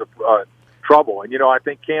kinds of trouble. And, I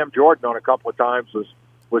think Cam Jordan on a couple of times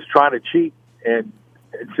was trying to cheat and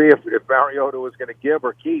see if Mariota was going to give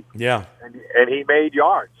or keep. Yeah. And he made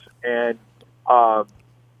yards. And,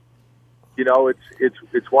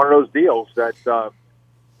 it's one of those deals that,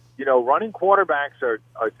 running quarterbacks are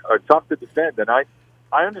tough to defend. And I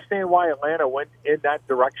understand why Atlanta went in that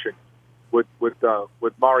direction with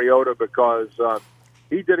Mariota because,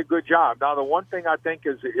 he did a good job. Now, the one thing I think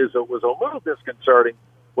was a little disconcerting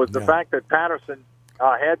was the fact that Patterson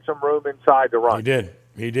had some room inside the run.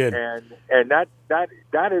 He did. And that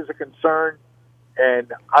is a concern.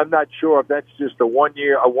 And I'm not sure if that's just a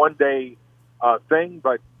one-day thing,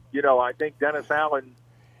 but, I think Dennis Allen,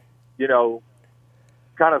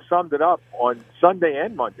 kind of summed it up on Sunday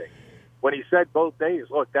and Monday when he said both days,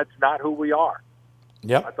 look, that's not who we are.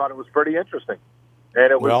 Yep. I thought it was pretty interesting.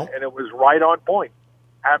 And it was right on point.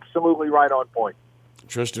 Absolutely right on point.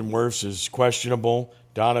 Tristan Wirfs is questionable.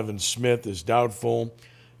 Donovan Smith is doubtful.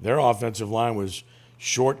 Their offensive line was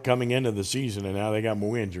short coming into the season, and now they got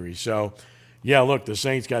more injuries. So, yeah, look, the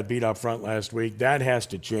Saints got beat up front last week. That has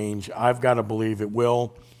to change. I've got to believe it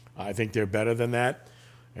will. I think they're better than that,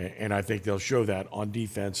 and I think they'll show that on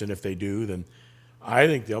defense. And if they do, then I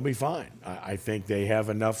think they'll be fine. I think they have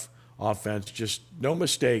enough offense, just no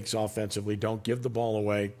mistakes offensively. Don't give the ball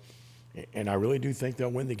away. And I really do think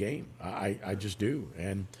they'll win the game. I just do.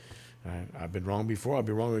 And I've been wrong before. I'll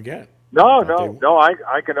be wrong again. No.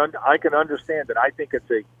 I can understand that. I think it's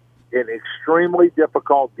an extremely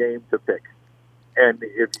difficult game to pick. And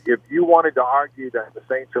if you wanted to argue that the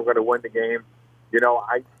Saints are going to win the game,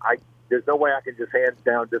 there's no way I can just hands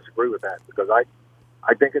down disagree with that, because I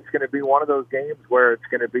think it's going to be one of those games where it's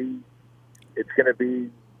going to be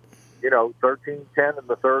 13-10 in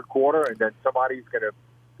the third quarter, and then somebody's going to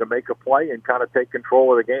make a play and kind of take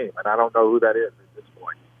control of the game. And I don't know who that is at this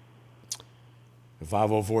point.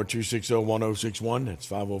 504-260-1061. That's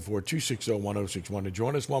 504-260-1061 to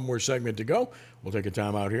join us. One more segment to go. We'll take a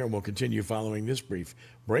time out here, and we'll continue following this brief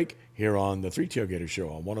break here on the Three Tailgaters Show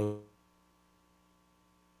on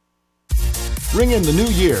 106. Ring in the new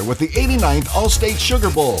year with the 89th Allstate Sugar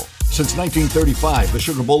Bowl. Since 1935, the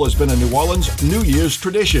Sugar Bowl has been a New Orleans New Year's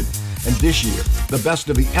tradition. And this year, the best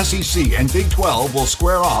of the SEC and Big 12 will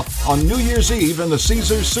square off on New Year's Eve in the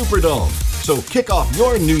Caesars Superdome. So kick off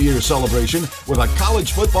your New Year's celebration with a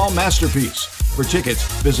college football masterpiece. For tickets,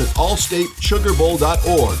 visit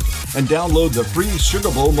allstatesugarbowl.org and download the free Sugar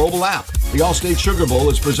Bowl mobile app. The Allstate Sugar Bowl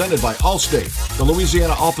is presented by Allstate, the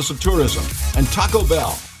Louisiana Office of Tourism, and Taco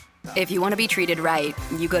Bell. If you want to be treated right,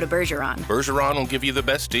 you go to Bergeron. Bergeron will give you the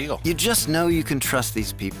best deal. You just know you can trust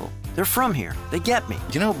these people. They're from here. They get me.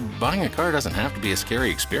 Buying a car doesn't have to be a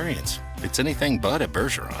scary experience. It's anything but at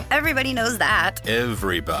Bergeron. Everybody knows that.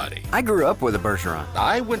 Everybody. I grew up with a Bergeron.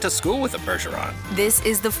 I went to school with a Bergeron. This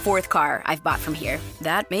is the 4th car I've bought from here.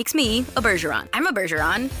 That makes me a Bergeron. I'm a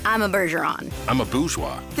Bergeron. I'm a Bergeron. I'm a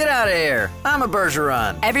bourgeois. Get out of here. I'm a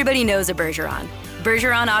Bergeron. Everybody knows a Bergeron.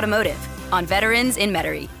 Bergeron Automotive. On Veterans in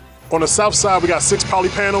Metairie. On the south side, we got 6 poly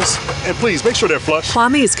panels, and please make sure they're flush.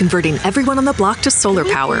 Kwame is converting everyone on the block to solar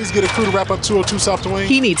power. Please get a crew to wrap up 202 South Duane.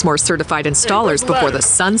 He needs more certified installers before the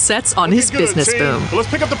sun sets on his business boom. Let's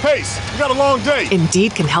pick up the pace. We got a long day.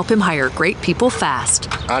 Indeed can help him hire great people fast.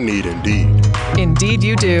 I need Indeed. Indeed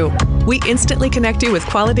you do. We instantly connect you with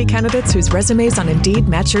quality candidates whose resumes on Indeed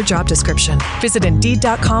match your job description. Visit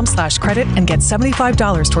Indeed.com/credit and get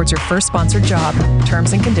 $75 towards your first sponsored job.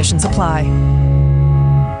 Terms and conditions apply.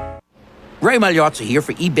 Ray Magliozzi here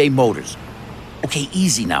for eBay Motors. Okay,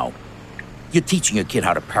 easy now. You're teaching your kid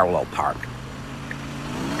how to parallel park.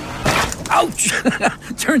 Ouch!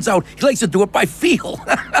 Turns out he likes to do it by feel.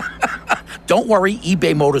 Don't worry,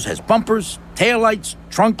 eBay Motors has bumpers, taillights,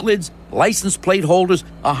 trunk lids, license plate holders,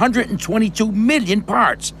 122 million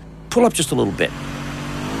parts. Pull up just a little bit.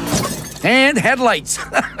 And headlights.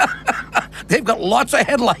 They've got lots of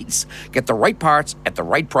headlights. Get the right parts at the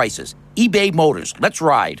right prices. eBay Motors. Let's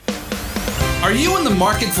ride. Are you in the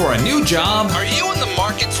market for a new job?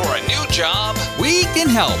 We can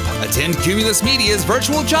help. Attend Cumulus Media's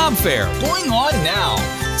virtual job fair going on now.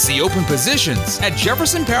 See open positions at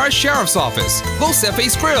Jefferson Parish Sheriff's Office, Los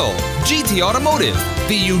Efes Grill, GT Automotive,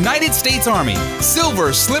 the United States Army,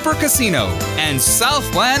 Silver Slipper Casino, and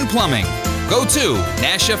Southland Plumbing. Go to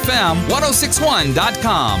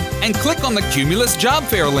NashFM1061.com and click on the Cumulus Job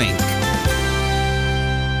Fair link.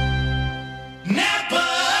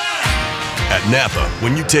 At Napa,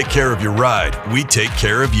 when you take care of your ride, we take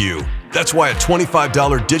care of you. That's why a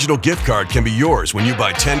 $25 digital gift card can be yours when you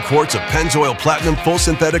buy 10 quarts of Pennzoil Platinum Full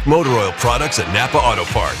Synthetic Motor Oil products at Napa Auto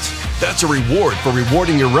Parts. That's a reward for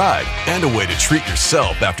rewarding your ride and a way to treat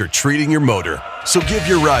yourself after treating your motor. So give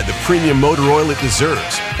your ride the premium motor oil it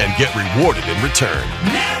deserves and get rewarded in return.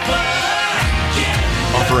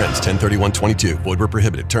 Offer ends 10/31/22. Void where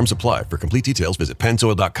prohibited. Terms apply. For complete details, visit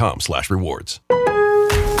pennzoil.com/rewards.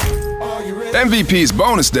 Are you ready? MVP's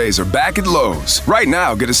bonus days are back at Lowe's. Right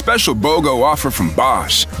now, get a special BOGO offer from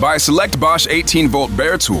Bosch. Buy a select Bosch 18-volt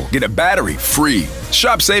Bear tool, get a battery free.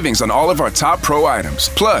 Shop savings on all of our top pro items.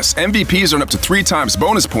 Plus, MVPs earn up to 3 times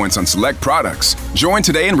bonus points on select products. Join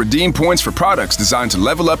today and redeem points for products designed to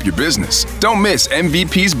level up your business. Don't miss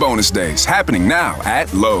MVP's bonus days, happening now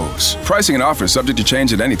at Lowe's. Pricing and offers subject to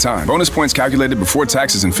change at any time. Bonus points calculated before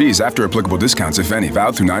taxes and fees after applicable discounts, if any,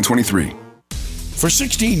 valid through 9/23. For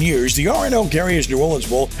 16 years, the R+L Carriers New Orleans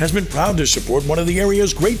Bowl has been proud to support one of the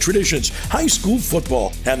area's great traditions, high school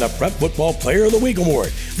football, and the Prep Football Player of the Week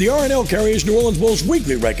Award. The R+L Carriers New Orleans Bowl's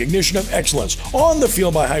weekly recognition of excellence on the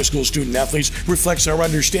field by high school student athletes reflects our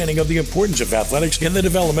understanding of the importance of athletics in the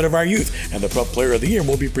development of our youth. And the Prep Player of the Year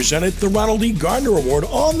will be presented the Ronald E. Gardner Award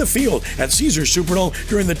on the field at Caesars Superdome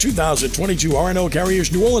during the 2022 R+L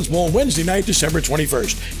Carriers New Orleans Bowl Wednesday night, December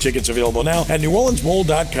 21st. Tickets available now at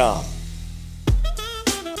neworleansbowl.com.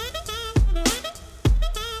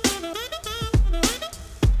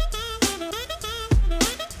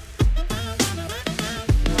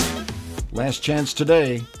 Last chance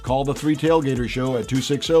today. Call the 3 Tailgater Show at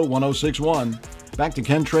 260-1061. Back to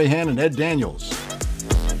Ken Trahan and Ed Daniels.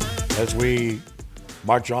 As we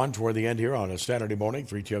march on toward the end here on a Saturday morning,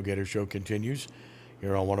 3 Tailgater Show continues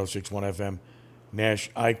here on 106.1 FM Nash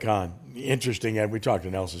Icon. Interesting, Ed, we talked to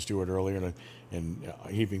Nelson Stewart earlier and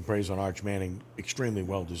heaping praise on Arch Manning, extremely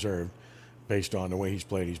well-deserved based on the way he's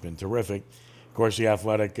played. He's been terrific. Of course, the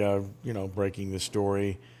Athletic, breaking the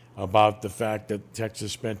story about the fact that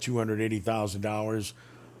Texas spent $280,000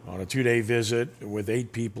 on a 2-day visit with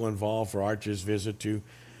 8 people involved for Arch's visit to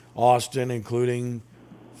Austin, including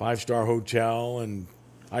 5-star hotel and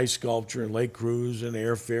ice sculpture and lake cruise and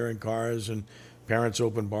airfare and cars and parents'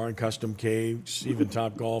 open bar and custom caves, even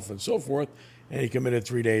Top Golf and so forth, and he committed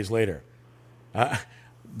 3 days later.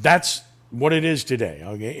 That's what it is today.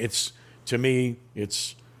 Okay, to me,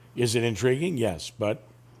 is it intriguing? Yes, but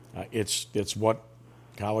it's what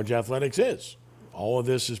college athletics is. All of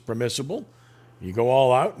this is permissible. You go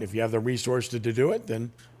all out, and if you have the resources to do it,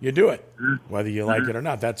 then you do it, whether you like it or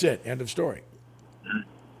not. That's it. End of story.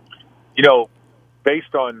 You know,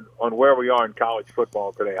 based on where we are in college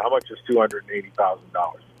football today, how much is $280,000?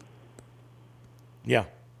 Yeah.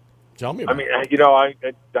 Tell me about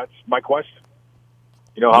it. That's my question.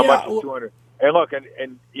 How much is 200? And look,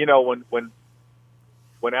 and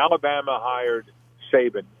when Alabama hired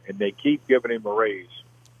Saban and they keep giving him a raise,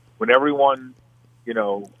 when everyone,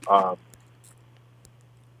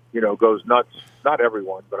 goes nuts, not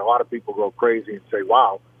everyone, but a lot of people go crazy and say,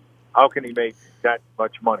 wow, how can he make that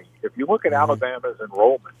much money? If you look at Alabama's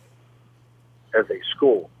enrollment as a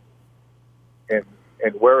school and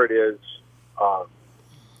where it is,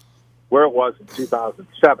 where it was in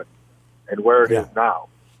 2007 and where it is now,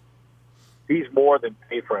 he's more than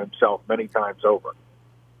paid for himself many times over.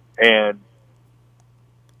 And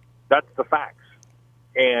that's the facts.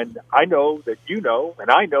 And I know that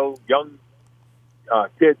and I know young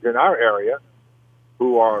kids in our area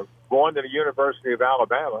who are going to the University of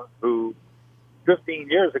Alabama who 15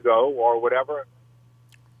 years ago or whatever,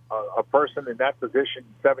 a person in that position,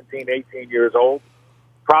 17, 18 years old,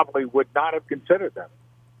 probably would not have considered them.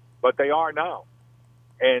 But they are now.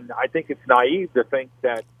 And I think it's naive to think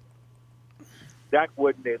that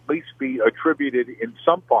wouldn't at least be attributed in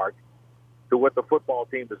some part to what the football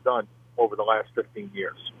team has done over the last 15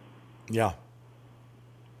 years. Yeah.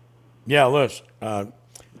 Yeah, listen, I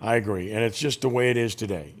agree. And it's just the way it is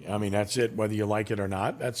today. I mean, that's it, whether you like it or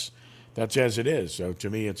not. That's as it is. So to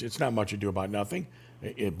me, it's not much ado about nothing,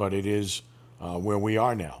 but it is where we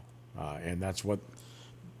are now. And that's what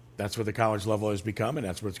the college level has become, and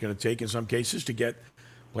that's what it's going to take in some cases to get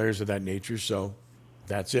players of that nature. So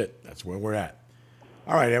that's it. That's where we're at.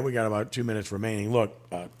 All right, Ed, we got about 2 minutes remaining. Look,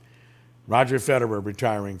 Roger Federer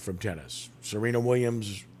retiring from tennis. Serena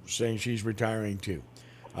Williams saying she's retiring too.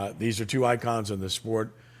 These are 2 icons in the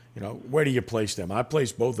sport. Where do you place them? I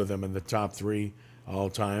place both of them in the top 3 all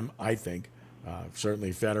time, I think.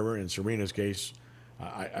 Certainly Federer. In Serena's case,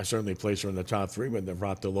 I certainly place her in the top 3 with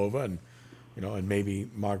Navratilova and maybe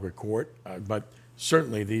Margaret Court. But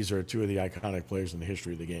certainly these are 2 of the iconic players in the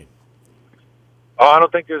history of the game. Oh, I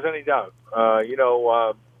don't think there's any doubt.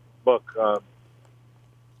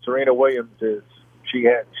 Serena Williams she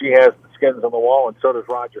has the skins on the wall, and so does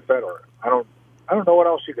Roger Federer. I don't know what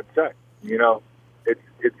else you can say.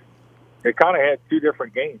 It kind of had 2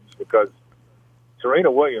 different games because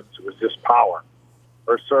Serena Williams was just power.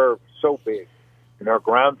 Her serve so big, and her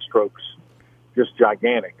ground strokes just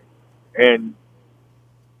gigantic. And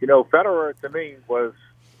Federer to me was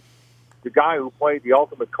the guy who played the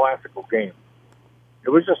ultimate classical game. It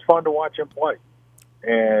was just fun to watch him play,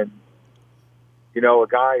 and You know, a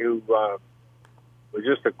guy who was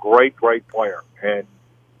just a great, great player. And,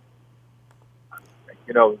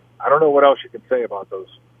 you know, I don't know what else you can say about those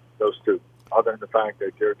two, other than the fact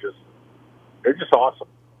that they're just awesome.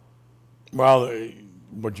 Well,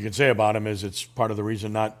 what you can say about him is it's part of the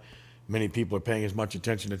reason not many people are paying as much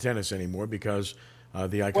attention to tennis anymore, because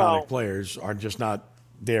the iconic players are just not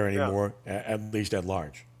there anymore, at least at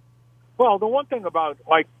large. Well, the one thing about,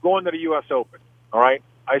 like, going to the U.S. Open, all right?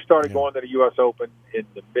 I started going to the U.S. Open in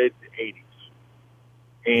the mid-'80s.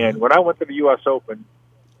 And when I went to the U.S. Open,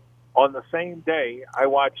 on the same day, I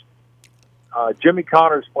watched Jimmy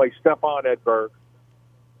Connors play Stefan Edberg.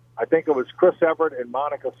 I think it was Chris Evert and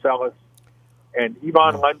Monica Seles and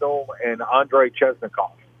Ivan Lendl and Andrei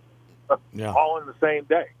Chesnikov. All in the same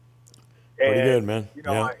day. Pretty good, man. You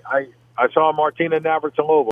know, I saw Martina Navratilova